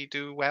to actually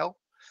do well?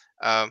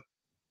 Um,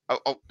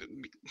 oh,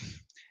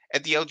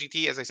 at the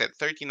LGT, as I said,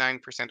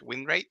 39%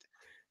 win rate,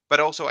 but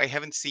also I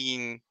haven't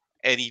seen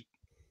any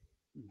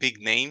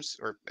big names,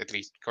 or at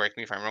least correct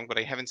me if I'm wrong, but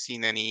I haven't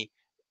seen any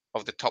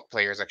of the top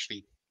players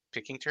actually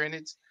picking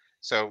Tyranids.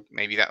 So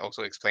maybe that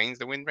also explains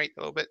the win rate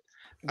a little bit.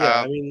 Yeah,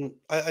 I Um, mean,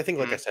 I think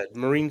like I mhm, said,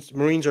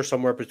 Marines are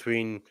somewhere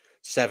between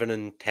 7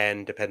 and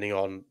 10, depending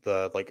on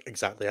the like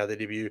exactly how they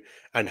debut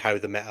and how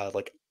the meta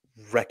like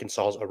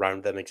reconciles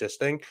around them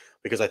existing.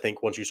 Because I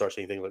think once you start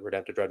seeing things like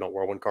Redemptive Dreadnought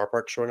Whirlwind Car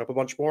Park showing up a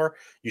bunch more,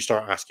 you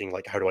start asking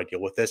like, how do I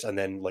deal with this? And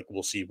then like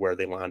we'll see where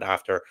they land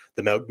after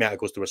the meta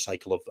goes through a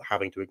cycle of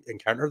having to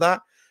encounter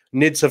that.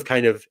 Nids have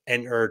kind of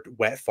entered,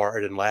 wet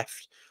farted, and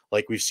left.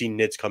 Like we've seen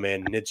Nids come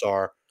in. Nids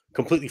are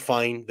completely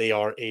fine. They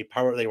are a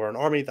power. They were an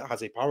army that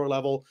has a power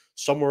level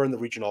somewhere in the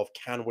region of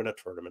can win a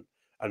tournament,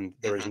 and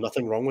there is mhm,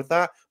 nothing wrong with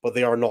that. But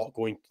they are not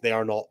going. They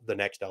are not the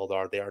next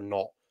Eldar. They are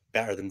not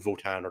better than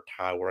Votan or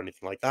Tau or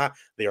anything like that.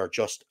 They are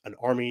just an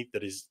army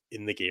that is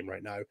in the game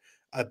right now,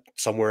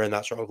 somewhere in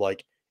that sort of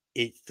like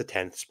 8th to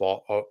 10th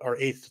spot or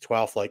 8th to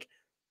 12th. Like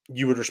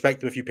you would respect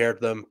them if you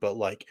paired them, but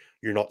like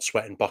you're not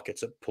sweating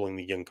buckets at pulling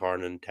the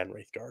Yunkarn and 10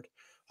 Wraith Guard.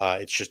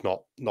 It's just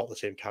not the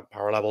same camp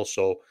power level.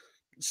 So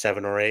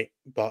 7 or 8,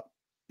 but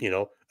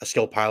a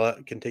skilled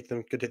pilot can take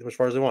them as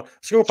far as they want. A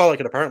skilled pilot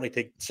can apparently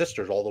take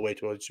sisters all the way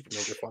to a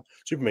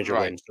super major right.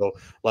 win. So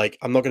like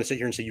I'm not going to sit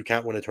here and say you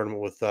can't win a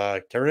tournament with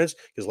Tyranids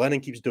because Lennon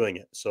keeps doing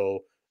it. So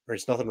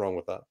there's nothing wrong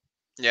with that.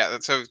 Yeah,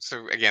 so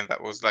again,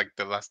 that was like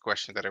the last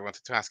question that I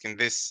wanted to ask in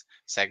this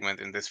segment,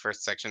 in this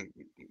first section.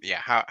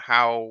 Yeah,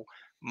 how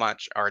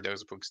much are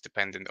those books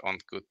dependent on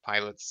good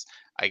pilots?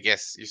 I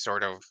guess you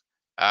sort of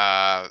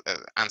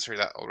answered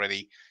that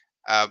already.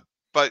 Uh,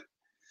 but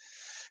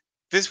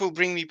this will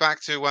bring me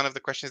back to one of the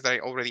questions that I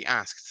already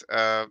asked.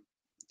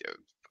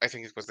 I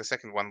think it was the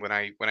second one when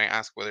I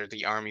asked whether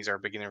the armies are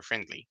beginner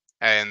friendly.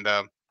 And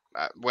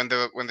when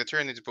the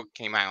Tyranids book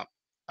came out,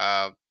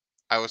 uh,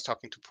 I was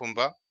talking to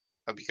Pumba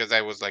because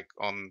I was like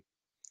um,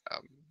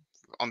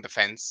 on the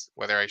fence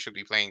whether I should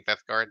be playing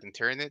Death Guard and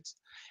Tyranids.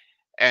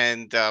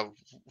 And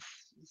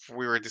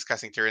we were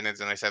discussing Tyranids,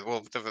 and I said,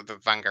 "Well, the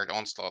Vanguard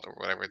Onslaught or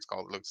whatever it's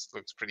called looks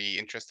pretty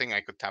interesting.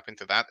 I could tap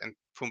into that." And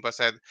Pumba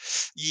said,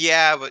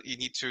 "Yeah, but you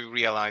need to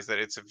realize that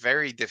it's a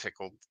very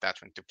difficult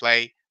detachment to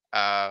play,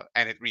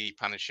 and it really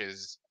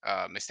punishes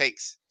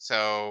mistakes.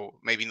 So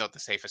maybe not the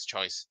safest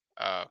choice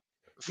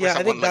for Yeah,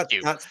 I someone think like that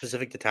you." that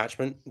specific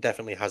detachment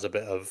definitely has a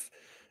bit of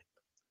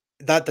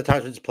that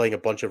detachment is playing a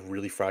bunch of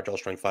really fragile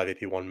strength 5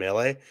 AP1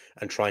 melee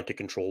and trying to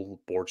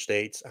control board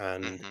states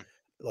and Hmm.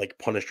 like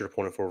punish your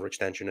opponent for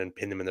overextension and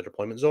pin them in the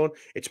deployment zone.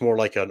 It's more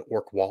like an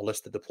orc wall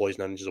that deploys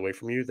 9 inches away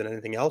from you than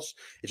anything else.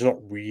 It's not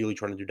really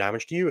trying to do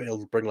damage to you.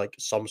 It'll bring like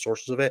some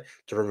sources of it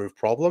to remove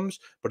problems,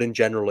 but in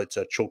general, it's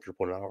a choke your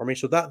opponent army.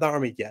 So that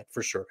army, yeah,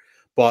 for sure.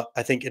 But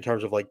I think in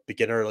terms of like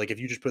beginner, like if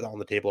you just put that on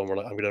the table and we're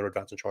like, I'm going to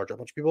advance and charge a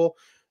bunch of people,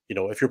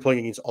 if you're playing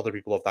against other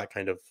people of that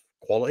kind of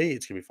quality,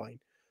 it's going to be fine.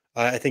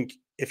 I think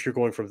if you're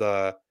going from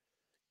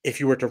if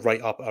you were to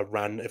write up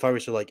if I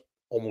was to like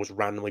almost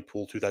randomly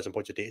pull 2,000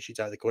 points of data sheets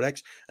out of the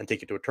codex and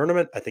take it to a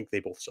tournament, I think they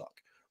both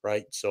suck,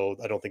 right? So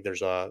I don't think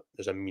there's a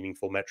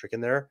meaningful metric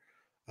in there.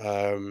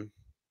 Um,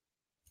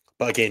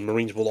 but again,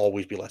 Marines will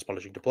always be less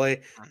punishing to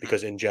play Hmm.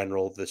 because in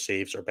general the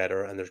saves are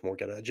better and there's more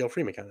get out of jail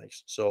free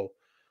mechanics. So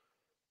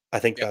I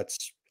think Yep.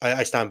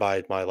 I stand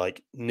by my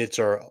like nids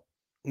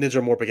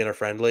are more beginner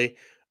friendly,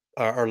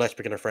 or less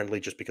beginner friendly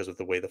just because of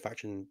the way the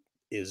faction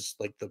is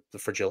like the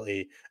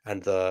fragility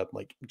and the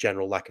like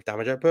general lack of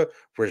damage output.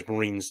 Whereas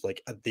Marines,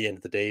 like at the end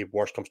of the day,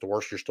 worst comes to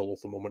worst, you're still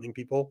ultimate momenting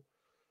people.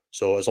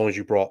 So as long as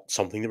you brought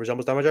something that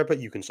resembles damage output,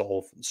 you can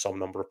solve some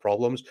number of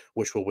problems,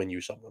 which will win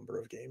you some number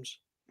of games.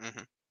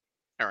 Hmm.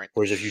 All right.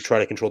 Whereas if you try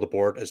to control the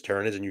board as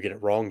Tyranids and you get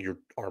it wrong, your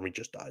army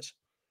just dies.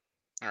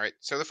 All right.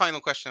 So the final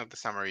question of the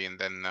summary, and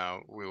then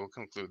we will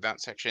conclude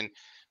that section.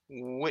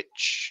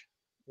 Which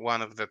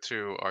one of the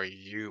two are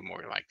you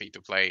more likely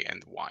to play,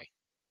 and why?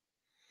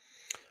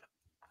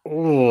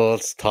 Oh,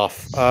 that's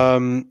tough.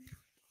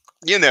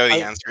 You know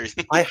the I answer.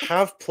 I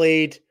have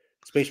played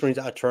Space Marines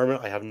at a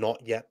tournament. I have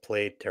not yet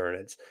played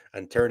Tyranids,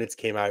 and Tyranids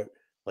came out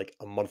like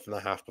a month and a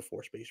half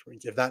before Space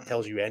Marines. If that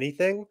tells you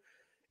anything,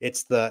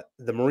 it's that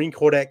the Marine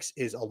Codex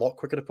is a lot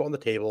quicker to put on the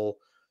table,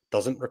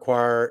 doesn't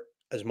require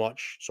as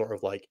much sort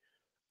of like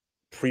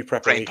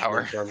Brain pre-preparation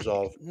in power. terms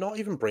of not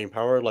even brain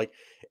power. Like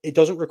it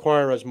doesn't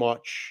require as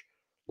much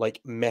like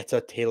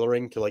meta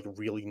tailoring to like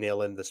really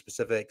nail in the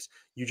specifics.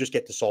 You just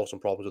get to solve some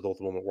problems with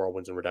Ultimate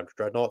Whirlwinds and Redemptor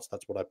Dreadnoughts.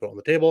 That's what I put on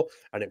the table,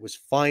 and it was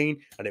fine.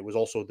 And it was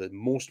also the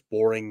most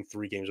boring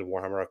 3 games of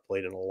Warhammer I've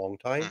played in a long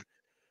time.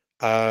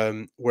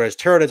 Mm. Whereas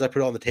Tyranids, I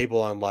put it on the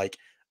table and like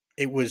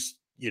it was,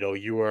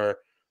 you were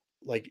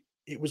like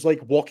it was like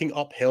walking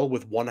uphill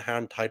with one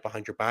hand tied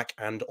behind your back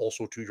and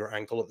also to your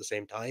ankle at the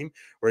same time,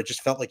 where it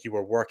just felt like you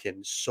were working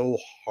so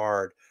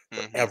hard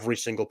for Mm-hmm. every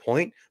single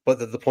point, but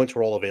the points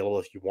were all available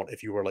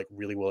if you were like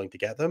really willing to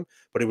get them,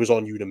 but it was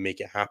on you to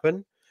make it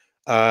happen.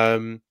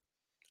 Um,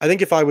 I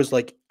think if I was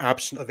like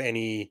absent of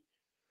any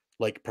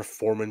like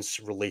performance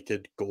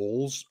related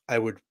goals, I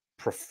would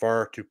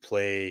prefer to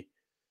play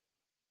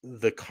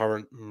the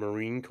current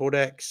Marine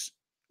Codex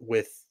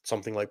with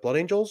something like Blood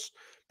Angels,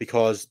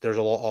 because there's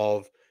a lot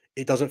of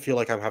it doesn't feel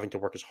like I'm having to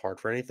work as hard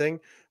for anything.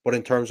 But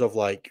in terms of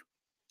like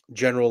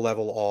general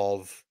level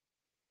of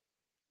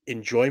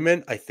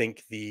enjoyment, I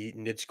think the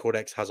Nids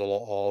Codex has a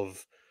lot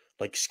of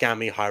like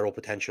scammy high roll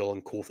potential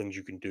and cool things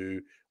you can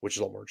do, which is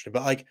a lot more interesting.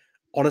 But like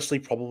honestly,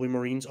 probably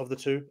Marines of the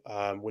two,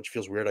 which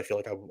feels weird. I feel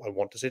like I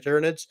want to say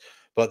Tyranids,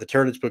 but the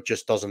Tyranids book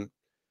just doesn't.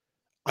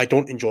 I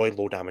don't enjoy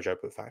low damage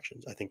output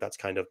factions. I think that's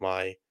kind of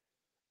my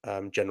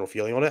general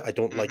feeling on it. I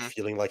don't like Mm-hmm.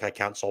 feeling like I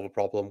can't solve a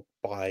problem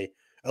by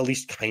at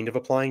least kind of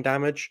applying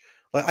damage.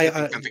 Like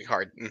Hitting something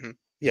hard. Mm-hmm.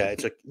 yeah,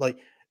 it's a like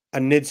a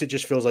NIDS. It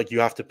just feels like you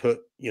have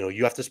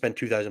to spend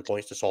 2,000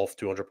 points to solve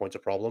 200 points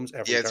of problems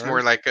every Yeah, it's more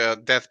turn. like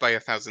death by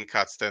 1,000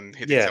 cuts than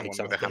hitting Yeah, someone with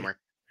a exactly. hammer.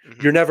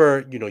 Mm-hmm. You're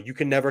never, you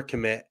can never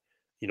commit.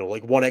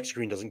 Like one X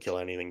screen doesn't kill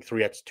anything.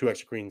 Two X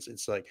screens,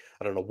 it's like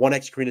I don't know. One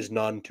X screen is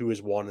none, two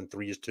is one, and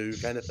three is two,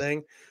 kind of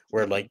thing.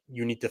 Where Mm-hmm. like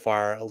you need to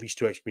fire at least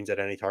two X screens at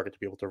any target to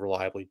be able to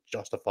reliably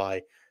justify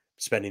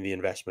spending the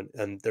investment.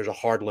 And there's a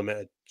hard limit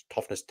at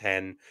toughness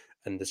 10,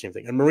 and the same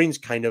thing. And Marines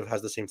kind of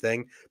has the same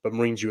thing, but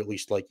Marines you at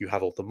least like you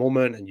have all the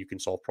moment and you can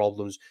solve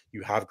problems.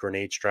 You have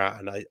grenade strat,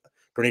 and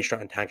grenade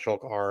strat and tank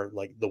shock are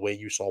like the way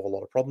you solve a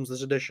lot of problems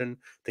this edition.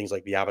 Things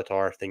like the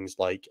Avatar, things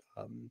like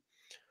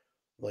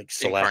Incarn.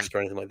 Celeste or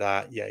anything like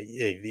that. Yeah,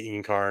 yeah, the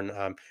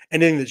Incarn.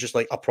 Anything that's just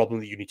like a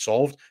problem that you need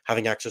solved,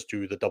 having access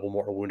to the double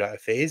mortal wound out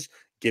of phase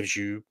gives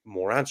you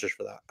more answers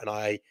for that. And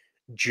I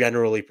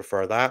generally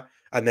prefer that.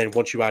 And then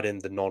once you add in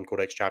the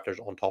non-codex chapters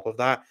on top of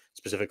that,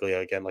 specifically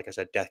again, like I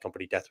said, Death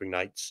Company, Deathwing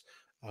Knights,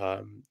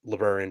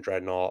 Librarian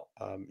Dreadnought,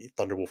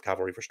 Thunderwolf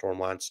Cavalry for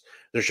Stormlance.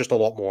 There's just a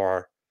lot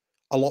more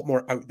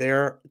out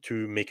there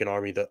to make an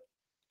army that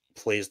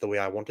plays the way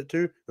I want it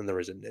to than there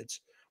is in NIDS,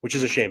 which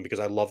is a Mm-hmm. shame because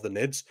I love the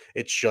NIDS.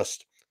 It's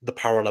just the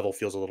power level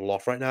feels a little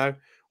off right now,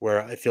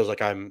 where it feels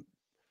like I'm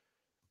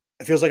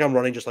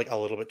running just like a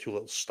little bit too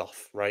little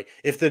stuff, right?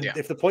 Yeah.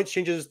 If the points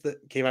changes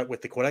that came out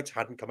with the Codex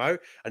hadn't come out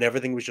and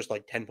everything was just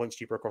like 10 points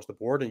cheaper across the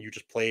board and you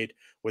just played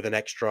with an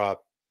extra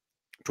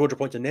 200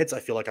 points in NIDS, I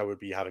feel like I would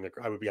be having a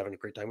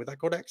great time with that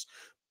Codex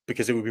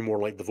because it would be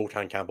more like the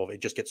Votan camp of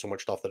it just gets so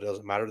much stuff that it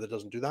doesn't matter, that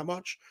doesn't do that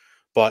much.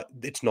 But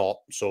it's not,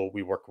 so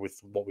we work with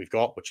what we've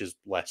got, which is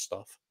less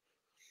stuff.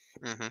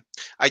 Mm-hmm.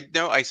 I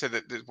know I said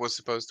that it was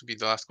supposed to be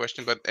the last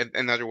question, but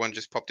another one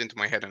just popped into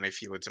my head, and I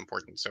feel it's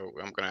important, so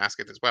I'm going to ask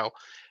it as well.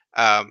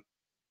 Um,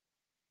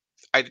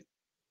 I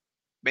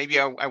maybe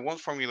I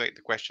won't formulate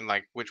the question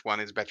like which one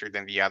is better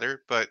than the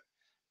other, but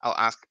I'll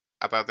ask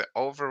about the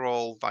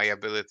overall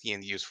viability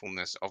and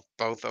usefulness of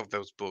both of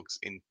those books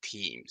in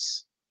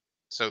teams.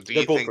 So, do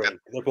They're you both think that? great.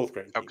 They're both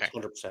great in teams, Okay.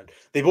 100%.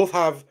 They both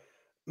have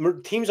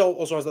teams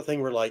also has the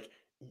thing where like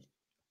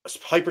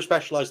hyper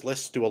specialized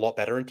lists do a lot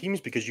better in teams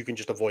because you can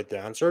just avoid the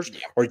answers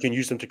Yeah. or you can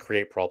use them to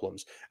create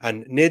problems.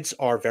 And NIDs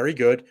are very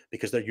good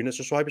because their units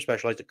are so hyper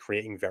specialized at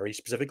creating very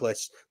specific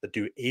lists that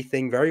do a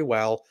thing very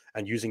well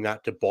and using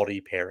that to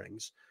body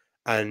pairings.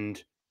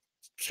 And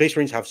Space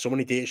Marines have so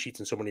many data sheets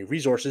and so many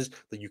resources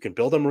that you can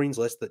build a Marines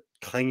list that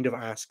kind of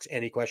asks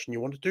any question you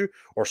wanted to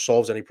or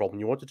solves any problem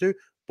you wanted to,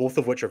 both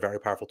of which are very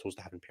powerful tools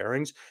to have in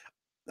pairings.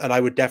 And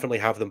I would definitely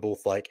have them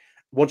both like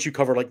once you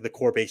cover like the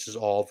core bases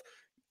of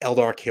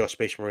Eldar, Chaos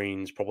Space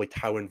Marines, probably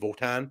Tau and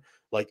Votan,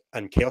 like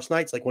and Chaos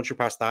Knights. Like once you're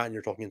past that and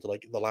you're talking into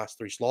like the last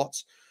 3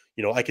 slots,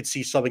 I could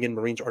see subbing in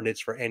Marines or Nids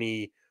for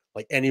any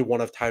one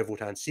of Tau,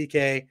 Votan,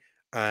 CK,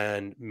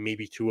 and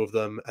maybe two of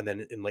them, and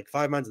then in like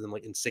 5 mans, and then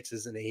like in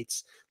 6s and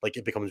 8s, like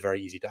it becomes very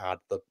easy to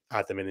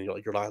add them in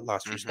like your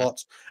last few Hmm.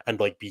 slots and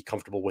like be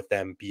comfortable with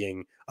them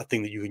being a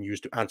thing that you can use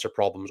to answer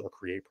problems or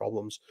create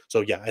problems. So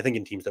yeah, I think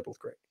in teams they're both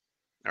great.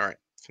 All right.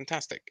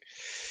 Fantastic.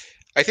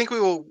 I think we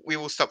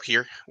will stop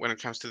here when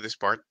it comes to this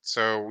part.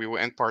 So we will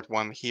end part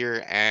one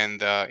here,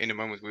 and in a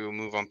moment we will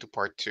move on to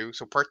part two.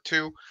 So part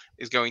two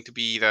is going to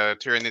be the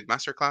Tyranid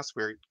masterclass.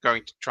 We're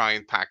going to try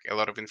and pack a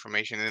lot of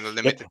information in a Yep,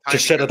 limited time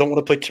just said I because don't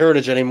want to play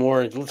Turnage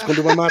anymore. Let's go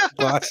do my master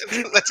class.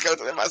 let's go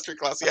to the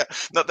masterclass. Yeah,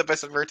 not the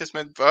best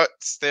advertisement, but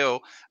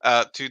still,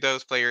 to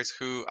those players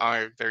who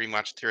are very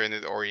much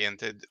Tyranid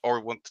oriented or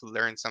want to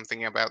learn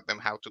something about them,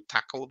 how to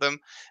tackle them,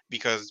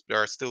 because there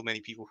are still many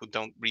people who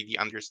don't really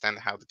understand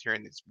how the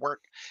Tyranids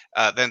work.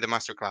 Then the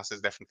masterclass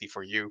is definitely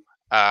for you.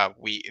 I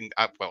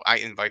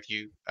invite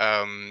you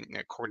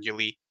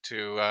cordially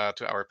to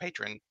our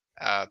Patreon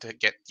to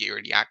get the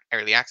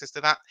early access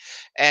to that.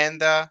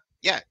 And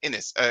yeah,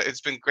 Innes,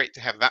 it's been great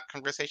to have that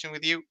conversation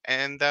with you,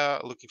 and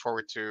looking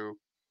forward to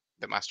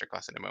the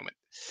masterclass in a moment.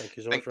 Thank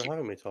you so much Thank for you.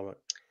 having me, Tomek.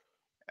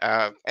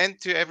 And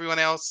to everyone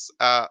else,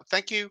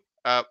 thank you.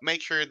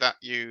 Make sure that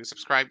you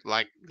subscribe,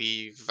 like,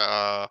 leave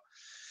a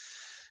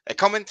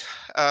comment,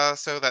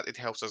 so that it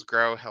helps us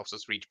grow, helps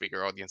us reach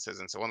bigger audiences,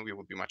 and so on. We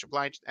would be much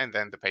obliged. And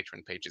then the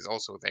Patreon page is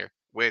also there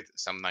with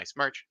some nice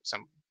merch,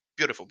 some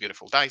beautiful,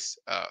 beautiful dice,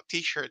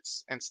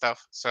 t-shirts, and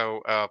stuff.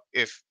 So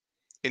if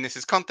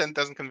Innes's content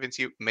doesn't convince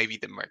you, maybe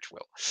the merch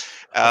will.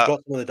 I've Uh,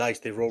 got some of the dice.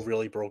 They roll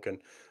really broken.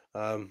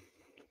 Um,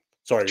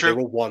 Sorry, they True.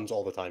 roll ones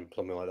all the time,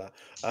 something like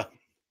that.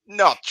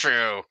 Not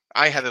true.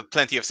 I had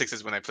plenty of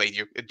sixes when I played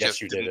you. It Yes,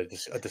 just you did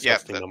didn't. a Yeah,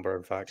 disgusting number,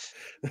 in fact.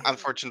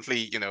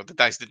 unfortunately, the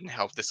dice didn't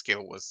help. The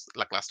skill was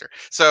lackluster.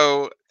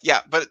 So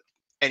yeah, but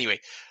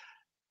anyway,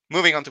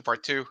 moving on to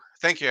part two.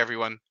 Thank you,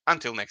 everyone.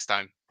 Until next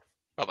time.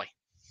 Bye bye.